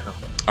way.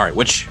 All right,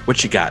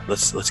 what you got?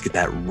 Let's get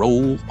that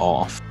roll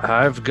off.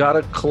 I've got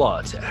a claw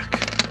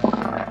attack.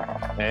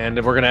 And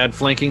we're going to add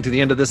flanking to the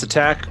end of this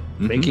attack,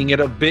 making it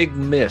a big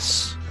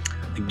miss.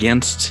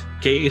 Against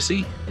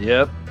KAC?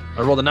 Yep.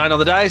 I rolled a 9 on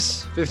the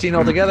dice, 15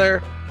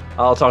 altogether.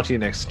 I'll talk to you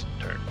next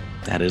turn.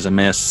 That is a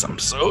miss. I'm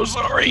so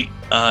sorry.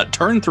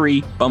 Turn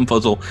 3,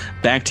 Bumfuzzle,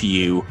 back to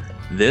you.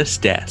 This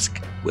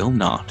desk will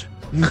not.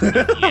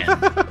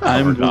 I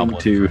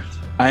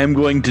am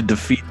going to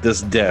defeat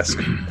this desk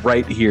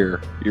right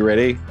here. You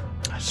ready?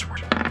 I swear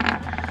to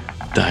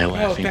die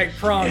laughing. thank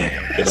prong.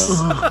 I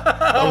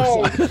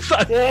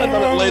thought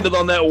it landed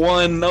on that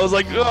one. I was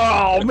like,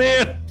 oh,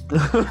 man.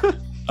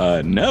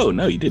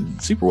 No, you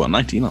did super well.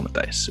 19 on the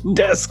dice. Ooh.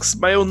 Desk's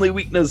my only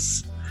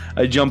weakness.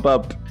 I jump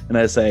up and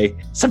I say,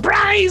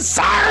 "Surprise,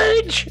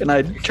 Sarge!" And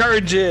I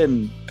charge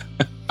in.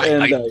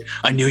 And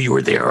I knew you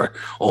were there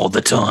all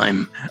the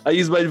time. I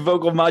use my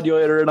vocal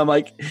modulator and I'm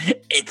like,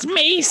 It's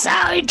me,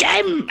 Sarge.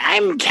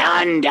 I'm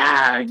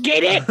Condor.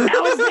 Get it?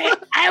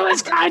 I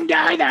was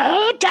Condor the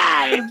whole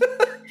time.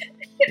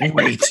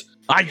 Wait,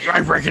 I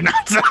recognize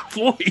that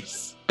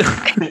voice.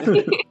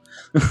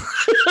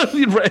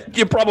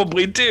 you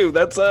probably do.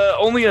 That's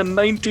only a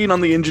 19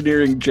 on the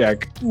engineering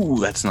check. Ooh,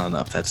 that's not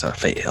enough. That's a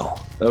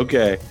fail.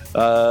 Okay.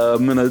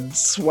 I'm going to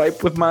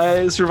swipe with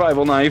my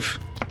survival knife.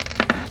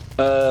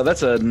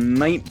 That's a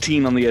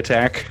 19 on the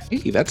attack.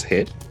 Hey, that's a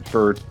hit.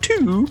 For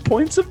 2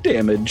 points of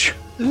damage.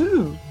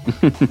 Ooh.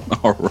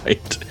 All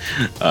right.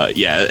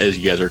 As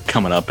you guys are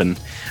coming up and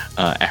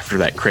after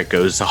that crit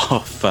goes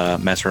off,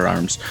 Master at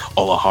Arms,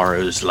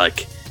 Olaharu's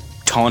like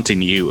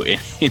taunting you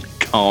in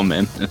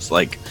common. It's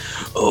like,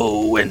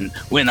 oh, and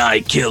when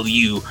I kill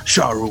you,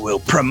 Sharu will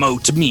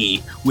promote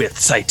me with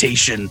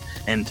citation,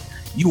 and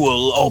you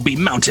will all be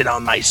mounted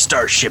on my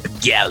starship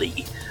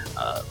galley.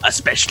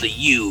 Especially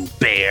you,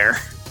 bear.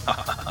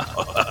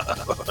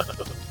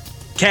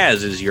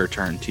 Kaz, is your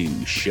turn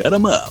to shut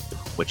him up.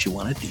 What you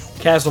want to do?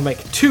 Kaz will make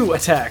 2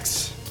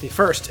 attacks. The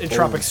first,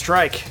 Entropic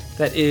Strike.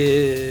 That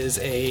is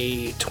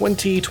a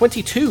 22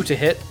 to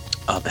hit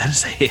That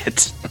is a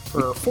hit.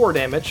 for 4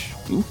 damage.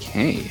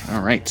 Okay,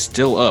 all right.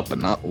 Still up, but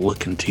not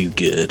looking too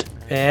good.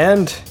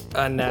 And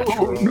a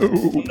natural.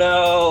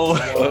 No.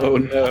 Oh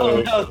no.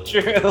 Oh no,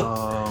 Drew.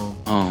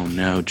 Oh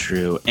no,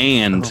 Drew.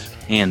 And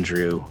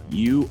Andrew,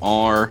 you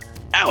are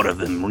out of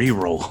them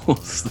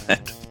rerolls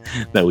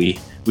that we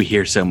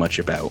hear so much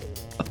about.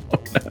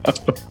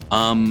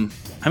 I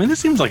mean, this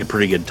seems like a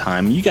pretty good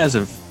time. You guys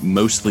have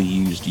mostly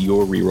used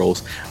your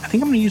rerolls. I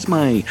think I'm going to use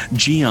my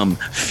GM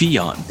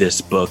Fiat this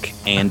book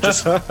and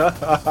just make you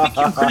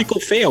a critical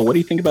fail. What do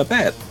you think about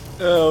that?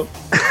 Oh.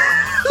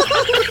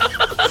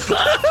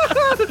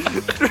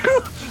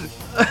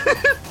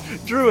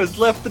 Drew has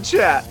left the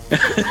chat.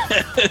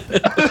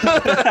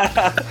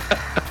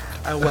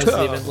 I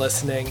wasn't even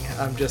listening.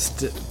 I'm just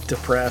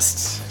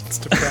depressed. It's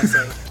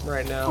depressing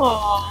right now.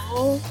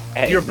 Aww.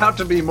 Hey, You're about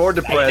to be more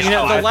depressed. You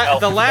know, how I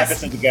felt the 2 last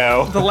episodes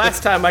ago. the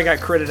last time I got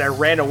critted, I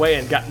ran away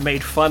and got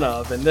made fun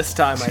of, and this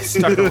time I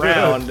stuck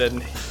around,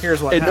 and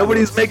here's what And happened.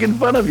 nobody's making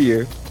fun of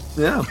you.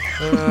 Yeah.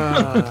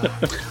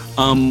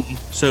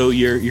 So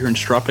you're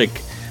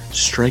entropic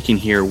striking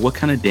here. What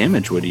kind of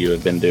damage would you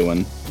have been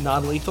doing?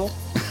 Non-lethal.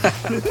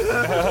 That's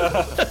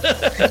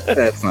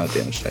not a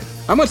damage type.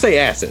 I'm going to say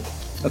acid.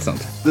 That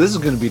sounds. This is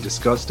going to be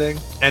disgusting.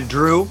 And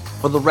Drew,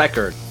 for the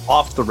record,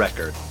 off the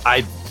record,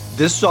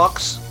 this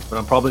sucks, but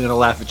I'm probably going to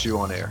laugh at you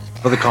on air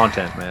for the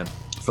content, man.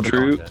 For the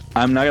Drew, content.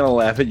 I'm not gonna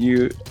laugh at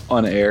you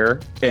on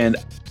air, and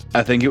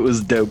I think it was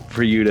dope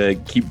for you to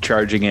keep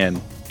charging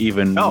in,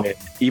 even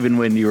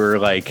when you were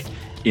like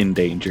in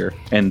danger,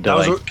 and to That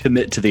was like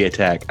commit to the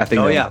attack. I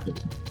think. Oh, that yeah.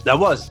 That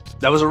was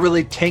a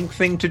really tank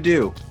thing to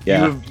do.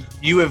 Yeah.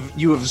 You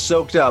have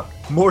soaked up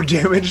more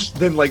damage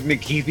than like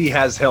Nikithi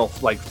has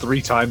health like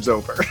 3 times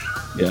over.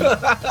 Yeah.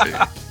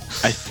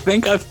 I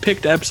think I've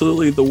picked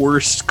absolutely the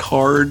worst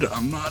card.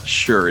 I'm not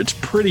sure. It's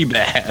pretty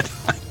bad.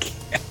 I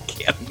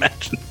can't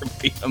imagine there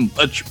being a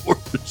much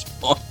worse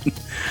one.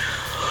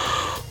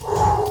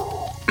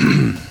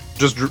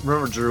 Just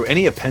remember, Drew,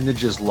 any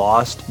appendage is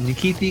lost.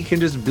 Nikithi can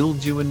just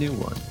build you a new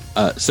one.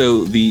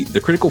 So the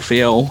critical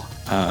fail,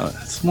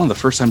 it's one of the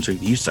first times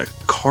we've used a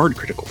card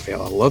critical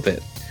fail. I love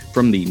it.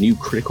 From the new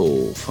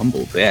critical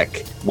fumble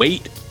deck.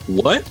 Wait,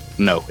 what?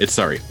 No, it's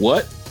sorry.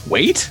 What?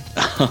 Wait?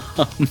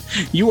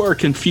 You are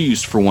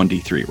confused for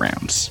 1d3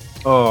 rounds.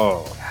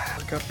 Oh,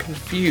 I got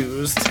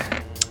confused.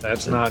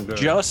 that's not good.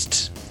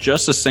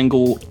 Just a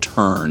single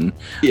turn.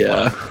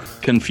 Yeah.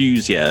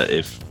 Confused, yeah,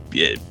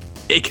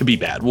 it could be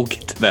bad. We'll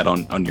get to that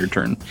on your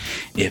turn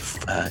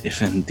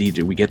if indeed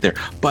we get there.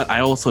 But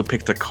I also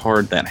picked a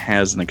card that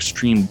has an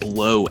extreme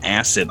blow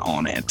acid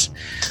on it.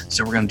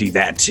 So we're going to do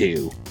that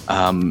too.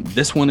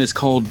 This one is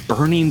called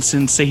Burning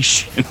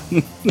Sensation.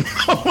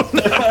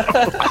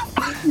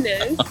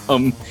 Goodness.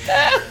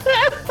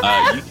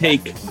 You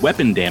take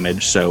weapon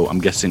damage, so I'm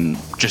guessing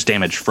just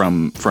damage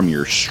from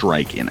your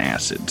strike in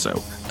acid.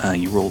 So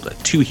you rolled a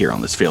 2 here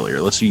on this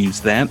failure. Let's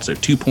use that. So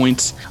 2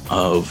 points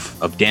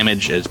of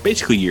damage as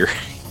basically you're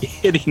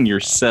hitting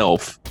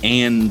yourself.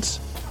 And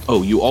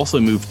you also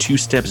move 2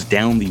 steps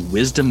down the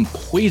wisdom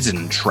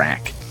poison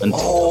track.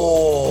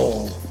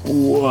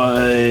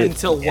 What?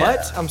 Until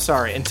what? I'm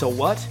sorry. Until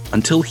what?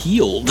 Until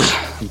healed.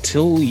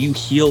 Until you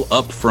heal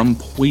up from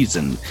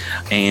poison.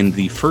 And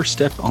the first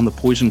step on the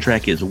poison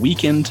track is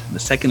weakened. The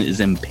second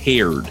is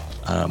impaired.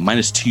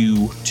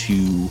 -2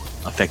 to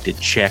affected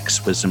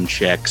checks, wisdom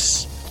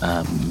checks.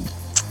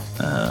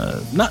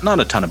 Not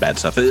a ton of bad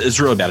stuff. It's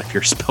really bad if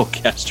you're a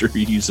spellcaster who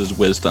uses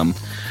wisdom.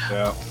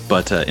 Yeah.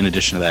 But in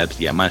addition to that,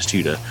 yeah,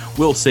 -2 to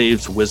will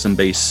saves,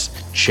 wisdom-based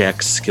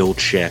checks, skill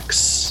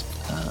checks.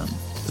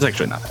 It's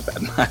actually not that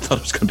bad. I thought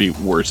it was going to be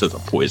worse as a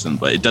poison,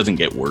 but it doesn't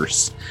get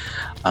worse.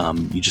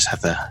 You just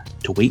have to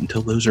wait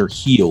until those are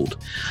healed.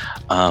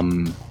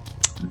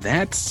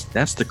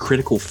 That's the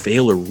critical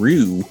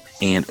failure.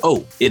 And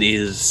it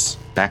is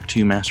back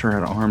to Master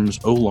at Arms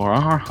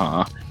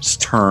Olaraha's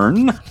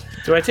turn.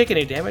 Do I take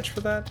any damage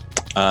for that?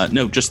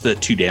 No, just the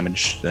 2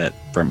 damage that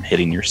from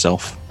hitting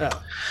yourself. Oh.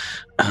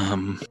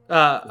 I'm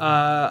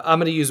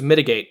going to use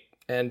mitigate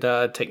and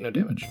take no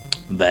damage.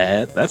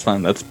 That's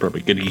fine. That's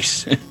probably good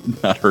use.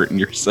 Not hurting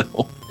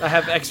yourself. I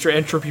have extra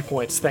entropy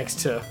points thanks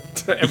to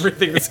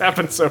everything that's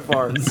happened so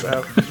far.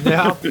 So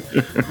Yeah.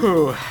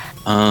 Whew.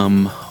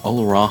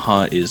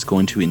 Olaraha is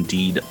going to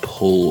indeed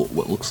pull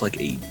what looks like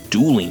a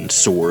dueling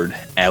sword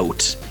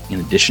out. In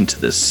addition to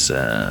this,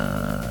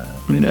 I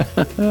think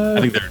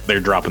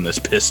they're dropping this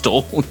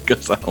pistol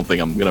because I don't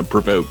think I'm going to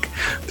provoke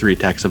 3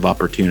 attacks of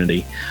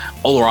opportunity.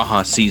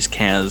 Olaraha sees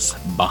Kaz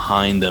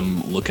behind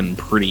them, looking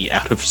pretty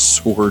out of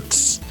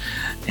sorts,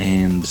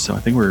 and so I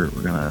think we're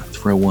going to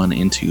throw one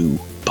into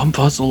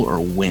Bumfuzzle or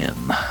Win.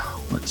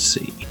 Let's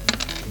see.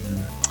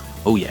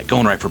 Oh yeah,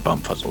 going right for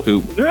Bumfuzzle.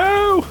 Who?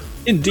 No.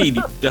 Indeed,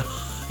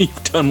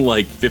 you've done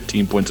like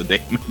 15 points of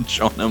damage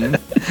on him.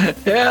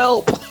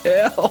 Help!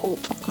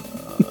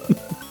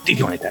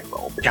 D20 attack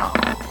roll.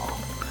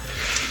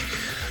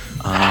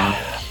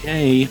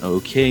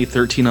 Okay,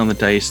 13 on the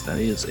dice. That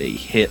is a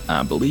hit,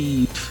 I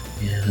believe.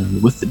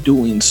 And with the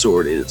dueling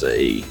sword, it is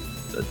a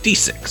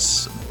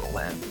D6. Roll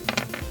that.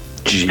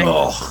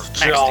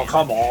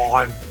 Come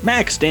on.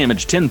 Max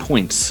damage, 10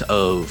 points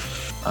of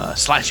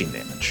slashing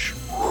damage.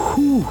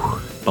 Whew.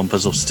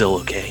 Bumpuzzle's still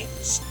okay.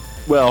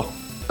 Well,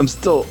 I'm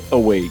still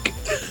awake.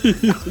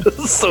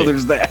 So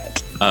there's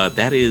that.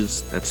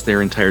 That's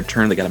their entire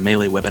turn. They got a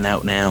melee weapon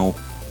out now.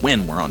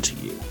 When we're on to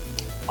you.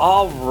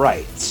 All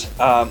right.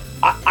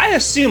 I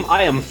assume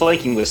I am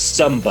flanking with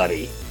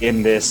somebody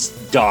in this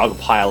dog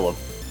pile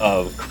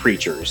of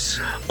creatures.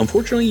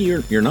 Unfortunately,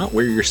 you're not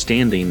where you're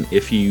standing.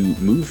 If you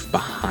move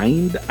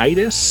behind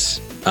Itis,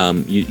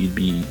 you'd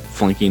be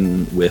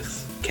flanking with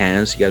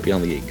Kaz. You got to be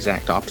on the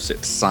exact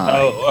opposite side.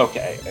 Oh,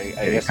 okay.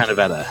 I You're guess kind of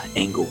at an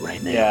angle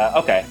right now. Yeah.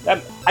 Okay.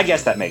 I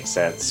guess that makes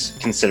sense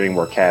considering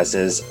where Kaz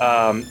is.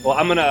 Well,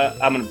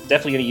 I'm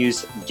definitely gonna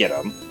use get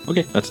him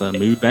Okay, that's a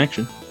move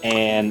action.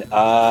 and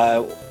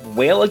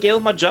whale a gale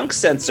with my junk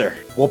sensor.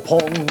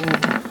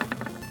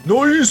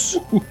 Nice.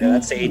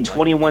 That's a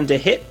 21 to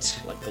hit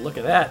Like the look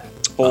of that.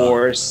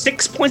 for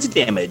 6 points of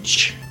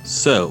damage.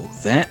 So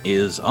that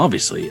is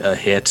obviously a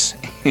hit,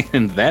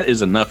 and that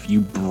is enough.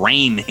 You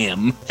brain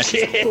him.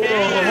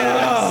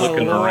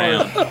 Looking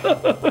around,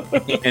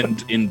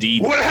 and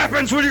indeed, What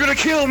happens when you're gonna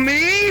kill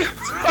me?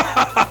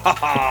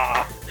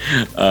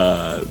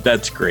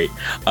 that's great.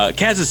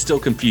 Kaz is still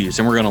confused,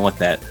 and we're gonna let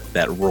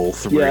that roll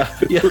through. Yeah.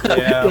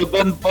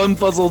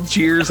 Bumpuzzle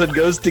cheers and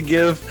goes to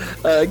give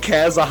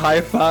Kaz a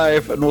high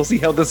five, and we'll see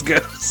how this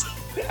goes.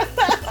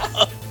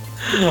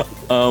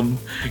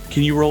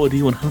 Can you roll a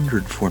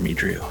D100 for me,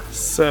 Drew?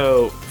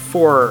 So,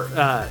 for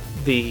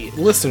the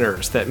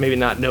listeners that maybe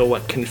not know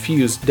what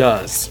confused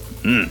does,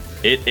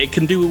 It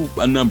can do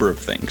a number of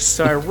things.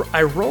 so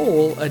I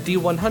roll a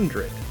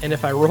D100, and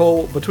if I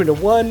roll between a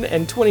 1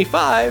 and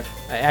 25,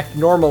 I act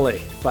normally.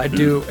 If I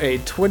do a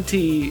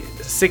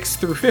 26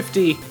 through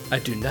 50, I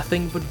do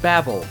nothing but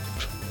babble.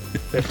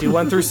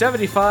 51 through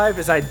 75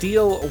 is I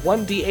deal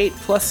 1d8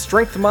 plus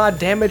strength mod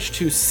damage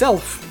to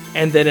self,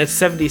 and then at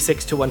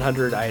 76 to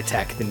 100, I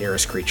attack the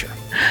nearest creature.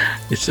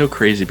 It's so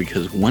crazy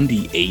because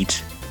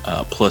 1d8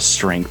 plus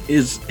strength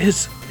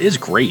is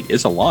great.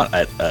 It's a lot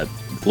at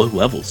low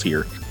levels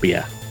here. But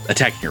yeah,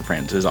 attacking your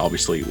friends is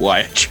obviously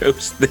why I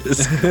chose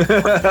this.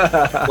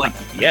 Like,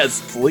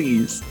 yes,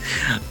 please.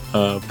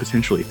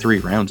 Potentially 3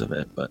 rounds of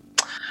it, but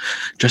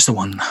just the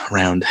 1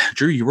 round.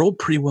 Drew, you rolled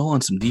pretty well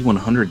on some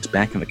D100s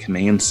back in the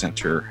command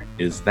center.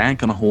 Is that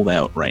going to hold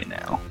out right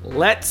now?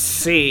 Let's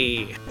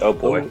see. Oh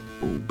boy.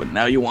 Ooh, but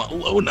now you want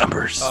low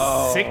numbers.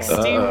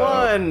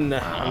 61.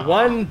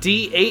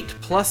 1d8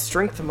 plus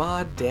strength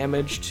mod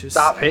damage to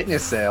Stop hitting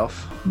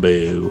yourself.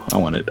 Boo. I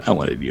wanted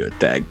you to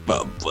attack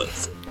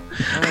Bumpuzzle.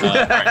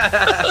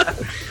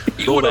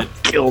 You would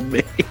have killed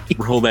me.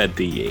 Roll that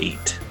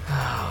D8.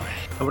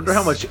 I wonder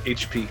how much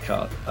HP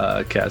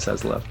Kaz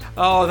has left.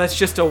 Oh, that's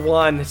just a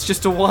 1. It's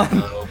just a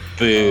 1.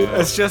 Boo.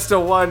 It's just a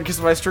 1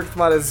 because my strength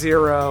mod is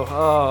 0.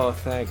 Oh,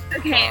 thank.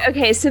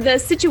 Okay, so the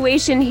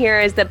situation here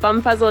is that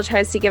Bumfuzzle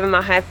tries to give him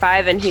a high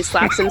five and he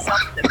slaps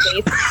himself in the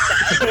face.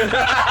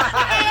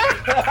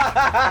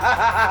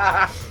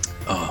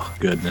 Oh,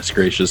 goodness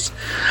gracious.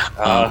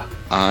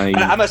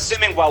 I'm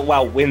assuming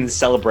while Wynn's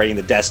celebrating,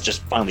 the desk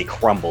just finally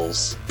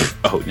crumbles.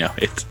 Oh, no,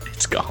 it's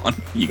gone.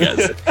 You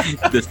guys,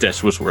 this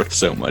desk was worth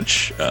so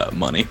much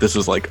money. This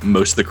is like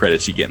most of the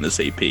credits you get in this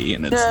AP,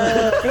 and it's...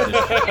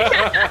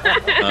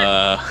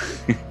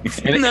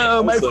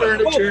 No, my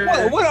furniture.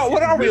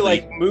 What are we,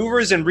 like,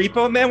 movers and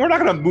repo, man? We're not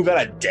going to move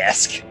out a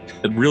desk.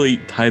 It really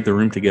tied the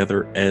room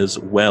together as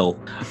well.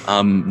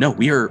 No,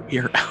 we are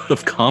out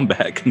of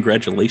combat.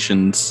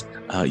 Congratulations,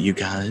 you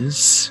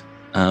guys.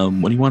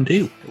 What do you want to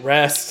do?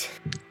 Rest.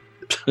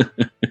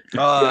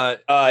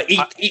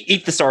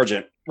 Eat the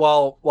sergeant.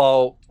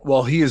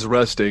 While he is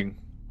resting,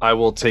 I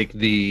will take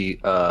the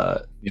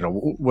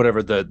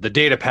whatever the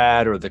data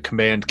pad or the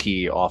command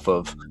key off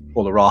of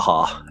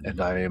Olaraha,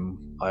 and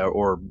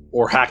or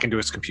hack into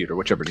his computer,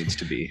 whichever needs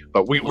to be.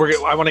 But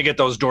I want to get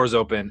those doors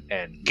open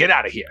and get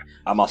out of here.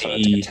 I'm also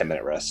going to take a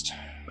 10-minute rest.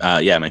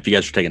 Yeah, man, if you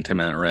guys are taking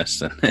 10-minute rests,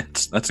 then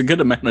that's a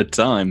good amount of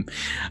time.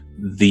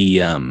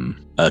 The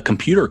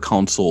computer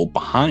console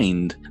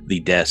behind the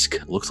desk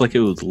looks like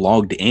it was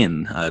logged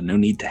in. No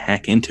need to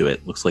hack into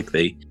it. Looks like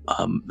the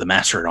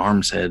Master at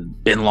Arms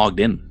had been logged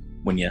in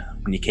when you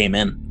came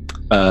in.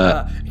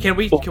 Can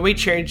we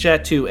change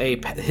that to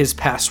his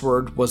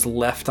password was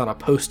left on a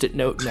Post-it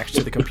note next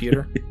to the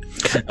computer?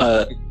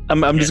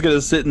 I'm just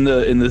gonna sit in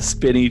the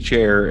spinny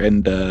chair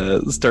and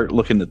start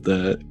looking at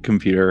the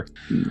computer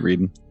and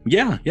reading.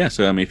 Yeah.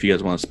 So I mean, if you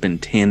guys want to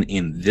spend 10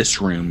 in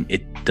this room,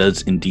 it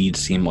does indeed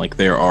seem like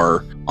there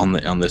are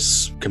on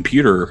this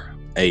computer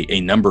a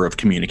number of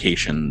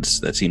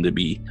communications that seem to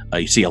be.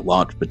 You see a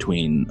lot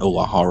between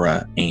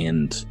Olahara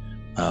and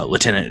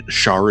Lieutenant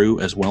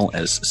Sharu, as well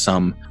as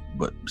some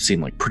what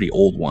seem like pretty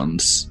old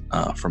ones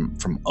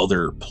from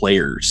other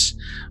players.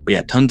 But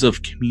yeah, tons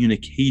of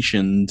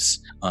communications.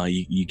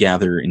 You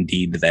gather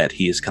indeed that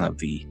he is kind of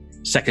the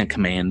second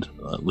command,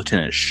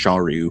 Lieutenant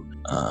Sharu,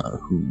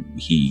 who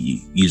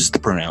he uses the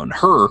pronoun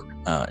her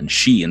and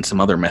she in some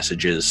other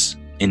messages.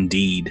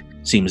 Indeed,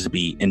 seems to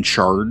be in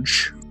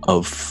charge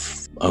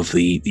of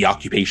the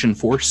occupation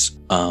force.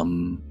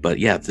 But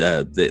yeah,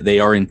 they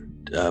are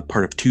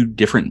part of two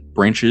different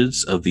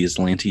branches of the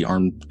Aslanti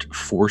armed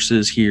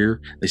forces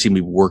here. They seem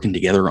to be working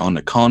together on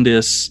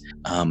Nakondis.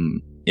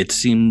 It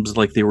seems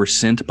like they were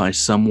sent by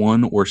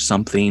someone or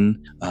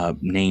something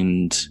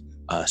named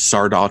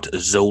Sardot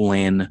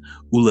Zolan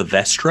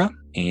Ulivestra.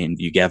 And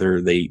you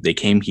gather they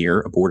came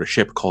here aboard a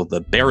ship called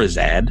the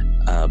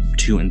Berazad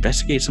to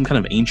investigate some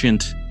kind of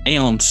ancient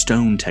Aeon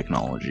Stone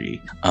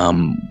technology.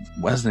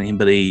 Wasn't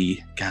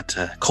anybody got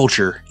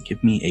culture?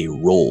 Give me a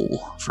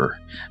roll for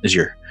as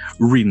you're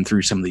reading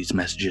through some of these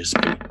messages,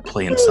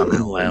 playing some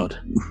out loud.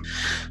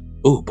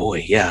 Oh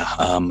boy, yeah.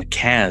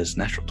 Kaz,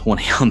 natural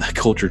 20 on the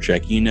culture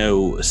check. You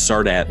know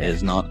Sardat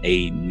is not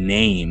a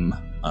name.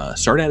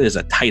 Sardat is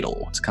a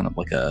title. It's kind of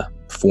like a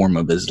form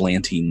of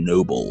Aslanti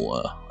noble,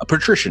 a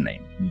patrician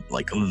name,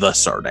 like the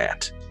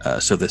Sardat.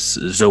 So this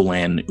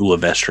Zolan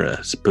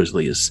Ulivestra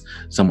supposedly is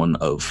someone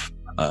of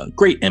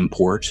great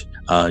import.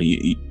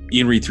 You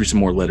can read through some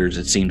more letters.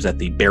 It seems that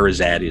the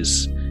Berazad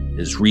is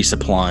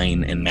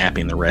resupplying and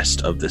mapping the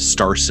rest of the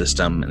star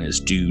system and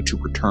is due to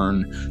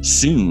return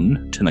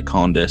soon to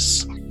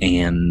Nakondis.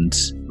 And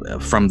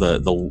from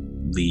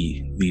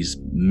these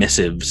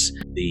missives,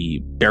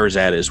 the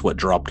Berazad is what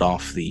dropped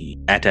off the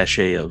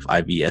attaché of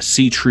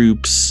IVSC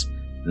troops.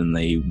 And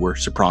they were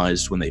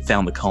surprised when they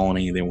found the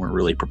colony. They weren't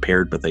really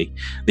prepared, but they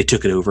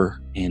took it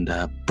over and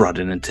brought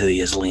it into the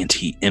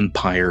Aslanti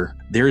Empire.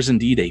 There is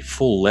indeed a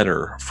full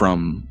letter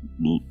from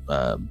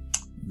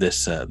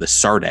this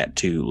Sardat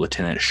to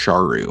Lieutenant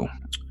Sharu.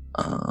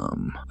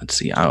 Let's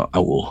see. I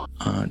will.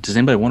 Does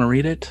anybody want to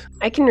read it?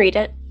 I can read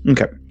it.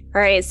 Okay. All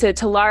right, so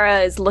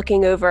Talara is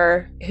looking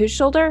over whose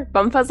shoulder?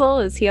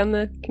 Bumfuzzle? Is he on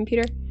the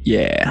computer?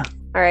 Yeah.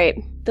 All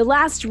right. The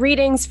last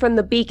readings from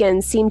the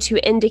beacon seem to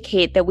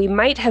indicate that we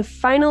might have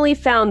finally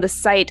found the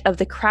site of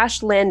the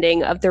crash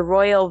landing of the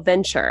Royal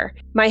Venture.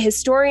 My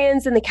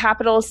historians in the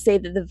capital say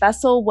that the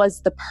vessel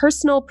was the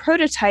personal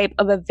prototype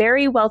of a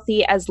very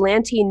wealthy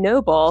Aslanti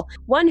noble,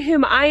 one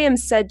whom I am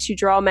said to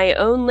draw my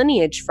own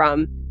lineage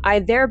from. I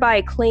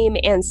thereby claim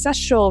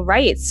ancestral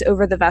rights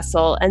over the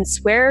vessel and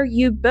swear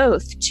you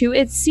both to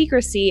its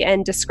secrecy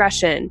and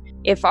discretion.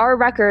 If our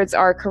records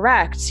are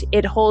correct,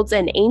 it holds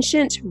an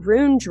ancient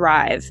rune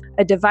drive,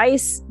 a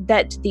device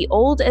that the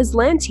old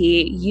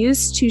Aslanti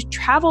used to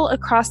travel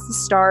across the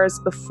stars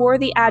before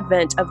the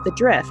advent of the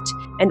drift,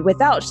 and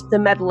without the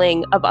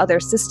meddling of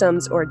other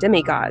systems or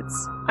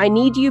demigods. I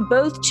need you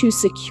both to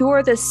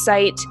secure this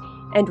site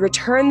and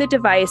return the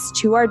device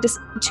to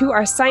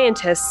our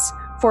scientists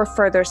for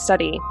further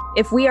study.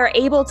 If we are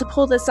able to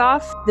pull this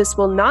off, this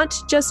will not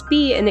just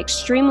be an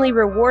extremely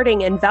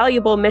rewarding and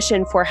valuable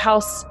mission for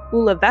House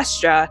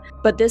Ulivestra,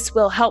 but this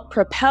will help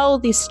propel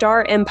the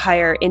Star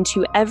Empire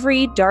into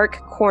every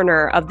dark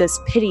corner of this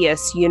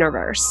piteous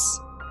universe.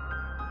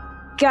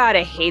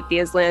 Gotta hate the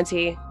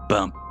Aslanti.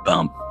 Bum,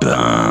 bum,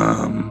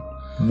 bum.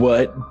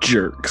 What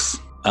jerks.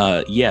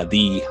 Yeah,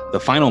 the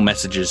final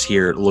messages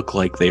here look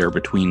like they are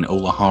between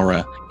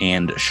Olahara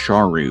and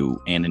Sharu,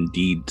 and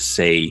indeed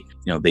say,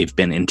 they've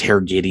been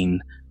interrogating,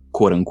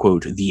 quote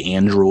unquote, the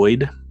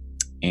android,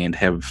 and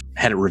have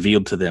had it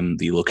revealed to them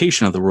the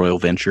location of the Royal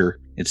Venture.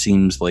 It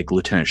seems like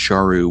Lieutenant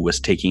Sharu was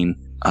taking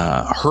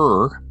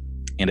her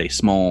and a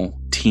small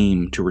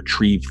team to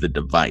retrieve the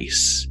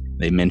device.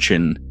 They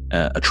mention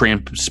a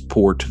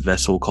transport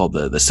vessel called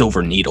the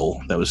Silver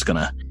Needle that was going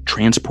to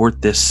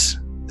transport this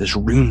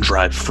rune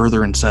drive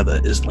further inside the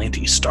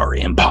Aslanti Star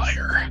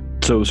Empire.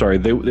 So, sorry,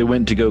 they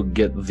went to go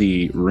get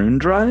the rune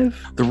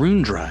drive? The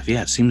rune drive,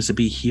 yeah. It seems to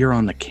be here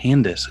on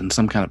Nakondis in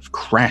some kind of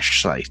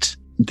crash site.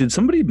 Did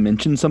somebody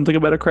mention something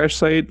about a crash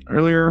site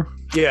earlier?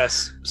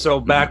 Yes.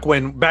 So back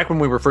when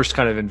we were first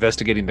kind of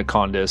investigating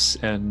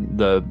Nakondis and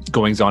the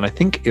goings on, I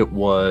think it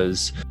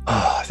was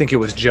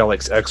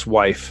Jellic's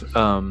ex-wife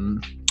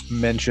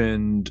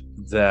mentioned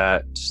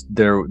that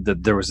there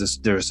was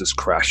this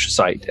crash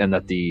site and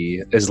that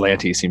the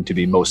Aslanti seem to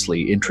be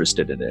mostly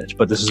interested in it.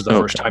 But this is the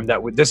first time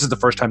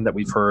that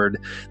we've heard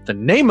the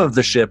name of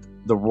the ship,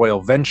 the Royal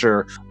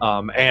Venture,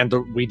 and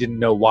we didn't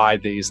know why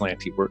the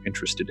Aslanti were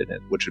interested in it,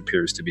 which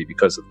appears to be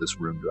because of this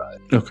rune drive.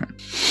 Okay.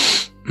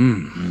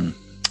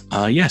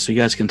 Yeah, so you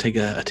guys can take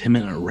a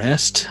 10-minute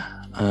rest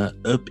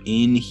up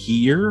in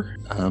here.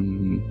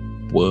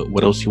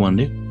 What else you want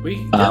to do?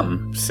 We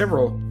have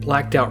several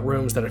blacked out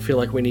rooms that I feel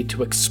like we need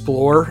to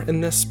explore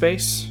in this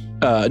space.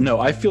 No,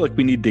 I feel like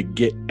we need to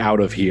get out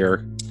of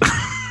here.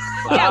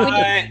 Yeah, we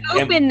can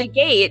open the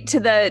gate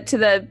to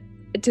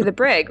the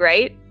brig,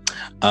 right?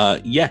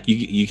 Yeah,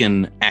 you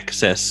can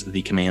access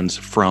the commands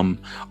from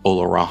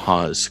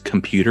Olaraha's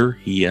computer.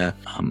 He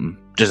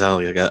just has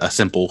like a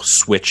simple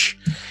switch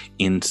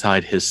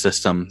inside his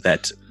system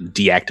that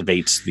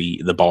deactivates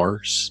the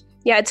bars.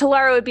 Yeah,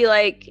 Talara would be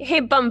like,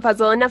 "Hey,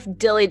 Bumfuzzle, enough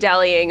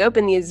dilly-dallying.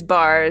 Open these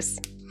bars."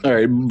 All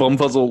right,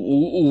 Bumfuzzle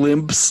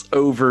limps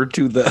over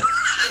to the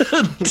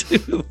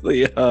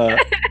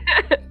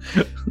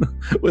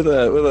with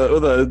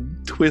a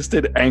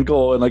twisted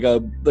ankle and like a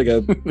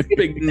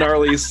big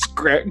gnarly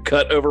scratch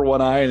cut over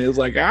one eye, and is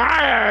like,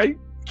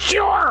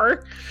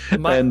 Sure.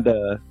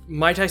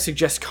 Might I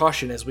suggest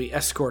caution as we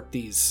escort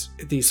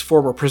these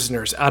former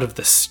prisoners out of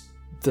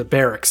the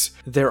barracks?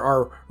 There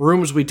are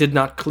rooms we did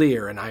not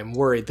clear, and I am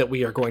worried that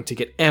we are going to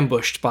get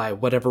ambushed by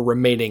whatever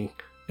remaining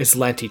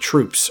Islanti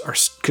troops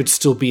could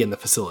still be in the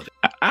facility.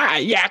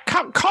 Yeah,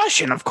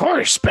 caution, of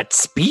course, but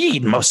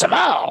speed most of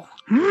all.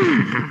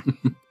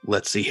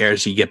 Let's see here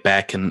as you get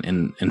back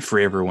and for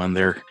everyone,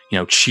 they're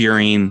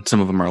cheering. Some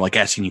of them are like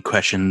asking you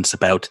questions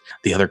about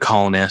the other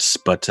colonists,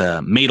 but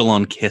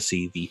Madelon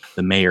Kissy,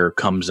 the mayor,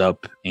 comes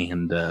up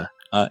and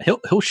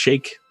he'll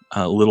shake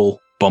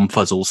little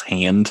Bumfuzzle's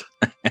hand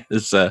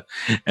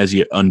as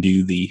you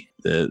undo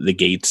the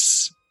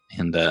gates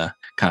and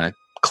kind of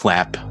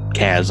clap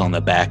Kaz on the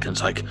back, and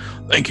it's like,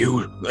 thank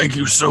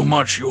you so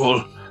much. You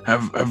all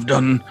have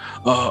done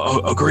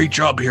a great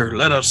job here.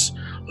 Let us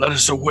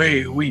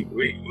away. We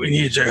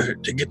need to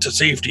get to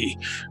safety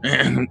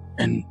and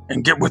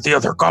get with the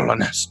other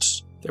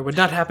colonists. There would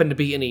not happen to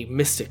be any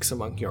mystics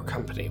among your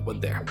company,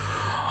 would there?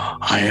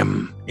 I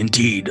am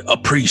indeed a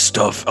priest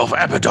of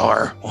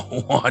Abadar.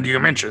 Why do you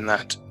mention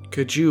that?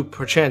 Could you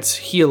perchance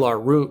heal our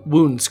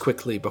wounds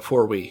quickly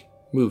before we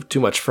move too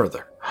much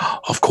further?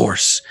 Of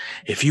course.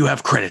 If you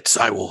have credits,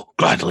 I will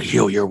gladly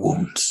heal your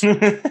wounds.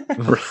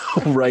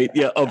 Right,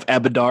 yeah, of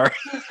Abadar.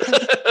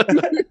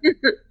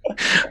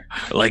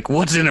 Like,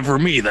 what's in it for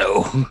me,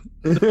 though?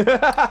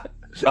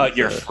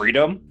 Your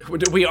freedom?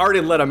 We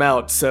already let him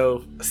out,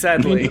 so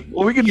sadly.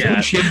 Well, we can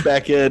push him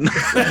back in.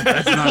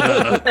 That's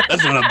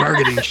not a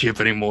bargaining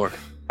chip anymore.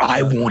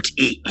 I won't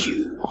eat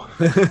you.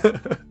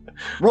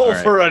 Roll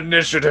for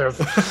initiative.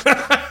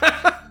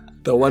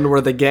 The one where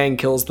the gang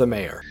kills the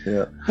mayor.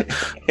 Yeah.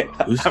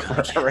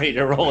 I'm ready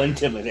to roll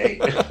intimidate.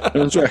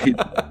 That's right.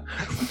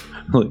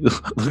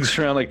 Looks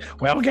around like,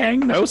 Well,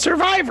 gang, no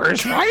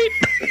survivors, right?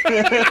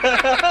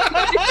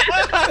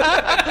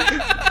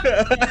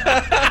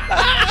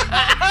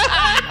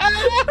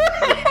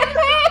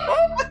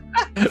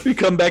 we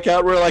come back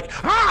out, we're like,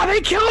 They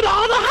killed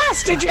all the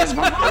hostages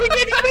before we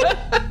could even...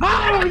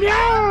 Oh,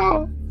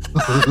 no!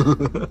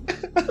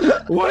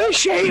 What a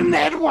shame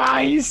that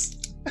was.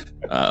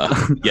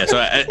 So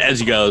as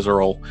you guys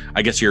are all,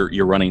 I guess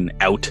you're running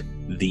out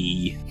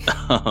the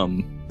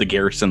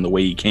garrison the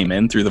way you came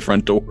in through the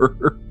front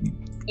door.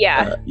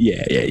 Yeah.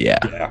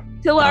 Yeah.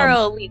 Tilara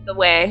will lead the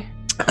way.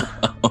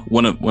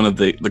 One of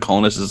the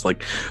colonists is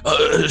like,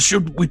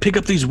 should we pick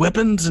up these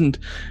weapons and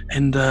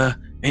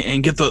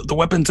get the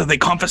weapons that they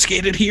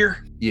confiscated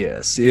here?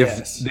 Yes,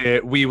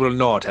 we will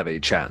not have a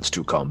chance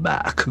to come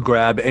back.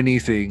 Grab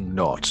anything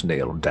not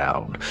nailed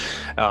down.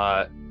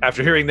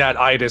 After hearing that,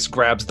 Idis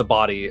grabs the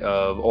body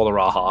of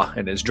Olaraha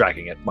and is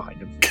dragging it behind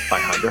her.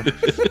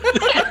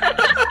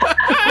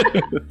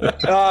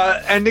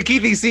 And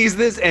Nikithi sees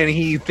this and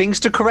he thinks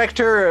to correct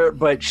her,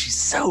 but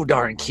she's so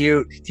darn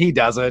cute. He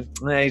doesn't.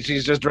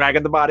 She's just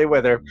dragging the body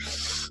with her.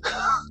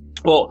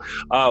 Well,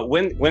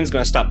 Wynn's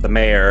going to stop the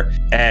mayor,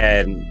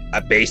 and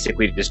I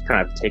basically just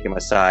kind of take him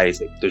aside.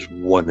 He's like, "There's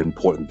one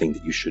important thing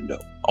that you should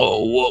know."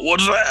 Oh,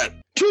 what's that?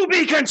 To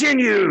be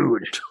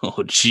continued.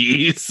 Oh,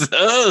 jeez.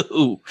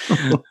 Oh,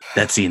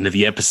 that's the end of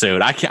the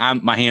episode.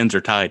 My hands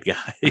are tied,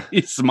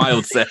 guys.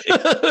 Miles say.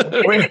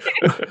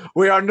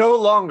 We are no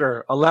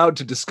longer allowed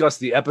to discuss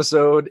the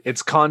episode,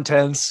 its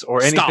contents,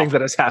 or anything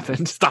that has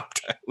happened. Stop,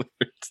 Tyler.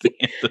 It's the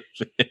end of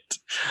it.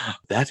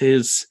 That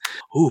is,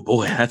 oh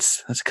boy,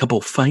 that's a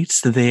couple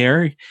fights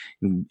there.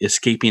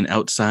 Escaping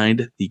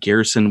outside the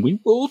garrison. We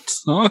will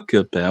talk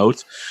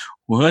about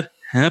what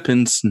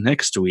happens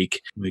next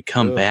week. We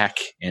come back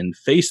and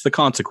face the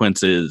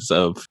consequences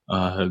of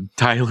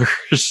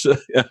Tyler's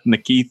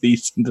Nikithi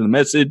sending a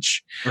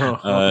message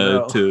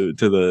to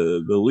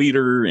the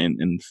leader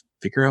and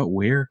figure out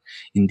where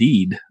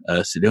indeed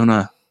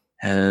Sedona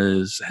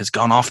has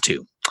gone off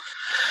to.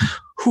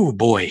 Oh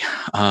boy,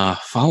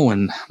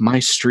 following my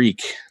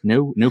streak,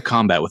 no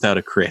combat without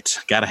a crit.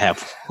 Gotta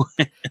have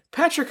one.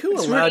 Patrick, who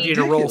allowed you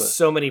to roll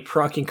so many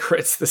proccing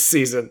crits this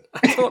season?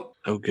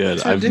 Oh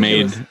good, I've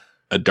made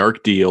a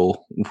dark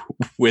deal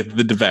with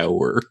the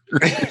Devourer.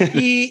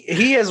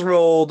 He has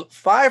rolled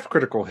 5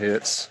 critical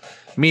hits,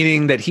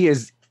 meaning that he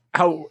has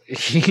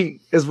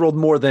rolled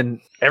more than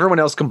everyone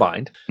else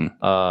combined.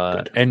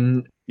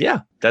 And yeah,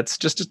 that's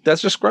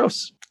just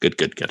gross. Good.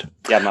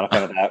 Yeah, I'm not a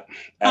fan of that.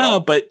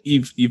 But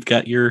you've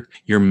got your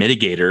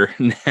mitigator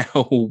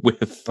now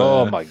with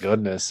oh my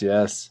goodness,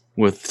 yes,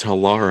 with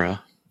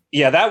Talara.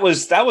 Yeah, that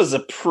was a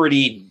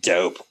pretty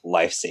dope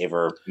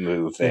lifesaver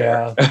move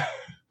there. Yeah.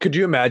 Could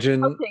you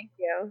imagine? Oh, thank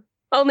you.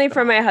 Only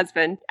for my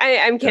husband.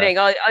 I'm kidding.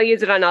 Yeah. I'll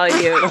use it on all of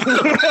you.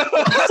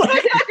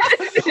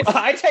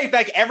 I take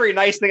back every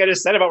nice thing I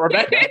just said about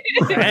Rebecca.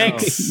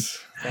 Thanks.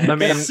 I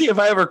mean, see if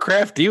I ever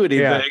craft you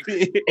anything. Yeah.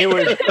 It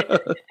would,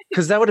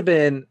 because that would have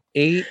been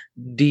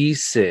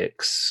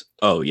 8d6.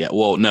 Oh yeah.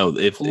 Well, no.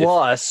 If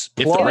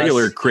the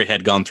regular crit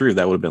had gone through,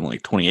 that would have been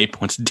like 28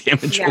 points of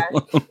damage. Yeah.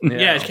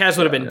 Yeah, Kaz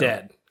would have been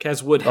dead.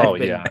 Kaz would have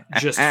been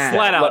just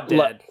flat out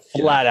dead.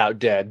 Flat out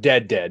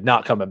dead,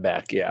 not coming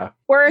back. Yeah.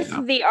 Worth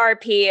the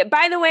RP.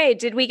 By the way,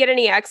 did we get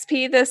any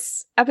XP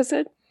this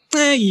episode?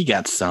 You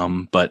got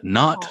some, but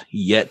not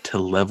yet to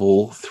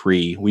level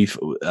 3. We've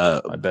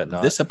I bet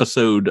not. This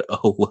episode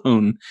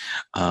alone,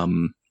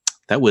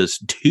 that was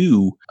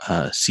 2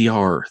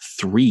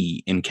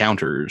 CR3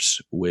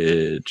 encounters,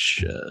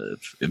 which,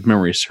 if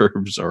memory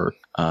serves, are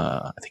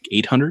I think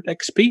 800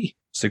 XP.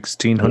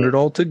 1,600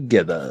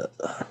 altogether.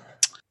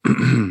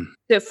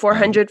 So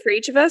 400 for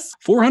each of us?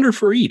 400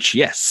 for each.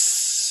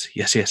 Yes.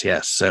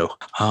 So,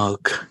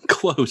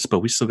 close, but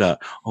we still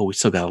got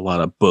a lot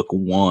of book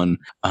 1.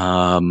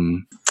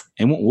 And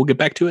we'll get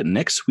back to it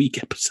next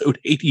week, episode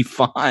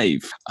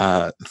 85.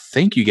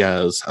 Thank you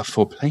guys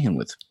for playing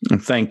with me.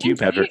 Thank you,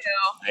 Patrick.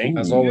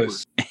 As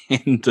always.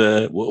 And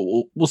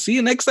we'll see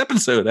you next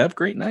episode. Have a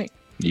great night.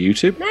 You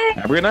too. Night.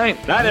 Have a good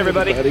night. Night,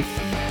 everybody.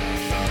 Everybody.